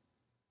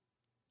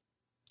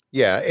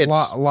 Yeah. It's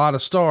a lot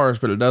of stars,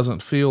 but it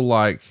doesn't feel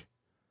like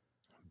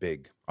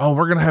big. Oh,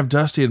 we're going to have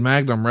Dusty and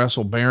Magnum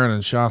wrestle Baron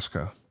and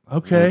Shaska.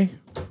 Okay.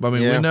 But I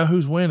mean, we know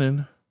who's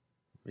winning.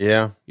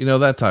 Yeah.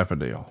 That type of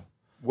deal.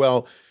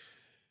 Well,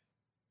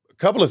 a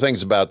couple of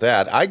things about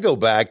that. I go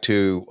back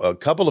to a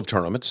couple of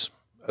tournaments,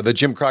 the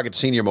Jim Crockett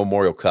Senior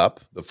Memorial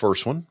Cup, the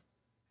first one.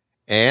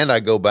 And I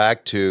go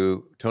back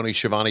to Tony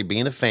Schiavone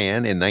being a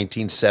fan in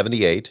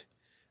 1978,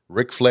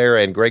 Ric Flair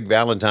and Greg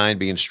Valentine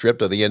being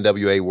stripped of the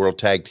NWA World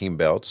Tag Team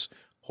belts,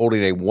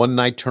 holding a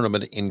one-night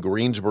tournament in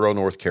Greensboro,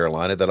 North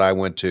Carolina that I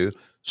went to,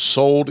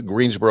 sold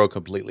Greensboro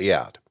completely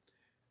out.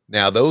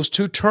 Now, those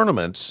two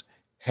tournaments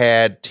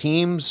had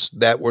teams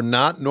that were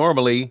not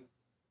normally,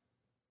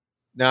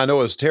 now I know it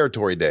was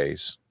territory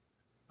days,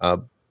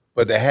 but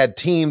they had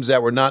teams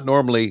that were not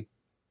normally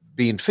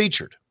being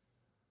featured.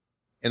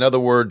 In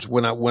other words,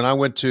 when I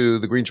went to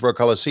the Greensboro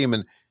Coliseum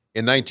in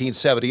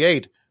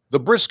 1978, the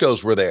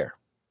Briscoes were there.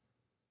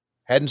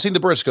 Hadn't seen the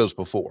Briscoes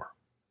before.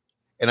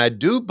 And I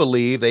do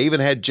believe they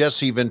even had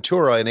Jesse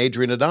Ventura and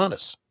Adrian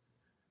Adonis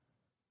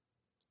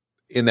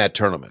in that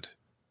tournament.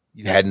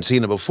 You hadn't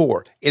seen it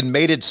before. It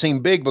made it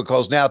seem big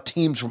because now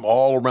teams from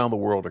all around the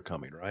world are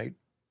coming, right?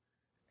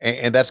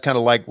 And that's kind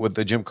of like with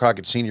the Jim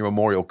Crockett Senior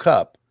Memorial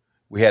Cup.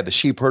 We had the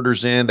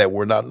Sheepherders in that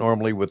were not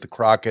normally with the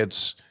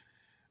Crockett's.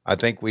 I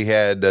think we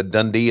had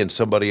Dundee and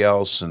somebody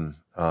else, and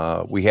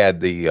we had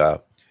the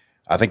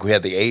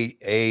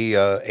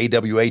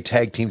AWA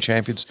Tag Team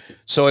Champions.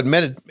 So it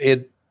made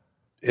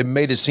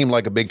it seem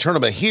like a big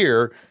tournament.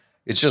 Here,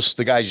 it's just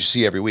the guys you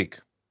see every week.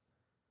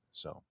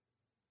 So,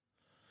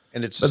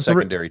 and it's a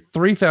secondary.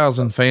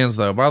 3,000 fans,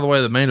 though. By the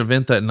way, the main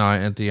event that night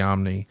at the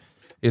Omni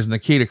is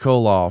Nikita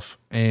Koloff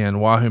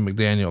and Wahoo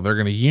McDaniel. They're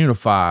going to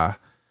unify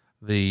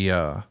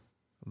the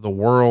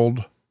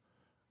world,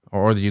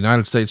 or the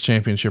United States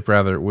Championship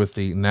rather, with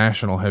the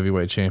National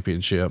Heavyweight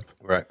Championship.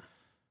 Right.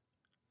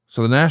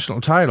 So the national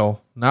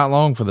title, not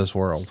long for this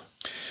world.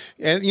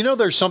 And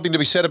there's something to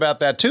be said about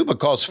that too,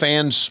 because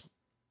fans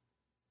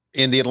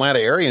in the Atlanta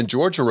area and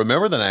Georgia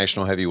remember the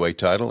National Heavyweight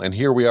title. And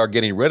here we are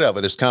getting rid of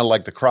it. It's kind of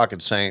like the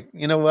Crockett saying,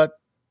 you know what?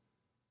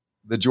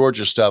 The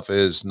Georgia stuff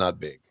is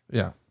not big.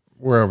 Yeah.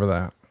 We're over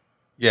that.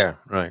 Yeah.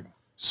 Right.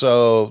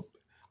 So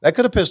that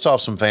could have pissed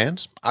off some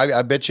fans.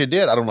 I bet you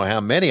did. I don't know how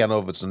many. I don't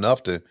know if it's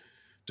enough to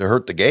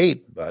hurt the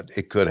gate, but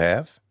it could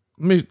have.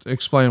 Let me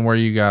explain where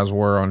you guys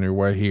were on your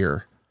way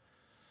here.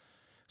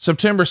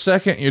 September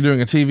 2nd, you're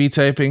doing a TV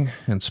taping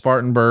in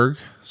Spartanburg.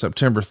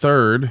 September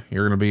 3rd,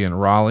 you're going to be in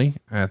Raleigh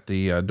at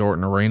the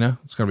Dorton Arena.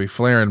 It's going to be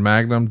Flair and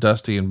Magnum,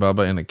 Dusty and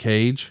Bubba in a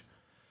cage.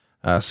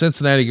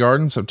 Cincinnati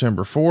Garden,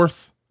 September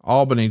 4th.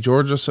 Albany,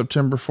 Georgia,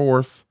 September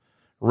 4th.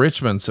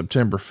 Richmond,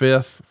 September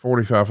 5th,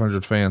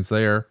 4,500 fans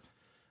there.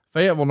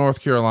 Fayetteville,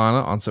 North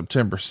Carolina on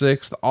September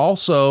 6th.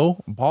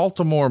 Also,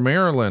 Baltimore,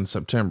 Maryland,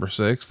 September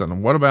 6th.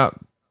 And what about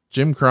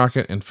Jim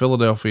Crockett in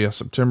Philadelphia,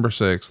 September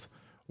 6th?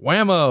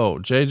 Whammo!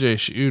 JJ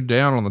Shoe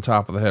down on the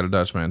top of the head of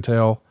Dutch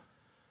Mantell.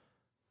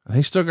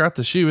 He still got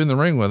the shoe in the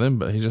ring with him,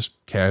 but he just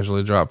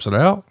casually drops it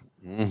out.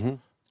 Mm-hmm.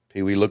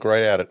 Pee-wee looked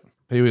right at it.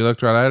 Pee-wee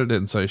looked right at it,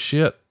 didn't say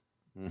shit.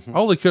 Mm-hmm.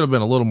 Only could have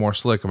been a little more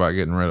slick about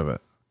getting rid of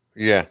it.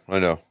 Yeah, I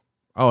know.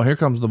 Oh, here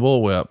comes the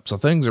bullwhip. So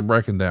things are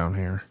breaking down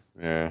here.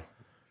 Yeah.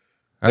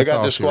 They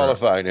got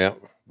disqualified,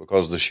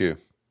 because of the shoe.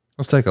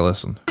 Let's take a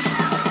listen.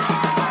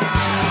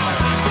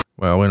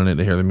 Well, we don't need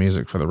to hear the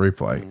music for the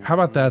replay. How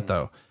about that,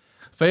 though?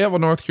 Fayetteville,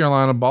 North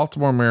Carolina,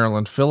 Baltimore,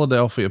 Maryland,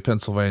 Philadelphia,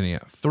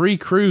 Pennsylvania. 3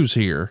 crews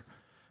here.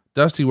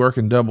 Dusty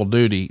working double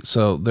duty,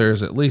 so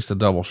there's at least a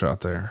double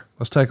shot there.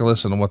 Let's take a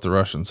listen to what the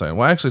Russian's saying.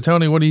 Well, actually,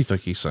 Tony, what do you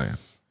think he's saying?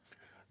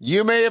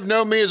 You may have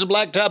known me as a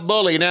blacktop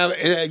bully. Now,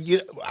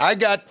 I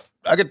got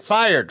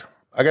fired.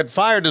 I got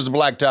fired as a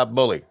blacktop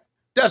bully.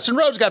 Dustin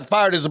Rhodes got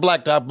fired as a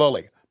blacktop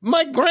bully.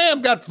 Mike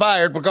Graham got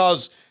fired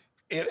because,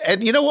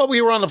 and you know what?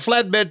 We were on a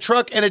flatbed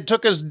truck, and it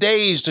took us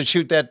days to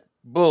shoot that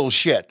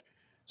bullshit.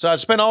 So I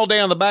spent all day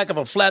on the back of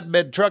a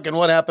flatbed truck, and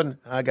what happened?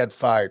 I got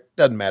fired.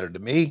 Doesn't matter to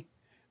me.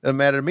 Doesn't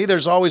matter to me.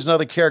 There's always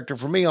another character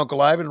for me,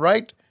 Uncle Ivan,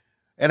 right?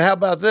 And how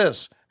about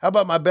this? How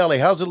about my belly?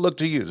 How's it look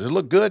to you? Does it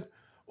look good?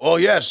 Oh,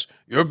 yes.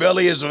 Your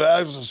belly is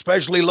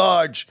especially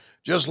large,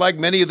 just like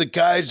many of the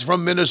guys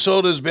from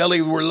Minnesota's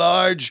belly were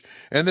large.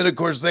 And then, of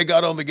course, they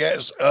got on the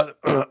gas.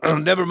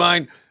 Never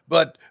mind.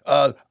 But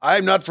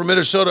I'm not from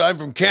Minnesota. I'm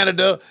from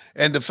Canada.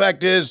 And the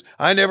fact is,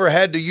 I never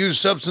had to use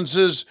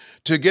substances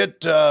to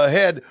get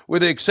head,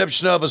 with the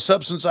exception of a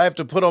substance I have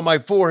to put on my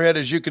forehead,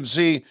 as you can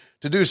see,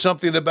 to do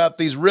something about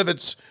these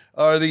rivets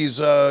or these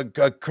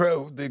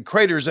the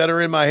craters that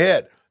are in my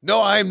head.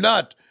 No, I'm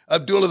not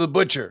Abdullah the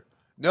Butcher.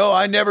 No,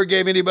 I never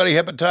gave anybody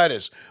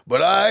hepatitis.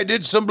 But I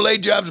did some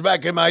blade jobs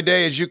back in my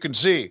day, as you can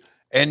see.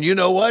 And you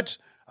know what?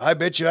 I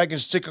bet you I can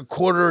stick a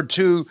quarter or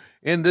two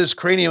in this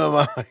cranium of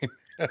mine.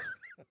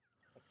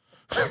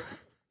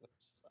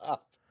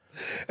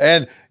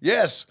 And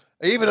yes,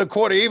 even a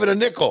quarter, even a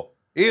nickel.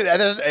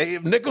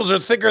 Nickels are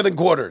thicker than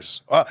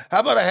quarters. How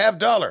about a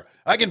 $50?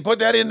 I can put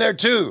that in there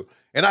too.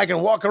 And I can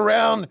walk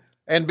around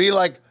and be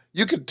like,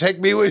 you could take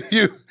me with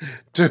you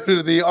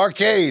to the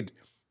arcade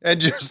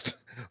and just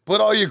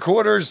put all your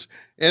quarters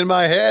in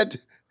my head.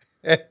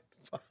 And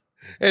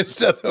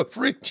instead of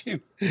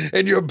reaching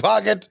in your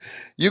pocket,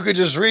 you could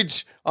just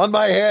reach on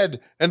my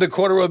head and the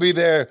quarter will be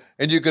there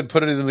and you could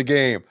put it in the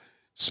game.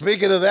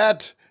 Speaking of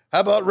that,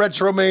 how about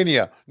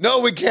Retromania? No,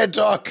 we can't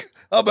talk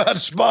about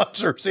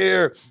sponsors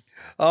here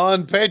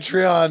on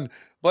Patreon,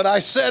 but I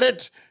said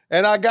it,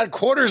 and I got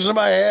quarters in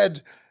my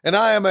head, and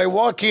I am a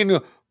walking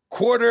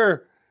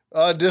quarter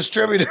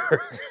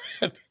distributor.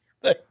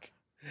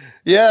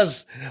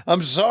 Yes,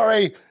 I'm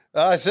sorry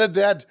I said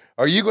that.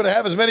 Are you going to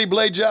have as many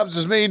blade jobs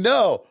as me?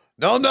 No,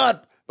 I'm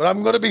not, but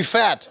I'm going to be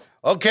fat.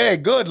 Okay,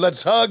 good.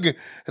 Let's hug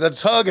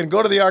and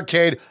go to the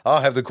arcade.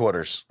 I'll have the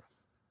quarters.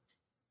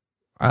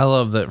 I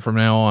love that from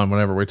now on,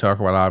 whenever we talk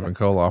about Ivan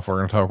Koloff, we're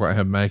going to talk about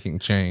him making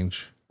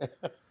change.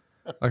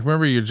 Like,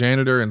 remember your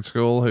janitor in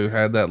school who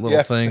had that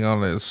little thing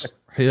on his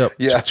hip?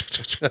 Yeah.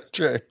 That's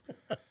right.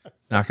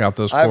 Knock out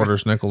those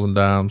quarters, nickels, and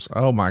dimes.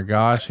 Oh my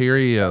gosh, here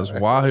he is.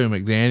 Wahoo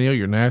McDaniel,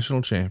 your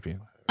national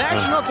champion.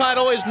 National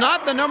title is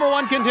not the number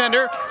one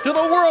contender to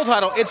the world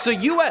title. It's the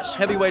U.S.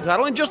 heavyweight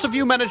title. In just a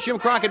few minutes, Jim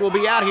Crockett will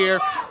be out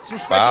here. Some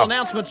special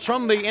announcements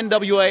from the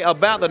NWA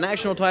about the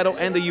national title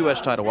and the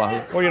U.S. title,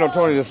 Wahoo. Well, you know,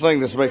 Tony, the thing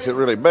that makes it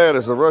really bad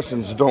is the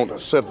Russians don't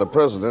set the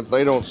precedent.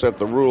 They don't set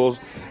the rules,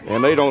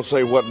 and they don't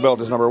say what belt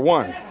is number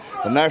one.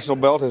 The national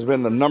belt has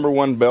been the number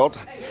one belt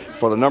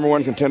for the number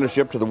one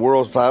contendership to the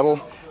world's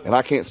title, and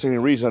I can't see any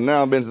reason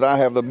now, Ben, that I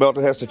have the belt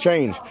that has to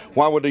change.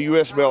 Why would the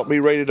U.S. belt be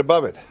rated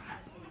above it?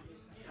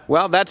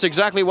 Well, that's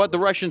exactly what the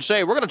Russians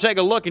say. We're going to take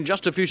a look in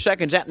just a few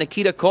seconds at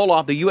Nikita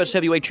Koloff, the U.S.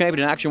 heavyweight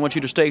champion in action. I want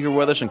you to stay here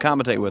with us and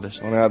commentate with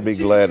us. Well, I'd be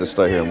glad to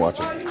stay here and watch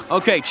it.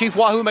 Okay, Chief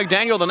Wahoo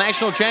McDaniel, the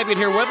national champion,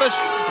 here with us.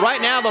 Right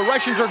now, the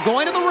Russians are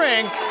going to the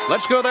ring.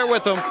 Let's go there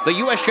with them. The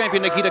U.S.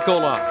 champion, Nikita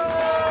Koloff.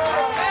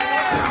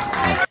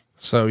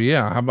 So,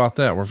 yeah, how about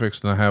that? We're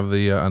fixing to have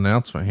the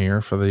announcement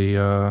here for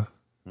the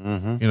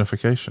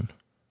unification.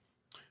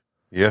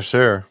 Yes,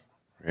 sir.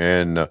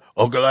 And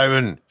Uncle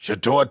Ivan,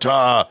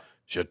 Shatuata,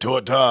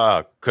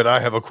 could I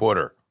have a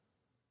quarter?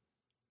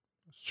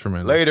 It's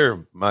tremendous.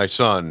 Later, my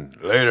son,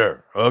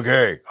 later.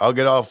 Okay, I'll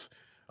get off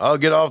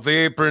the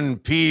apron,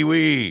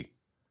 Pee-wee.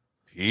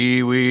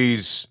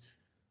 Pee-wee's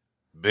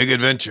Big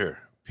Adventure.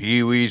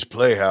 Pee-wee's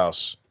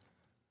Playhouse.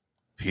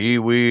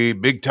 Pee-wee,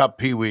 Big Top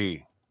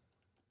Pee-wee.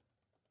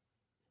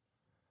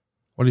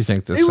 What do you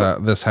think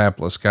this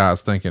hapless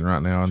guy's thinking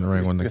right now in the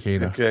ring with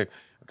Nikita? Okay,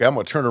 I'm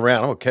going to turn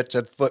around. I'm going to catch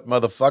that foot,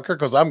 motherfucker,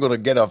 because I'm going to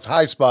get a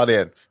high spot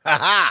in.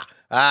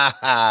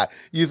 Ha-ha!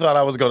 You thought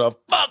I was going to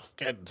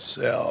fucking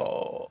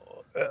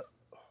sell.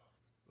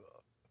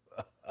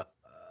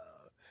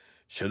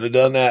 Should have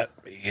done that.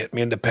 He hit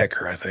me in the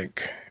pecker, I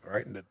think.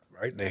 Right in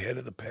the head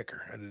of the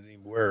pecker. I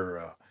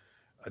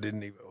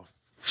didn't even,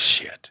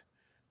 shit.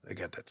 They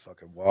got that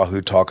fucking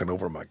Wahoo talking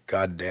over my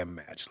goddamn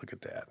match. Look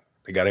at that.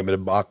 They got him in a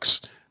box.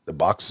 The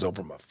box is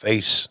over my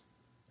face,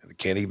 and they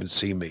can't even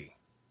see me.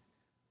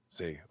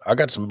 See, I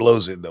got some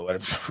blows in, though. I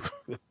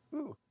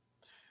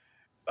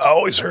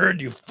always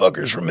heard you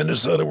fuckers from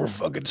Minnesota were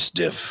fucking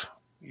stiff.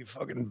 You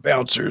fucking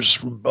bouncers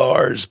from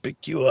bars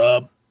pick you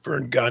up.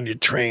 Vern Gagne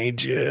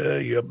trained you.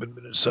 You up in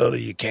Minnesota.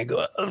 You can't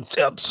go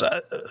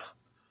outside.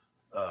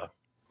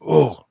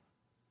 Oh,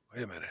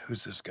 wait a minute.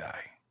 Who's this guy?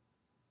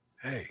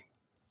 Hey,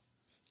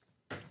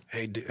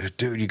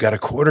 dude, you got a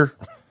quarter?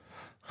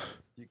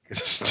 You can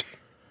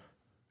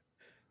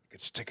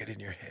stick it in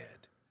your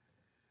head.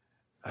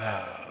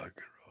 Oh,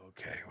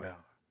 okay. Well,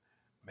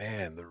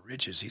 man, the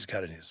ridges he's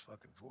got in his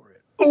fucking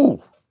forehead.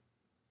 Ooh.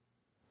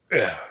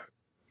 Yeah.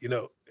 You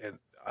know, and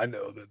I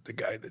know that the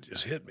guy that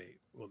just hit me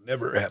will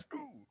never have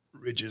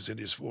ridges in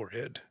his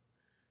forehead.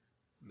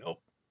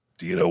 Nope.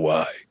 Do you know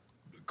why?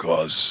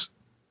 Because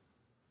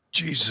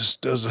Jesus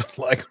doesn't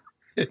like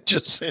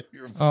Just in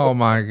your voice. Oh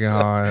my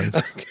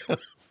God.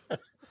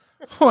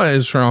 What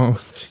is wrong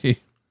with you?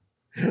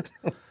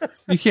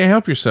 You can't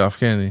help yourself,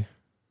 can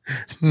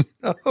you?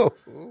 No.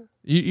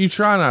 You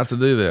try not to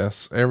do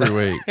this every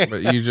week,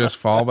 but you just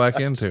fall back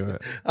into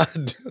it. I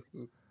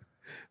do.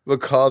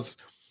 Because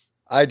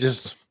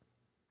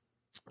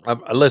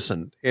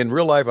listen, in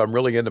real life, I'm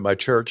really into my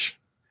church,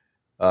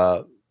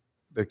 the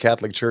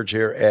Catholic Church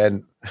here.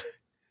 And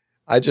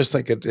I just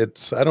think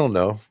it's, I don't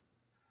know.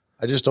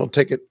 I just don't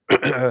take it.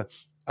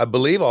 I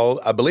believe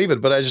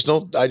it, but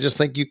I just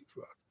think you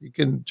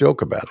can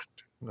joke about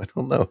it. I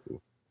don't know.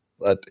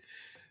 But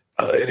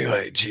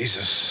anyway,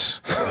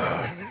 Jesus.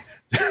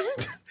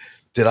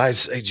 Did I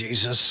say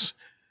Jesus?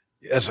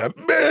 Yes, I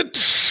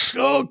meant.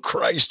 Oh,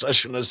 Christ, I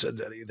shouldn't have said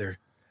that either.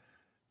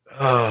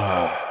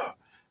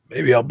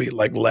 Maybe I'll be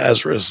like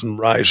Lazarus and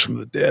rise from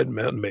the dead,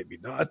 man. Maybe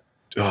not.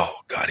 Oh,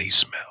 God, he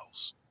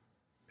smells.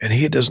 And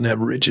he doesn't have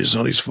ridges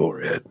on his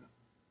forehead.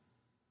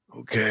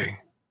 Okay.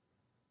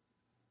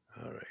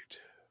 All right.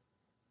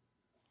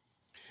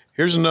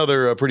 Here's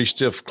another pretty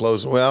stiff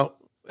close. Well,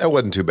 that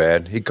wasn't too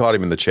bad. He caught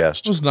him in the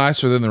chest. It was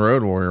nicer than the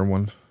Road Warrior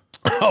one.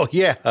 Oh,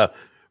 yeah.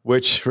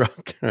 Which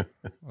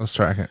let's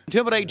track it.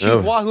 Intimidate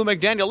Chief Wahoo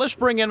McDaniel. Let's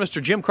bring in Mr.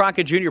 Jim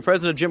Crockett Jr.,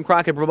 president of Jim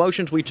Crockett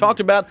Promotions. We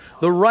talked about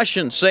the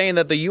Russians saying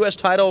that the U.S.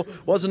 title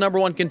was the number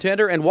one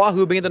contender and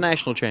Wahoo being the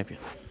national champion.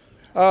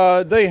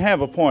 They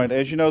have a point.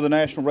 As you know, the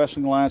National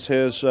Wrestling Alliance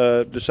has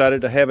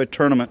decided to have a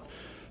tournament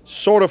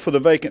sort of for the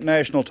vacant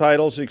national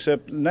titles,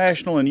 except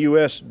national and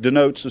U.S.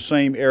 denotes the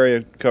same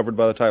area covered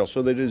by the title.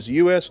 So that is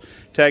U.S.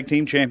 Tag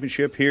Team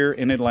Championship here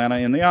in Atlanta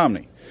in the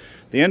Omni.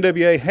 The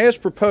NWA has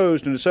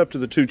proposed, and it's up to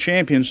the two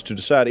champions to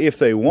decide if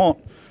they want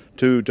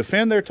to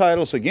defend their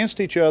titles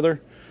against each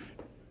other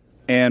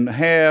and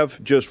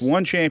have just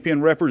one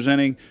champion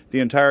representing the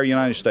entire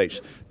United States.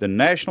 The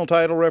national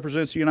title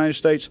represents the United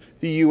States.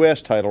 The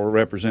U.S. title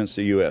represents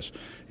the U.S.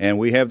 And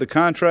we have the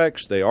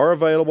contracts. They are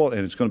available,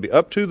 and it's going to be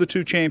up to the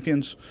two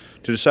champions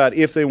to decide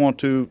if they want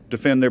to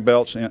defend their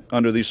belts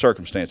under these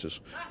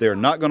circumstances. They're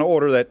not going to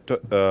order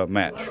that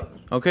match.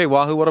 Okay,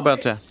 Wahoo, what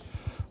about that?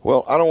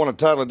 Well, I don't want a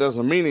title that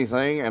doesn't mean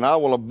anything, and I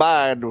will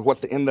abide with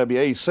what the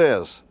NWA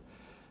says.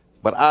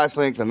 But I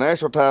think the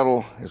national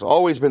title has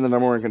always been the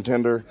number one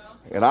contender,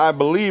 and I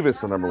believe it's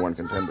the number one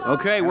contender.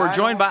 Okay, we're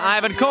joined by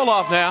Ivan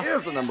Koloff now.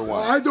 Here's the number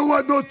one. I don't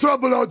want no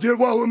trouble out here,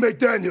 Wahoo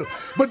McDaniel.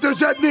 But does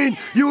that mean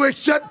you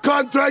accept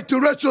contract to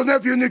wrestle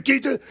nephew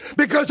Nikita?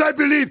 Because I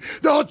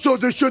believe also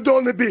there should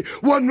only be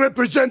one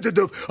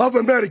representative of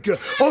America.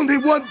 Only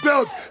one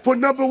belt for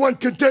number one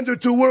contender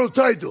to world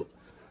title.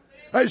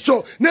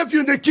 So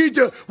nephew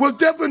Nikita will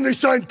definitely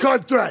sign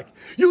contract.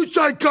 You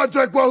sign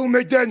contract, Wahoo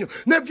McDaniel.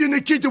 Nephew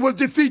Nikita will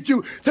defeat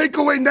you, take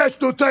away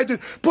national title,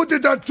 put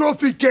it on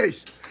trophy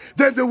case.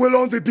 Then there will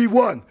only be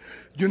one.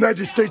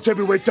 United States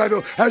heavyweight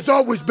title has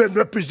always been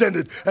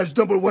represented as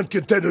number one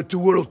contender to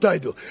world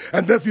title.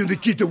 And nephew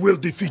Nikita will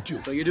defeat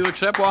you. So you do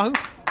accept, Wahoo?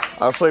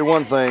 I'll say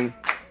one thing.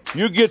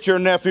 You get your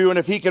nephew, and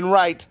if he can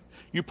write,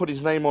 you put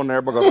his name on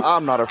there because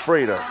I'm not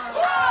afraid of.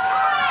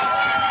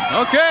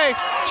 Okay,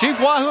 Chief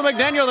Wahoo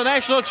McDaniel, the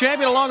national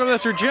champion, along with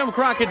Mr. Jim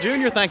Crockett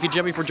Jr. Thank you,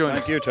 Jimmy, for joining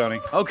us. Thank you, Tony.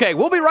 Okay,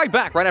 we'll be right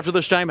back right after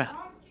this timeout.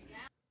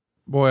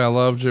 Boy, I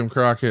love Jim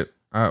Crockett.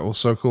 It was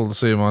so cool to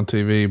see him on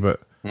TV, but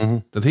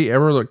did he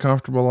ever look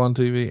comfortable on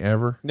TV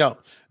ever? No,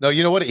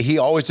 you know what? He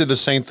always did the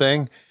same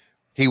thing.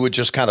 He would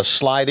just kind of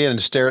slide in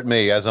and stare at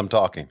me as I'm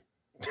talking.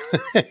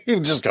 He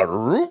would just go,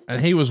 Roop. And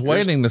he was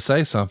waiting to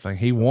say something.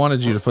 He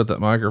wanted you to put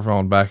that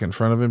microphone back in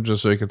front of him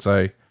just so he could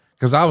say,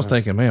 because I was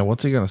thinking, man,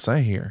 what's he going to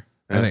say here?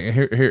 And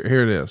here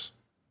it is.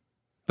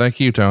 Thank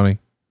you, Tony.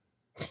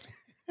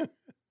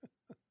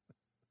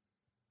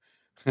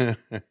 Yeah.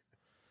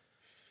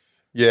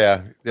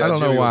 I don't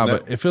know why,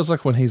 but it feels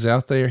like when he's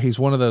out there, he's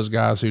one of those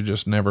guys who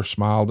just never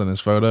smiled in his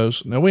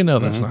photos. Now we know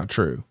that's not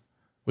true.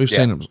 We've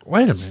seen him.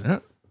 Wait a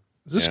minute.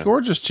 Is this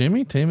gorgeous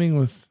Jimmy teaming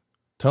with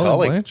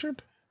Tully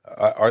Blanchard?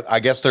 I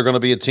guess they're going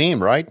to be a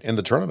team, right? In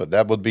the tournament.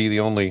 That would be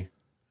the only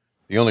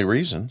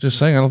reason. Just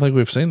saying, I don't think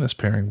we've seen this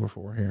pairing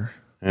before here.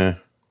 Yeah.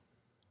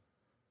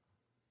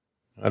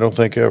 I don't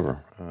think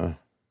ever.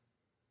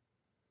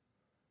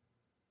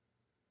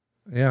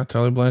 Yeah,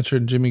 Tully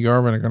Blanchard and Jimmy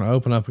Garvin are going to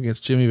open up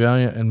against Jimmy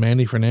Valiant and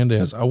Mandy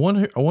Fernandez. I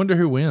wonder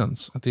who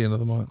wins at the end of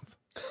the month.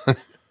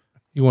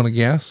 You want to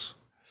guess?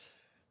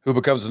 Who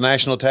becomes the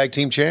national tag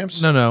team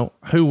champs? No.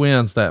 Who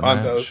wins that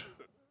match?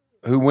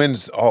 Who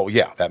wins? Oh,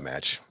 yeah, that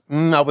match.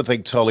 I would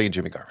think Tully and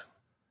Jimmy Garvin.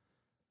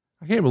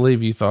 I can't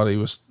believe you thought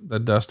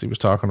that Dusty was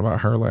talking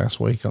about her last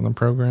week on the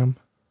program.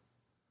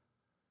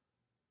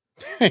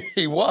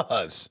 He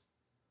was.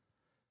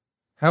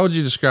 How would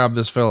you describe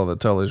this fellow that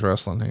Tully's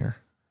wrestling here?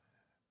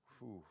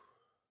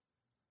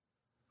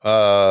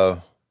 I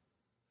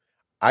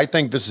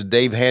think this is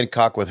Dave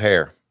Hancock with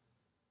hair.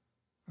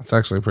 That's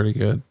actually pretty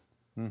good.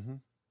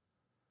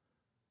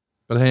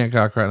 But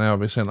Hancock right now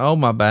would be saying, "Oh,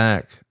 my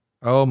back.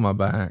 Oh, my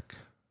back."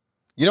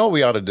 You know what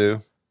we ought to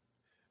do?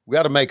 We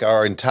ought to make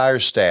our entire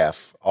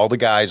staff, all the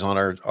guys on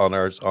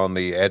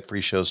the Ad Free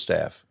Show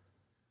staff,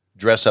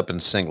 dress up in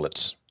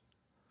singlets.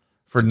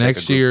 for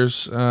next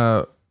year's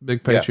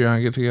big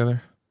Patreon get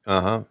together.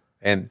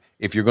 And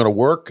if you're going to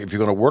work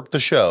the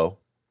show,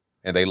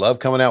 and they love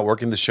coming out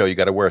working the show, you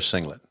got to wear a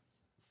singlet.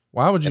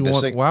 Why would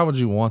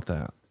you want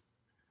that?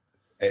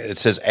 It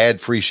says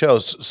ad-free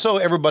shows, so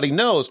everybody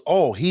knows.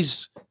 Oh,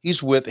 he's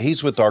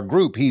with our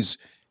group. He's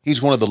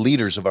one of the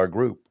leaders of our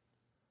group.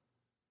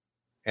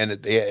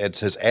 And it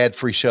says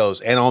ad-free shows,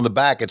 and on the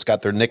back it's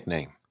got their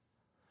nickname.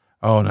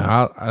 Oh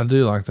no, I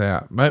do like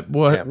that.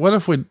 What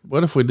if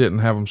we didn't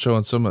have them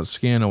showing so much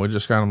skin, and we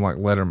just got them like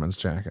Letterman's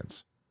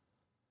jackets?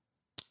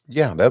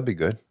 Yeah, that'd be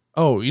good.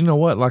 Oh, you know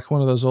what? Like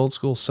one of those old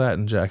school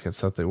satin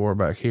jackets that they wore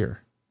back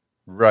here.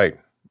 Right.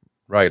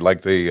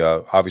 Like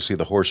the obviously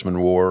the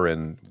Horseman wore,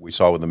 and we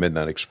saw with the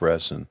Midnight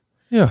Express, and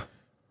yeah,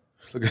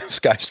 look at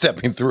this guy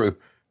stepping through.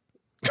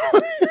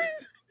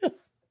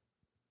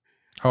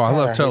 Oh, I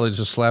love Tully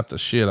just slapped the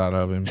shit out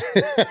of him.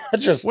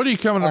 What are you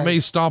coming to me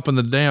stomping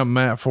the damn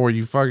mat for,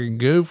 you fucking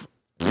goof?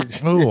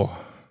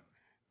 Oh,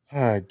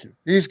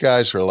 these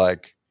guys are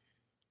like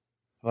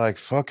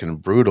fucking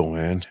brutal,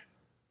 man.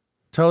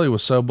 Tully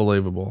was so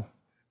believable.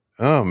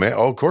 Oh man.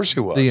 Oh, of course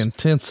he was. The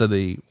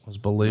intensity was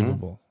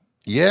believable.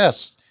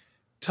 Yes.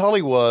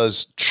 Tully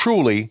was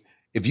truly,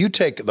 if you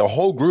take the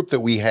whole group that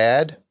we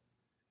had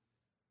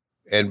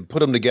and put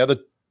them together,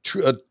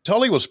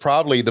 Tully was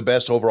probably the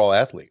best overall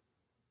athlete.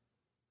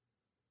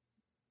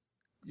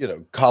 You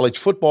know, college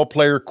football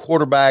player,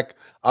 quarterback.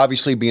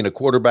 Obviously, being a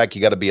quarterback,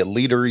 you got to be a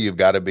leader. You've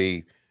got to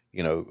be,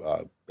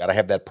 got to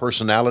have that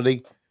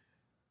personality.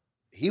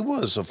 He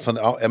was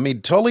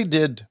Tully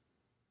did.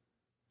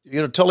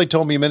 Tully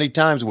told me many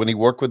times when he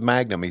worked with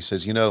Magnum, he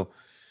says,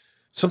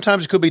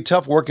 sometimes it could be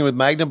tough working with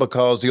Magnum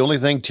because the only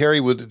thing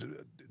Terry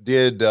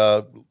did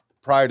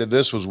prior to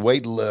this was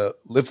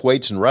lift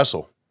weights and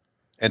wrestle,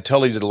 and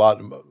Tully did a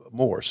lot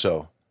more.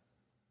 So,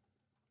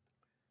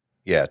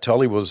 yeah,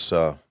 Tully was.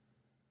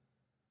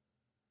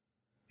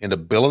 In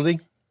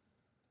ability,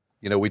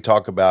 we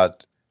talk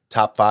about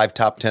top 5,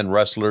 top 10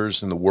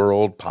 wrestlers in the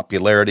world,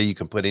 popularity. You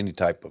can put any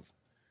type of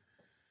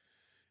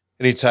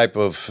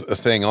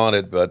thing on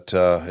it, but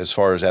as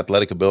far as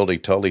athletic ability,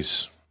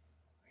 Tully's,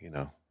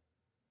 I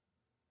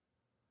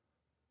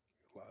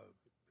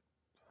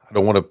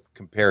don't want to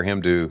compare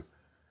him to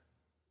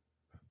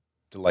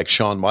like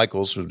Shawn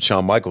Michaels.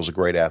 Shawn Michaels is a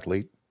great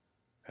athlete,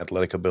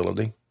 athletic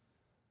ability.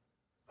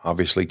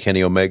 Obviously,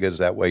 Kenny Omega is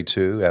that way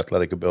too,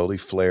 athletic ability,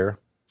 flair.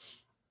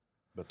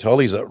 But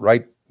Tully's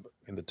right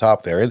in the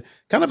top there. And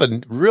kind of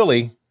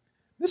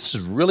this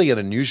is really an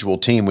unusual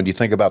team when you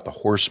think about the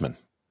Horsemen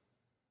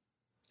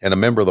and a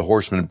member of the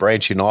Horsemen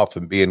branching off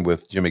and being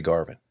with Jimmy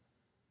Garvin.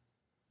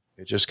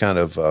 It's just kind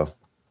of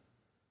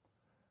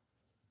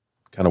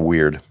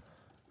weird.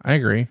 I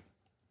agree.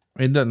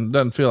 It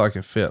doesn't feel like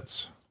it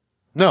fits.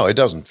 No, it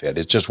doesn't fit.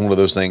 It's just one of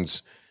those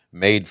things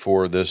made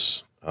for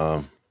this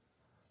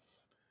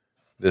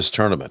this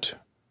tournament.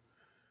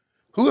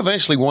 Who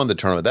eventually won the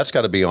tournament? That's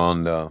got to be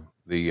on that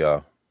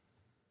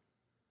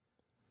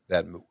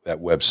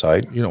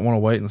website. You don't want to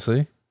wait and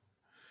see?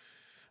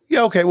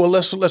 Yeah, okay. Well,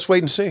 let's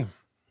wait and see.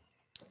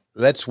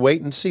 Let's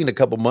wait and see. In a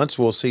couple months,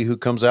 we'll see who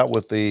comes out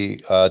with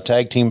the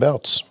tag team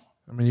belts.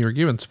 I mean, you were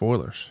giving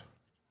spoilers.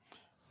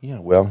 Yeah,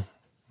 well,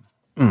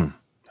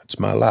 that's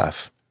my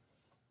life.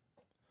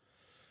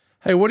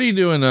 Hey, what are you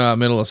doing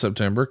middle of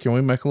September? Can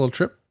we make a little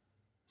trip?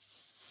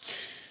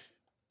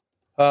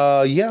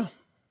 Yeah.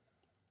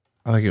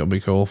 I think it would be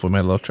cool if we made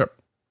a little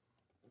trip.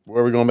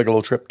 Where are we going to make a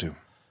little trip to?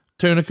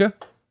 Tunica.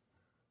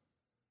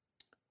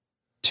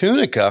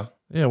 Tunica?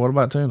 Yeah, what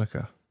about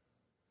Tunica?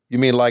 You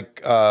mean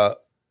like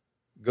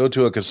go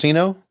to a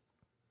casino?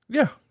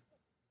 Yeah.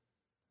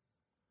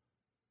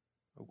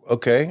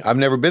 Okay. I've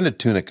never been to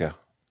Tunica.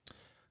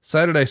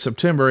 Saturday,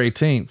 September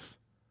 18th.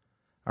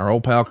 Our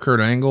old pal Kurt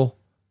Angle,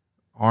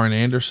 Arn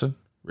Anderson,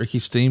 Ricky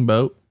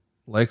Steamboat,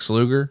 Lex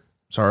Luger,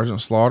 Sergeant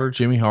Slaughter,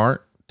 Jimmy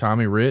Hart,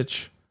 Tommy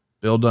Rich,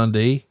 Bill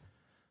Dundee,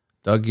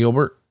 Doug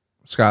Gilbert,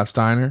 Scott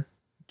Steiner,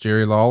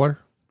 Jerry Lawler,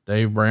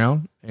 Dave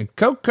Brown, and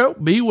Coco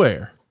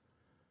Beware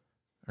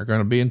are going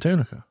to be in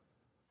Tunica.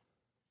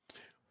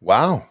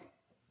 Wow.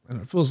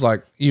 And it feels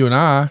like you and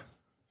I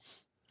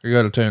could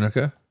go to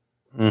Tunica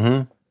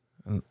and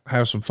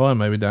have some fun,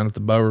 maybe down at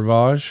the Beau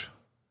Rivage.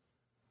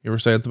 You ever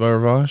stay at the Beau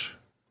Rivage?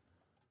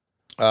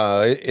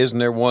 Isn't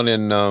there one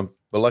in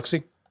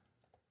Biloxi?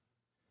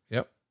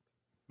 Yep.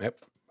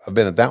 I've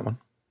been at that one.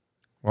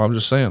 Well, I'm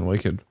just saying we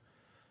could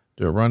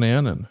do a run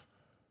in and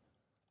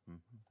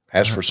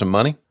ask for some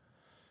money.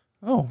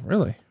 Oh,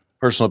 really?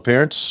 Personal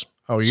appearance.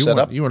 Oh, you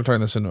want to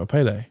turn this into a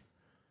payday?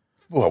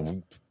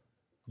 Well,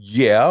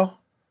 yeah,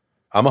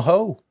 I'm a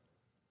hoe.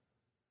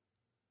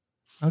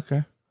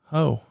 Okay.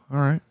 Oh, all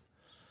right.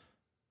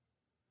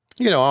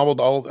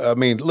 I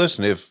mean,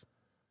 listen, if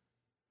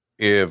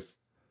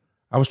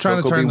I was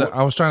trying to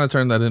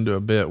turn that into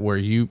a bit where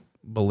you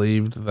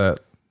believed that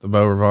the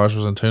Beau Rivage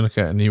was in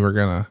Tunica and you were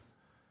gonna.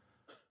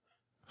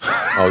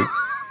 Oh,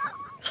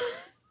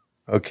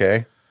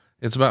 okay.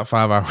 It's about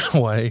 5 hours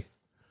away.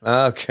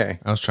 Okay.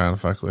 I was trying to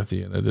fuck with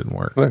you and it didn't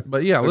work.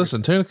 But yeah,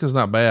 listen, Tunica's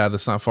not bad.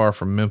 It's not far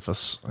from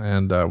Memphis,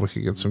 and we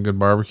could get some good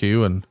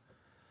barbecue and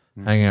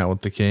hang out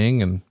with the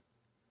king and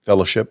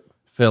fellowship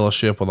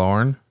with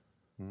Arn.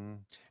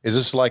 Is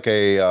this like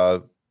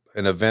an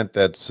event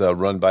that's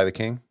run by the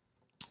king?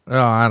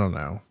 Oh, I don't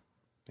know.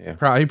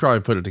 Yeah. He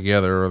probably put it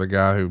together, or the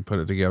guy who put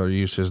it together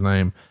used his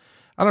name.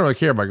 I don't really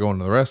care about going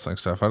to the wrestling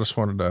stuff. I just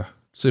wanted to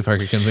see if I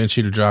could convince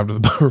you to drive to the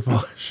Border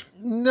Polish.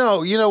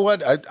 No, you know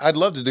what? I'd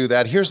love to do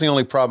that. Here's the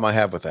only problem I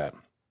have with that.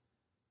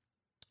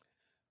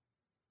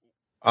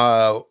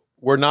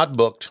 We're not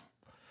booked.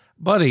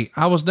 Buddy,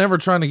 I was never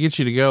trying to get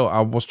you to go.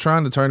 I was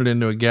trying to turn it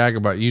into a gag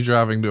about you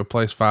driving to a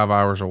place 5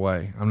 hours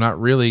away. I'm not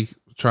really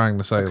trying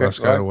to say, let's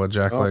go to a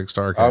Jackleg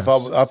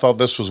Starcast. I thought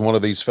this was one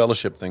of these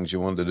fellowship things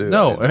you wanted to do.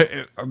 No,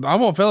 I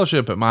want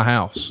fellowship at my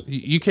house.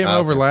 You came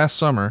over last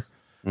summer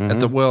at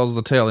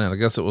the tail end. I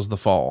guess it was the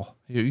fall.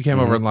 You came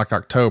over in like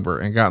October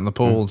and got in the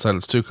pool and said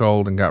it's too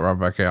cold and got right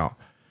back out.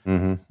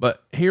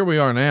 But here we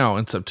are now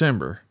in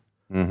September.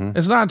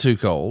 It's not too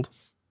cold.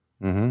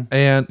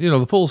 And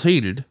the pool's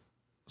heated.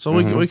 So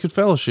we could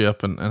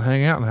fellowship and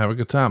hang out and have a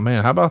good time,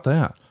 man. How about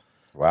that?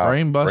 Wow.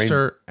 Brain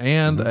buster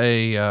and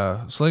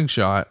a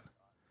slingshot.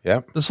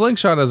 Yep. The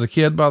slingshot as a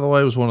kid, by the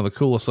way, was one of the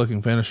coolest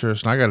looking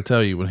finishers. And I got to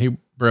tell you, when he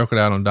broke it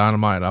out on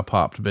Dynamite, I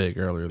popped big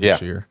earlier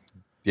this year.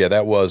 Yeah,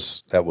 that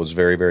was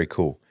very, very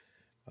cool.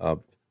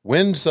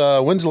 When's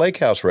Lake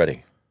House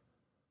ready?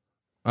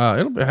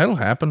 It'll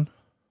happen.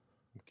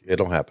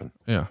 It'll happen.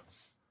 Yeah.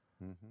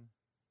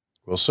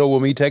 Well, so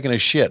will me taking a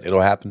shit.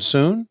 It'll happen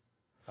soon.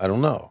 I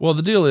don't know. Well,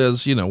 the deal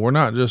is,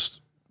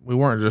 we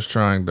weren't just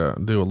trying to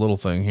do a little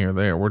thing here or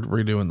there. We're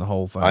redoing the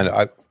whole thing.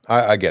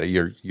 I get it.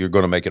 You're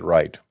going to make it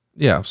right.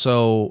 Yeah.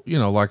 So,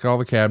 like all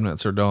the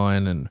cabinets are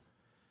done and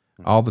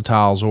all the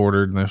tiles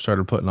ordered, and they've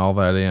started putting all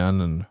that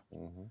in, and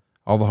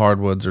all the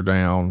hardwoods are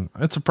down.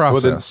 It's a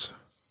process.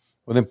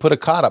 Well, then put a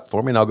cot up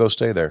for me and I'll go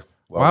stay there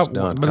while it's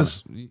done.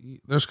 But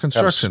there's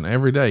construction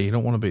every day. You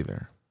don't want to be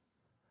there.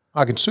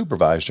 I can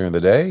supervise during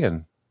the day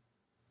and,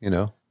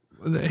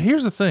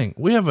 Here's the thing.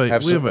 We have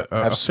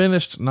a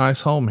finished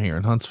nice home here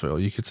in Huntsville.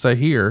 You could stay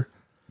here,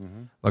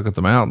 look at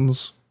the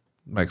mountains,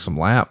 make some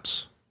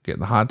laps, get in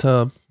the hot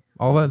tub,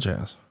 all that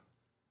jazz.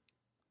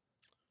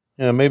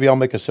 Yeah, maybe I'll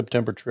make a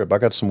September trip. I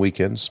got some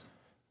weekends.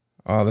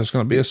 There's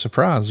going to be a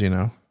surprise,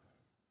 Friend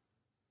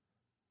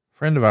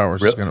of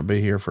ours is going to be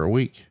here for a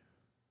week.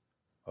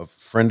 A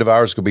friend of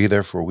ours could be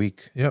there for a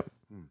week. Yep.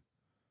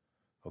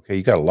 Okay,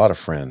 you got a lot of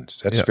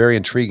friends. That's very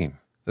intriguing.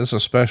 This is a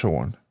special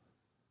one.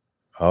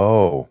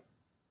 Oh.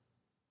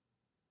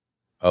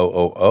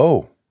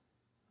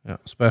 Yeah,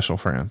 special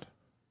friend.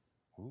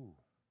 Ooh.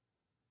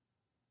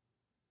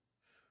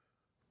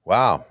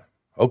 Wow.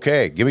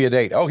 Okay, give me a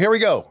date. Oh, here we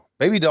go.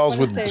 Baby Dolls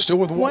still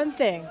with one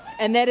thing,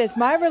 and that is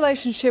my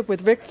relationship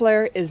with Ric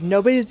Flair is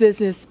nobody's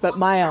business but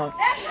my own.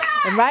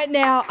 And right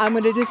now, I'm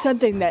going to do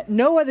something that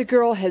no other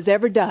girl has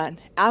ever done.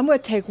 I'm going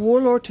to take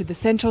Warlord to the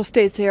Central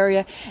States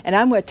area, and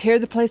I'm going to tear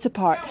the place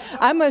apart.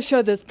 I'm going to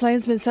show those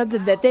Plainsmen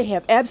something that they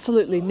have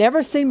absolutely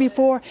never seen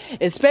before,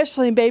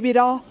 especially in Baby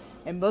Doll,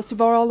 and most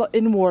of all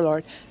in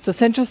Warlord. So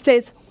Central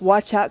States,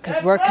 watch out,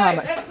 because we're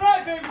coming.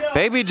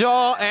 Baby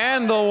Doll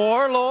and the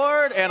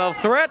Warlord, and a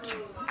threat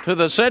to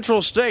the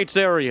Central States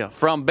area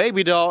from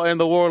Baby Doll and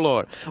the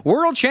Warlord.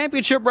 World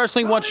Championship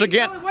Wrestling once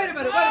again. Wait a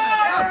minute.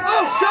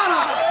 Oh, shut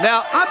up.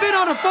 Now, I've been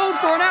on the phone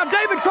for an hour.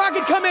 David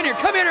Crockett, come in here.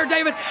 Come in here,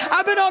 David.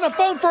 I've been on the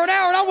phone for an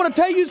hour, and I want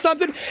to tell you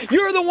something.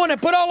 You're the one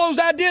that put all those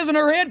ideas in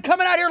her head,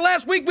 coming out here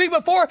last week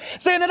before,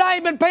 saying that I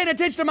ain't been paying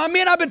attention to my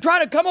men. I've been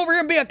trying to come over here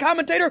and be a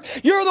commentator.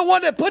 You're the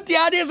one that put the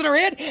ideas in her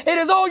head. It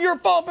is all your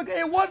fault.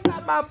 It was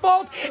not my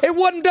fault. It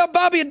wasn't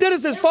Bobby and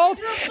Dennis's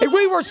fault.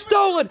 We were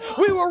stolen.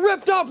 We were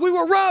ripped off. We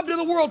were robbed of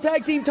the World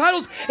Tag Team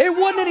titles. It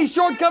wasn't any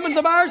shortcomings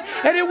of ours,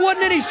 and it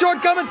wasn't any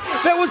shortcomings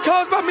that was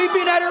caused by me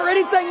being out here or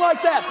anything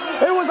like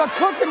that. It was a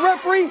crooked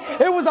referee.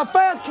 It was a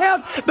fast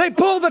count. They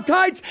pulled the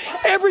tights.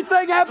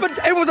 Everything happened.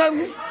 It was a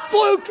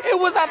fluke. It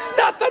was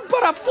nothing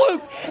but a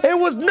fluke. It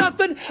was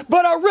nothing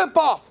but a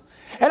ripoff.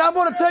 And I'm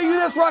going to tell you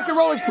this, Rock and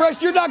Roll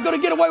Express, you're not going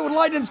to get away with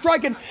lightning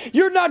striking.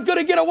 You're not going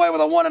to get away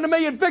with a 1 in a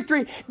million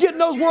victory, getting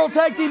those World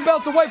Tag Team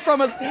belts away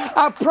from us.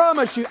 I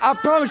promise you,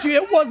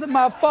 it wasn't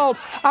my fault.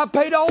 I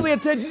paid all the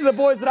attention to the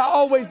boys that I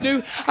always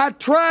do. I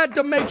tried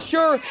to make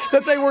sure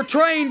that they were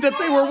trained, that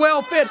they were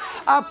well fit.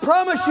 I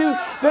promise you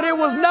that it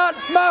was not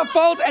my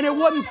fault and it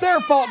wasn't their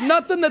fault.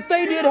 Nothing that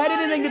they did had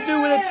anything to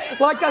do with it.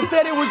 Like I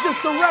said, it was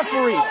just the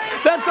referee.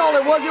 That's all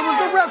it was. It was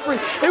the referee.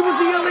 It was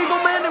the illegal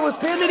man that was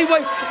pinned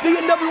anyway. The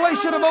NWA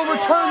should have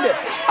overturned it.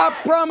 I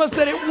promise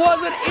that it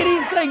wasn't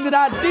anything that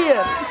I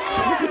did.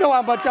 You know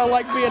how much I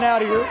like being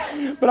out here,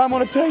 but I'm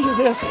going to tell you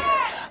this.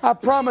 I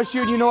promise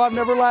you, and you know I've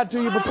never lied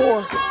to you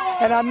before,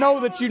 and I know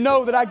that you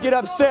know that I get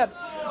upset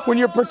when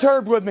you're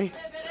perturbed with me.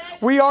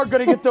 We are going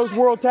to get those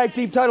World Tag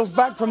Team titles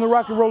back from the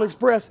Rock and Roll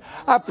Express.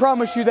 I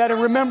promise you that.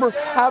 And remember,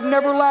 I've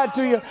never lied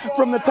to you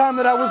from the time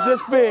that I was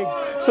this big.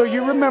 So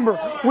you remember,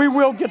 we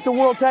will get the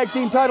World Tag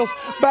Team titles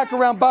back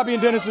around Bobby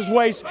and Dennis's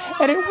waist.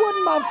 And it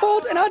wasn't my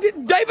fault. And I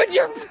didn't, David,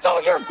 it's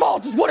all your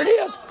fault is what it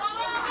is.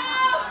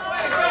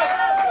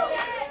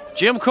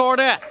 Jim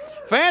Cornette.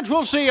 Fans,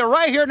 we'll see you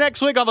right here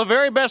next week on the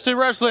very best in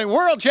wrestling,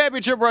 World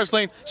Championship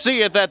Wrestling. See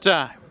you at that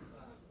time.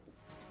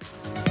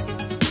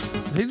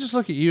 Did he just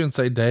look at you and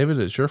say, David,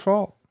 it's your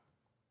fault?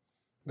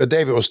 But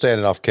David was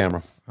standing off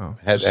camera.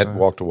 Had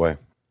walked away.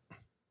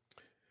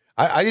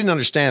 I didn't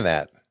understand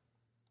that.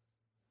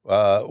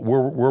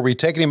 Were we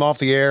taking him off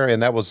the air,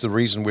 and that was the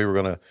reason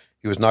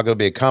he was not going to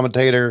be a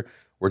commentator?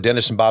 Were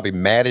Dennis and Bobby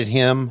mad at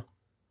him?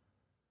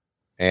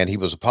 And he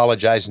was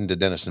apologizing to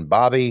Dennis and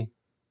Bobby?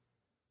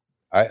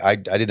 I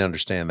didn't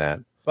understand that.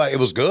 But it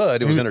was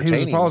good. It was entertaining.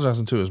 He was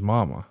apologizing to his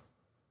mama.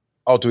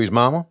 Oh, to his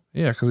mama?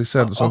 Yeah, because he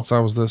said, since I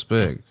was this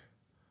big.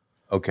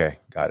 Okay,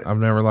 got it. I've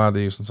never lied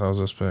to you since I was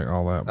this big,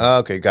 all that.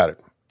 Okay, got it.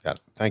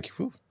 Thank you.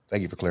 Whew.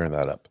 Thank you for clearing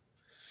that up.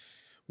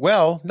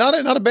 Well, not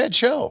a bad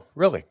show,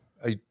 really.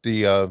 I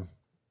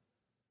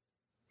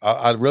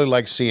really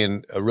like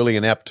seeing a really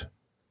inept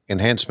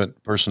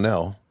enhancement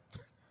personnel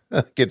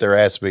get their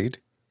ass beat.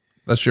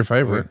 That's your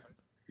favorite.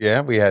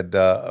 Yeah, we had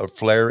a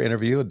Flair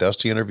interview, a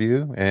Dusty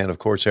interview, and of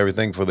course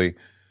everything for the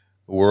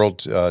World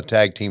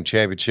Tag Team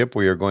Championship.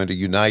 We are going to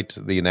unite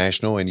the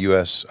national and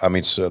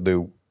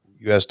the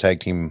U.S.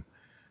 Tag Team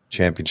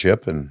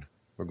Championship, and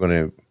we're going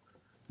to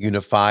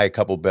unify a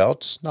couple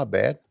belts. Not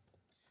bad.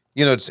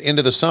 You know, it's end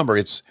of the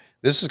summer. This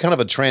is kind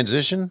of a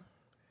transition,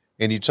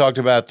 and you talked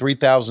about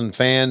 3,000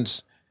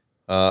 fans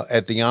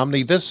at the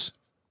Omni.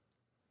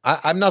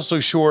 I'm not so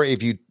sure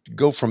if you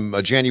go from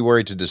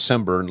January to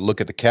December and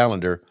look at the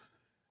calendar.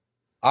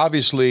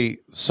 Obviously,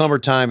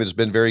 summertime has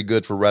been very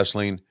good for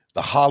wrestling.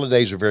 The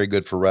holidays are very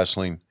good for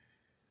wrestling.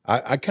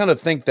 I kind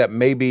of think that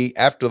maybe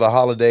after the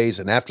holidays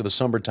and after the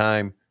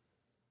summertime,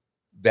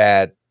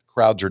 that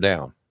crowds are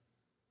down.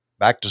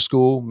 Back to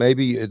school,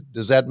 maybe.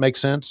 Does that make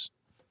sense?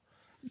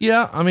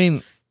 Yeah, I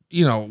mean,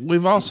 you know,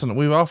 we've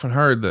often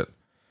heard that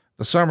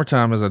the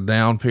summertime is a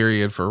down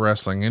period for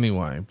wrestling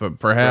anyway, but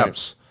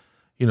perhaps,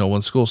 you know,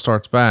 when school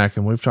starts back,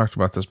 and we've talked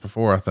about this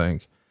before, I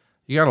think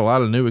you got a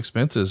lot of new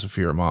expenses if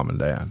you're a mom and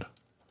dad.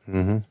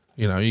 Mm-hmm.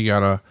 You know, you got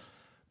to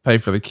pay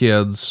for the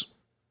kids'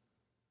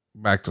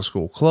 back to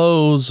school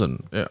clothes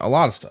and a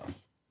lot of stuff.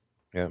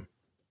 Yeah.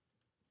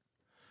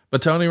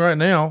 But Tony, right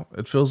now,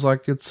 it feels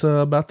like it's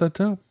about that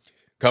time.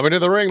 Coming to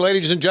the ring,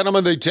 ladies and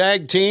gentlemen, the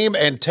tag team,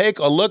 and take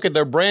a look at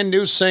their brand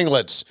new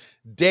singlets.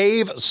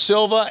 Dave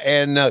Silva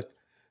and I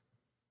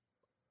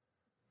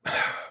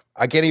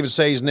can't even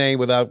say his name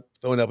without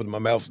throwing up in my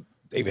mouth.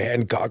 Dave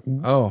Hancock.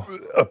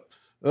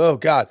 Oh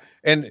God.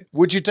 And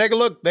would you take a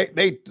look?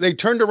 They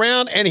turned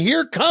around, and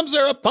here comes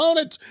their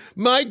opponent.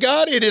 My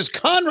God, it is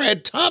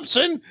Conrad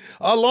Thompson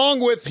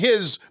along with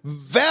his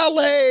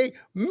valet,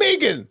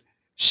 Megan.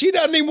 She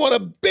doesn't even want to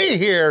be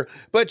here,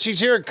 but she's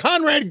here.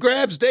 Conrad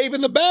grabs Dave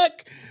in the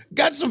back,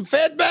 got some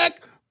fed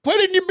back, put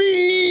in your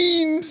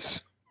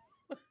beans.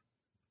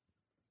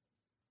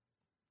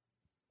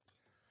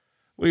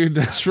 We're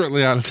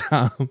desperately out of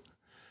time.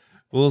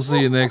 We'll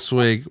see you next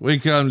week. We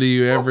come to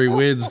you every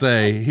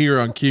Wednesday here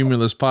on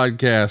Cumulus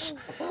Podcast.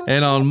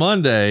 And on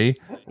Monday,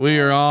 we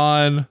are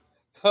on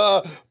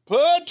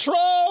Patron.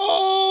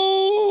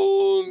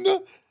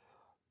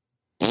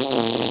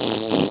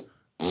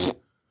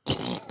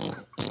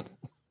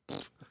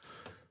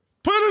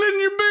 Put it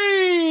in your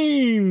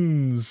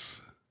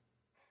beans.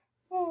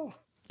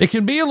 It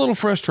can be a little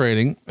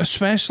frustrating,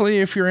 especially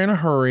if you're in a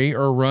hurry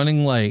or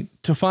running late,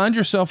 to find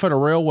yourself at a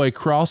railway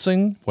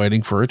crossing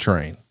waiting for a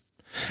train.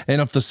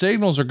 And if the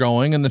signals are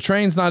going and the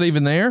train's not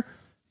even there,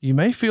 you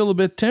may feel a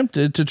bit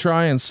tempted to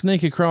try and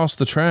sneak across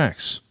the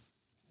tracks.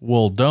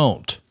 Well,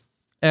 don't.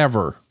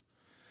 Ever.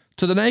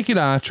 To the naked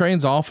eye,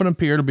 trains often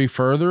appear to be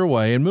further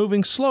away and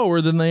moving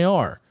slower than they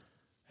are,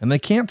 and they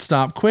can't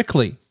stop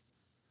quickly.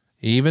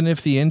 Even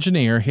if the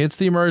engineer hits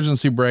the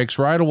emergency brakes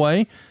right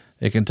away,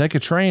 it can take a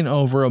train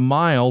over a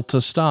mile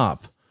to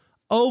stop.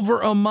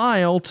 Over a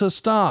mile to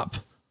stop.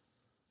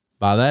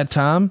 By that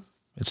time,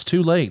 it's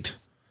too late,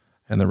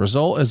 and the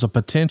result is a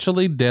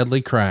potentially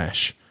deadly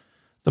crash.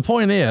 The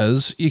point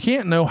is, you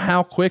can't know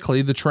how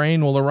quickly the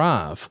train will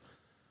arrive.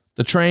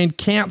 The train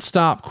can't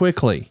stop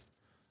quickly.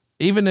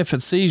 Even if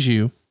it sees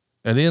you,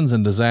 it ends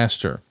in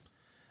disaster.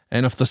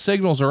 And if the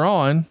signals are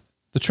on,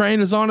 the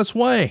train is on its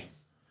way.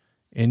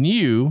 And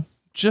you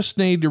just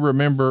need to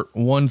remember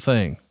one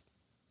thing.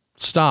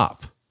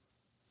 Stop.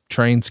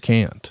 Trains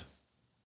can't.